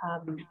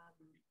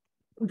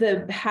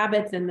the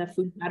habits and the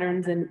food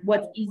patterns and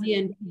what's easy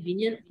and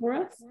convenient for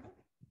us.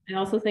 I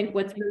also think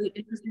what's really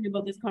interesting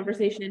about this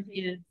conversation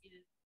is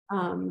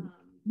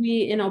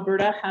we in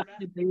Alberta have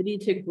the ability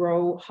to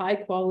grow high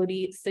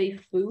quality,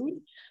 safe food,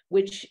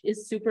 which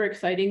is super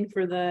exciting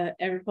for the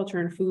agriculture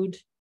and food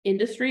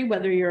industry,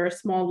 whether you're a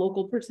small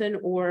local person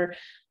or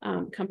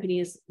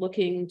companies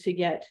looking to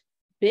get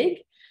big.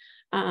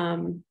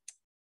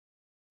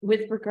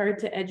 With regard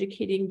to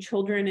educating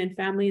children and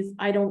families,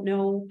 I don't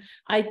know.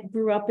 I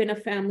grew up in a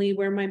family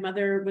where my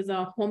mother was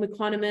a home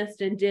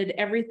economist and did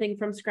everything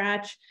from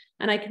scratch.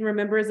 And I can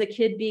remember as a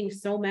kid being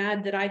so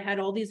mad that I had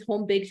all these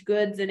home baked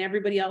goods and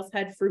everybody else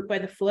had fruit by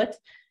the foot.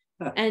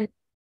 And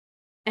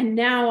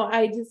now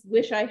I just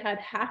wish I had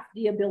half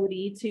the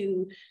ability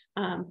to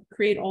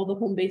create all the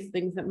home-based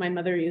things that my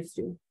mother used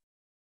to.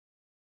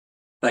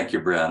 Thank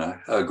you,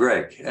 Brianna.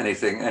 Greg,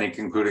 any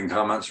concluding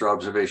comments or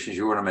observations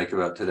you want to make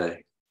about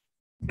today?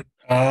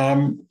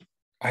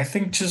 I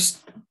think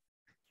just,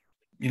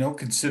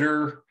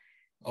 consider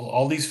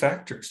all these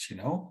factors,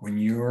 when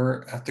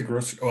you're at the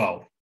grocery,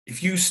 well,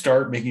 if you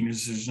start making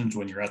decisions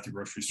when you're at the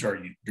grocery store,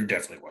 you're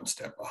definitely one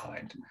step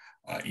behind.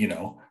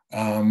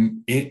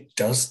 It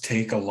does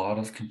take a lot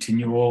of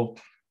continual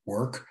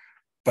work,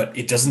 but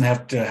it doesn't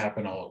have to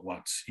happen all at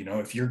once.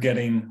 If you're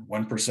getting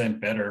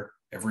 1% better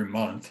every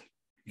month,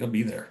 you'll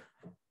be there.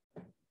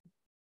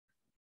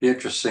 be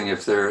interesting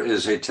if there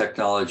is a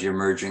technology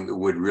emerging that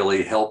would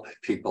really help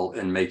people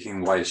in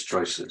making wise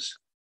choices.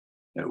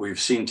 We've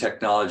seen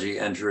technology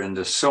enter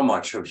into so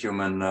much of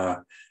human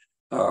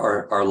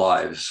our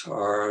lives,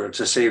 or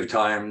to save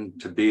time,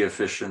 to be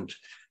efficient.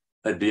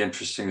 It'd be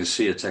interesting to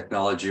see a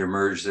technology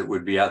emerge that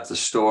would be at the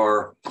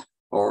store,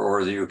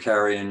 or that you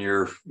carry in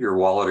your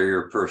wallet or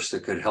your purse,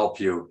 that could help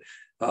you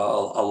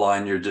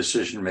align your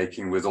decision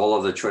making with all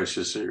of the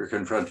choices that you're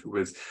confronted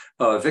with.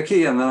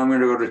 Vicki, and then I'm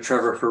going to go to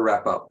Trevor for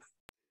wrap up.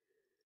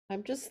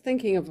 I'm just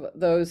thinking of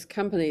those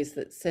companies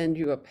that send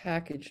you a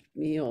packaged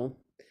meal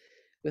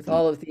with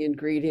all of the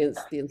ingredients,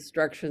 the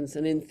instructions,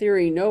 and in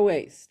theory, no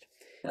waste.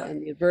 Yeah.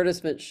 And the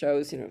advertisement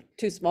shows,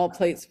 2 small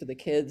plates for the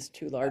kids,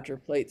 2 larger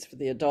plates for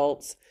the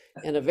adults,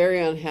 and a very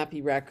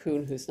unhappy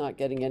raccoon who's not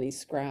getting any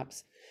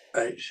scraps.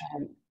 Right.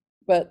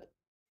 But,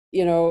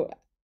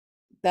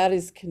 that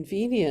is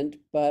convenient,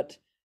 but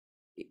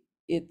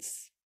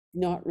it's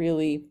not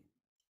really,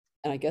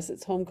 and I guess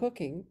it's home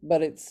cooking,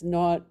 but it's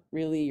not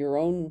really your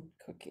own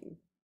cooking.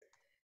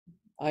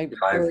 I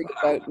worry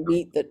about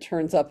meat that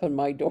turns up on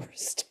my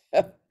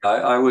doorstep.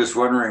 I was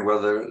wondering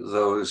whether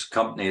those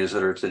companies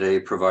that are today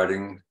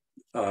providing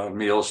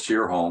meals to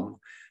your home,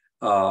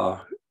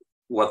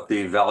 what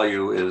the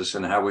value is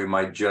and how we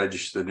might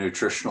judge the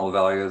nutritional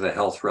value, the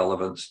health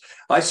relevance.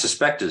 I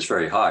suspect it's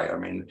very high. I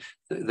mean,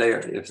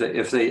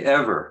 if they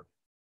ever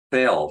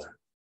failed,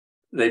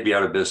 they'd be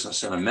out of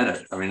business in a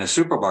minute. I mean, a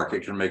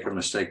supermarket can make a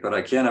mistake, but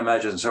I can't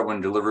imagine someone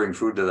delivering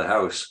food to the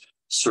house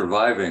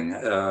surviving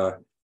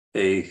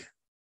a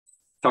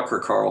Tucker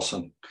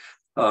Carlson.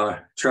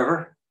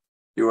 Trevor,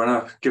 you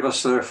want to give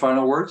us the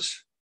final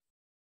words?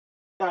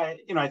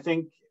 I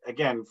think,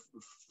 again,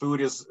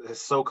 food is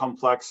so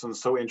complex and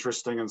so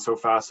interesting and so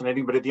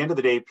fascinating, but at the end of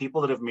the day,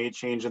 people that have made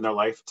change in their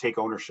life take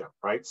ownership,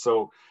 right?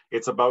 So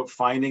it's about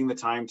finding the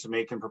time to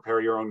make and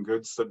prepare your own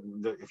goods. So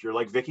if you're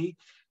like Vicki,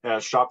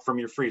 shop from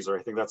your freezer.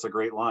 I think that's a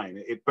great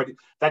line. But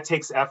that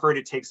takes effort,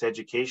 it takes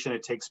education,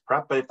 it takes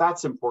prep. But if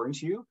that's important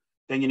to you,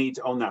 then you need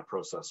to own that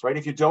process, right?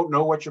 If you don't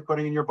know what you're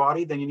putting in your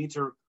body, then you need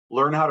to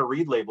learn how to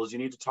read labels. You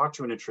need to talk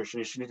to a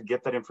nutritionist. You need to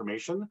get that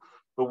information.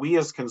 But we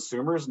as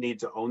consumers need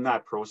to own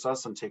that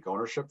process and take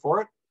ownership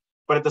for it.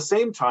 But at the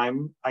same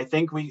time, I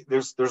think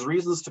there's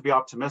reasons to be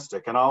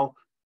optimistic. And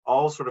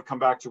I'll sort of come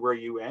back to where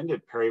you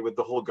ended, Perry, with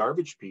the whole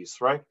garbage piece,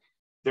 right?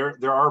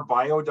 There are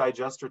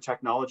biodigester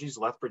technologies.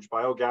 Lethbridge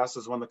Biogas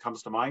is one that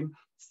comes to mind.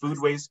 Food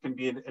waste can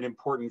be an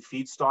important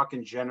feedstock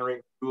and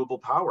generate renewable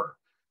power.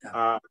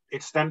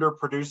 Extender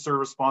producer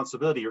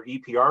responsibility, or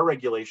EPR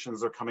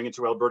regulations, are coming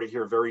into Alberta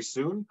here very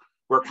soon,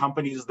 where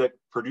companies that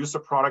produce a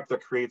product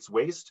that creates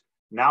waste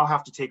now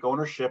have to take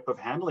ownership of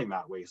handling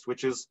that waste,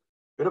 which is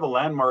a bit of a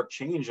landmark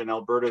change in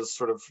Alberta's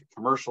sort of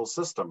commercial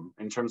system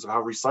in terms of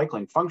how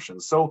recycling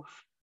functions. So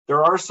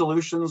there are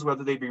solutions,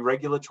 whether they be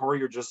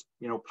regulatory or just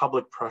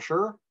public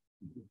pressure,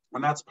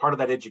 and that's part of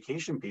that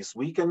education piece.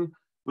 We can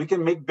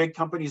make big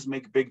companies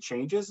make big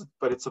changes,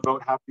 but it's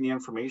about having the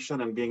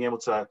information and being able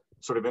to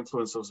sort of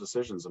influence those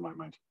decisions, in my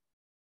mind.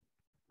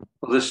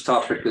 Well, this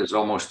topic is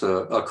almost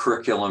a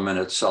curriculum in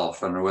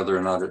itself, and whether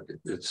or not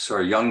it's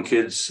our young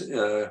kids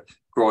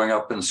growing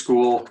up in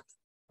school,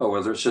 or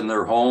whether it's in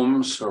their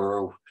homes,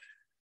 or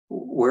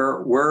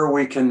where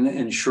we can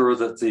ensure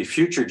that the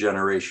future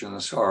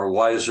generations are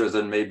wiser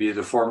than maybe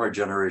the former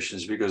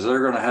generations, because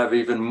they're going to have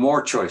even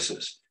more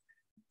choices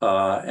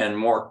and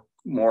more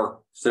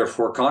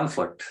therefore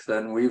conflict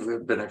than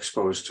we've been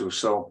exposed to.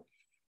 So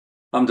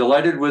I'm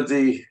delighted with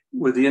the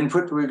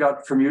input we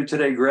got from you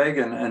today, Greg,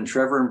 and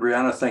Trevor and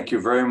Brianna. Thank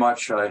you very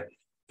much.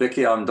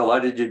 Vicki, I'm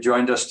delighted you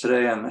joined us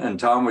today, and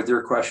Tom with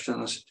your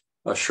questions.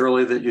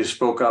 Shirley, that you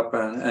spoke up,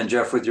 and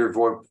Jeff with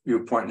your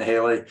viewpoint, and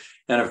Haley,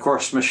 and of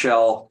course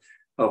Michelle,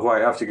 who I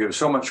have to give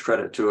so much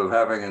credit to, of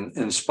having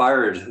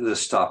inspired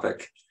this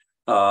topic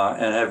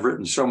and have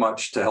written so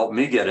much to help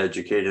me get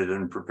educated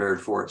and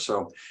prepared for it.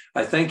 So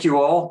I thank you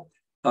all.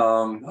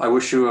 I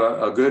wish you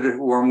a good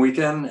warm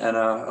weekend and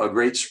a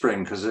great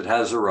spring, because it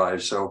has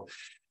arrived. So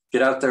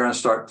get out there and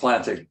start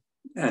planting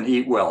and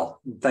eat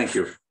well. Thank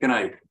you. Good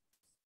night.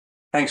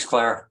 Thanks,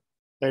 Claire.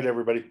 Night,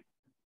 everybody.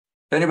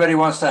 If anybody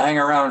wants to hang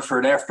around for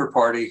an after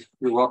party,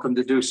 you're welcome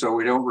to do so.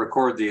 We don't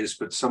record these,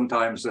 but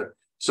sometimes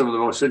some of the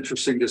most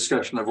interesting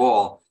discussion of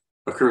all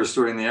occurs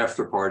during the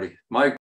after party. Mike?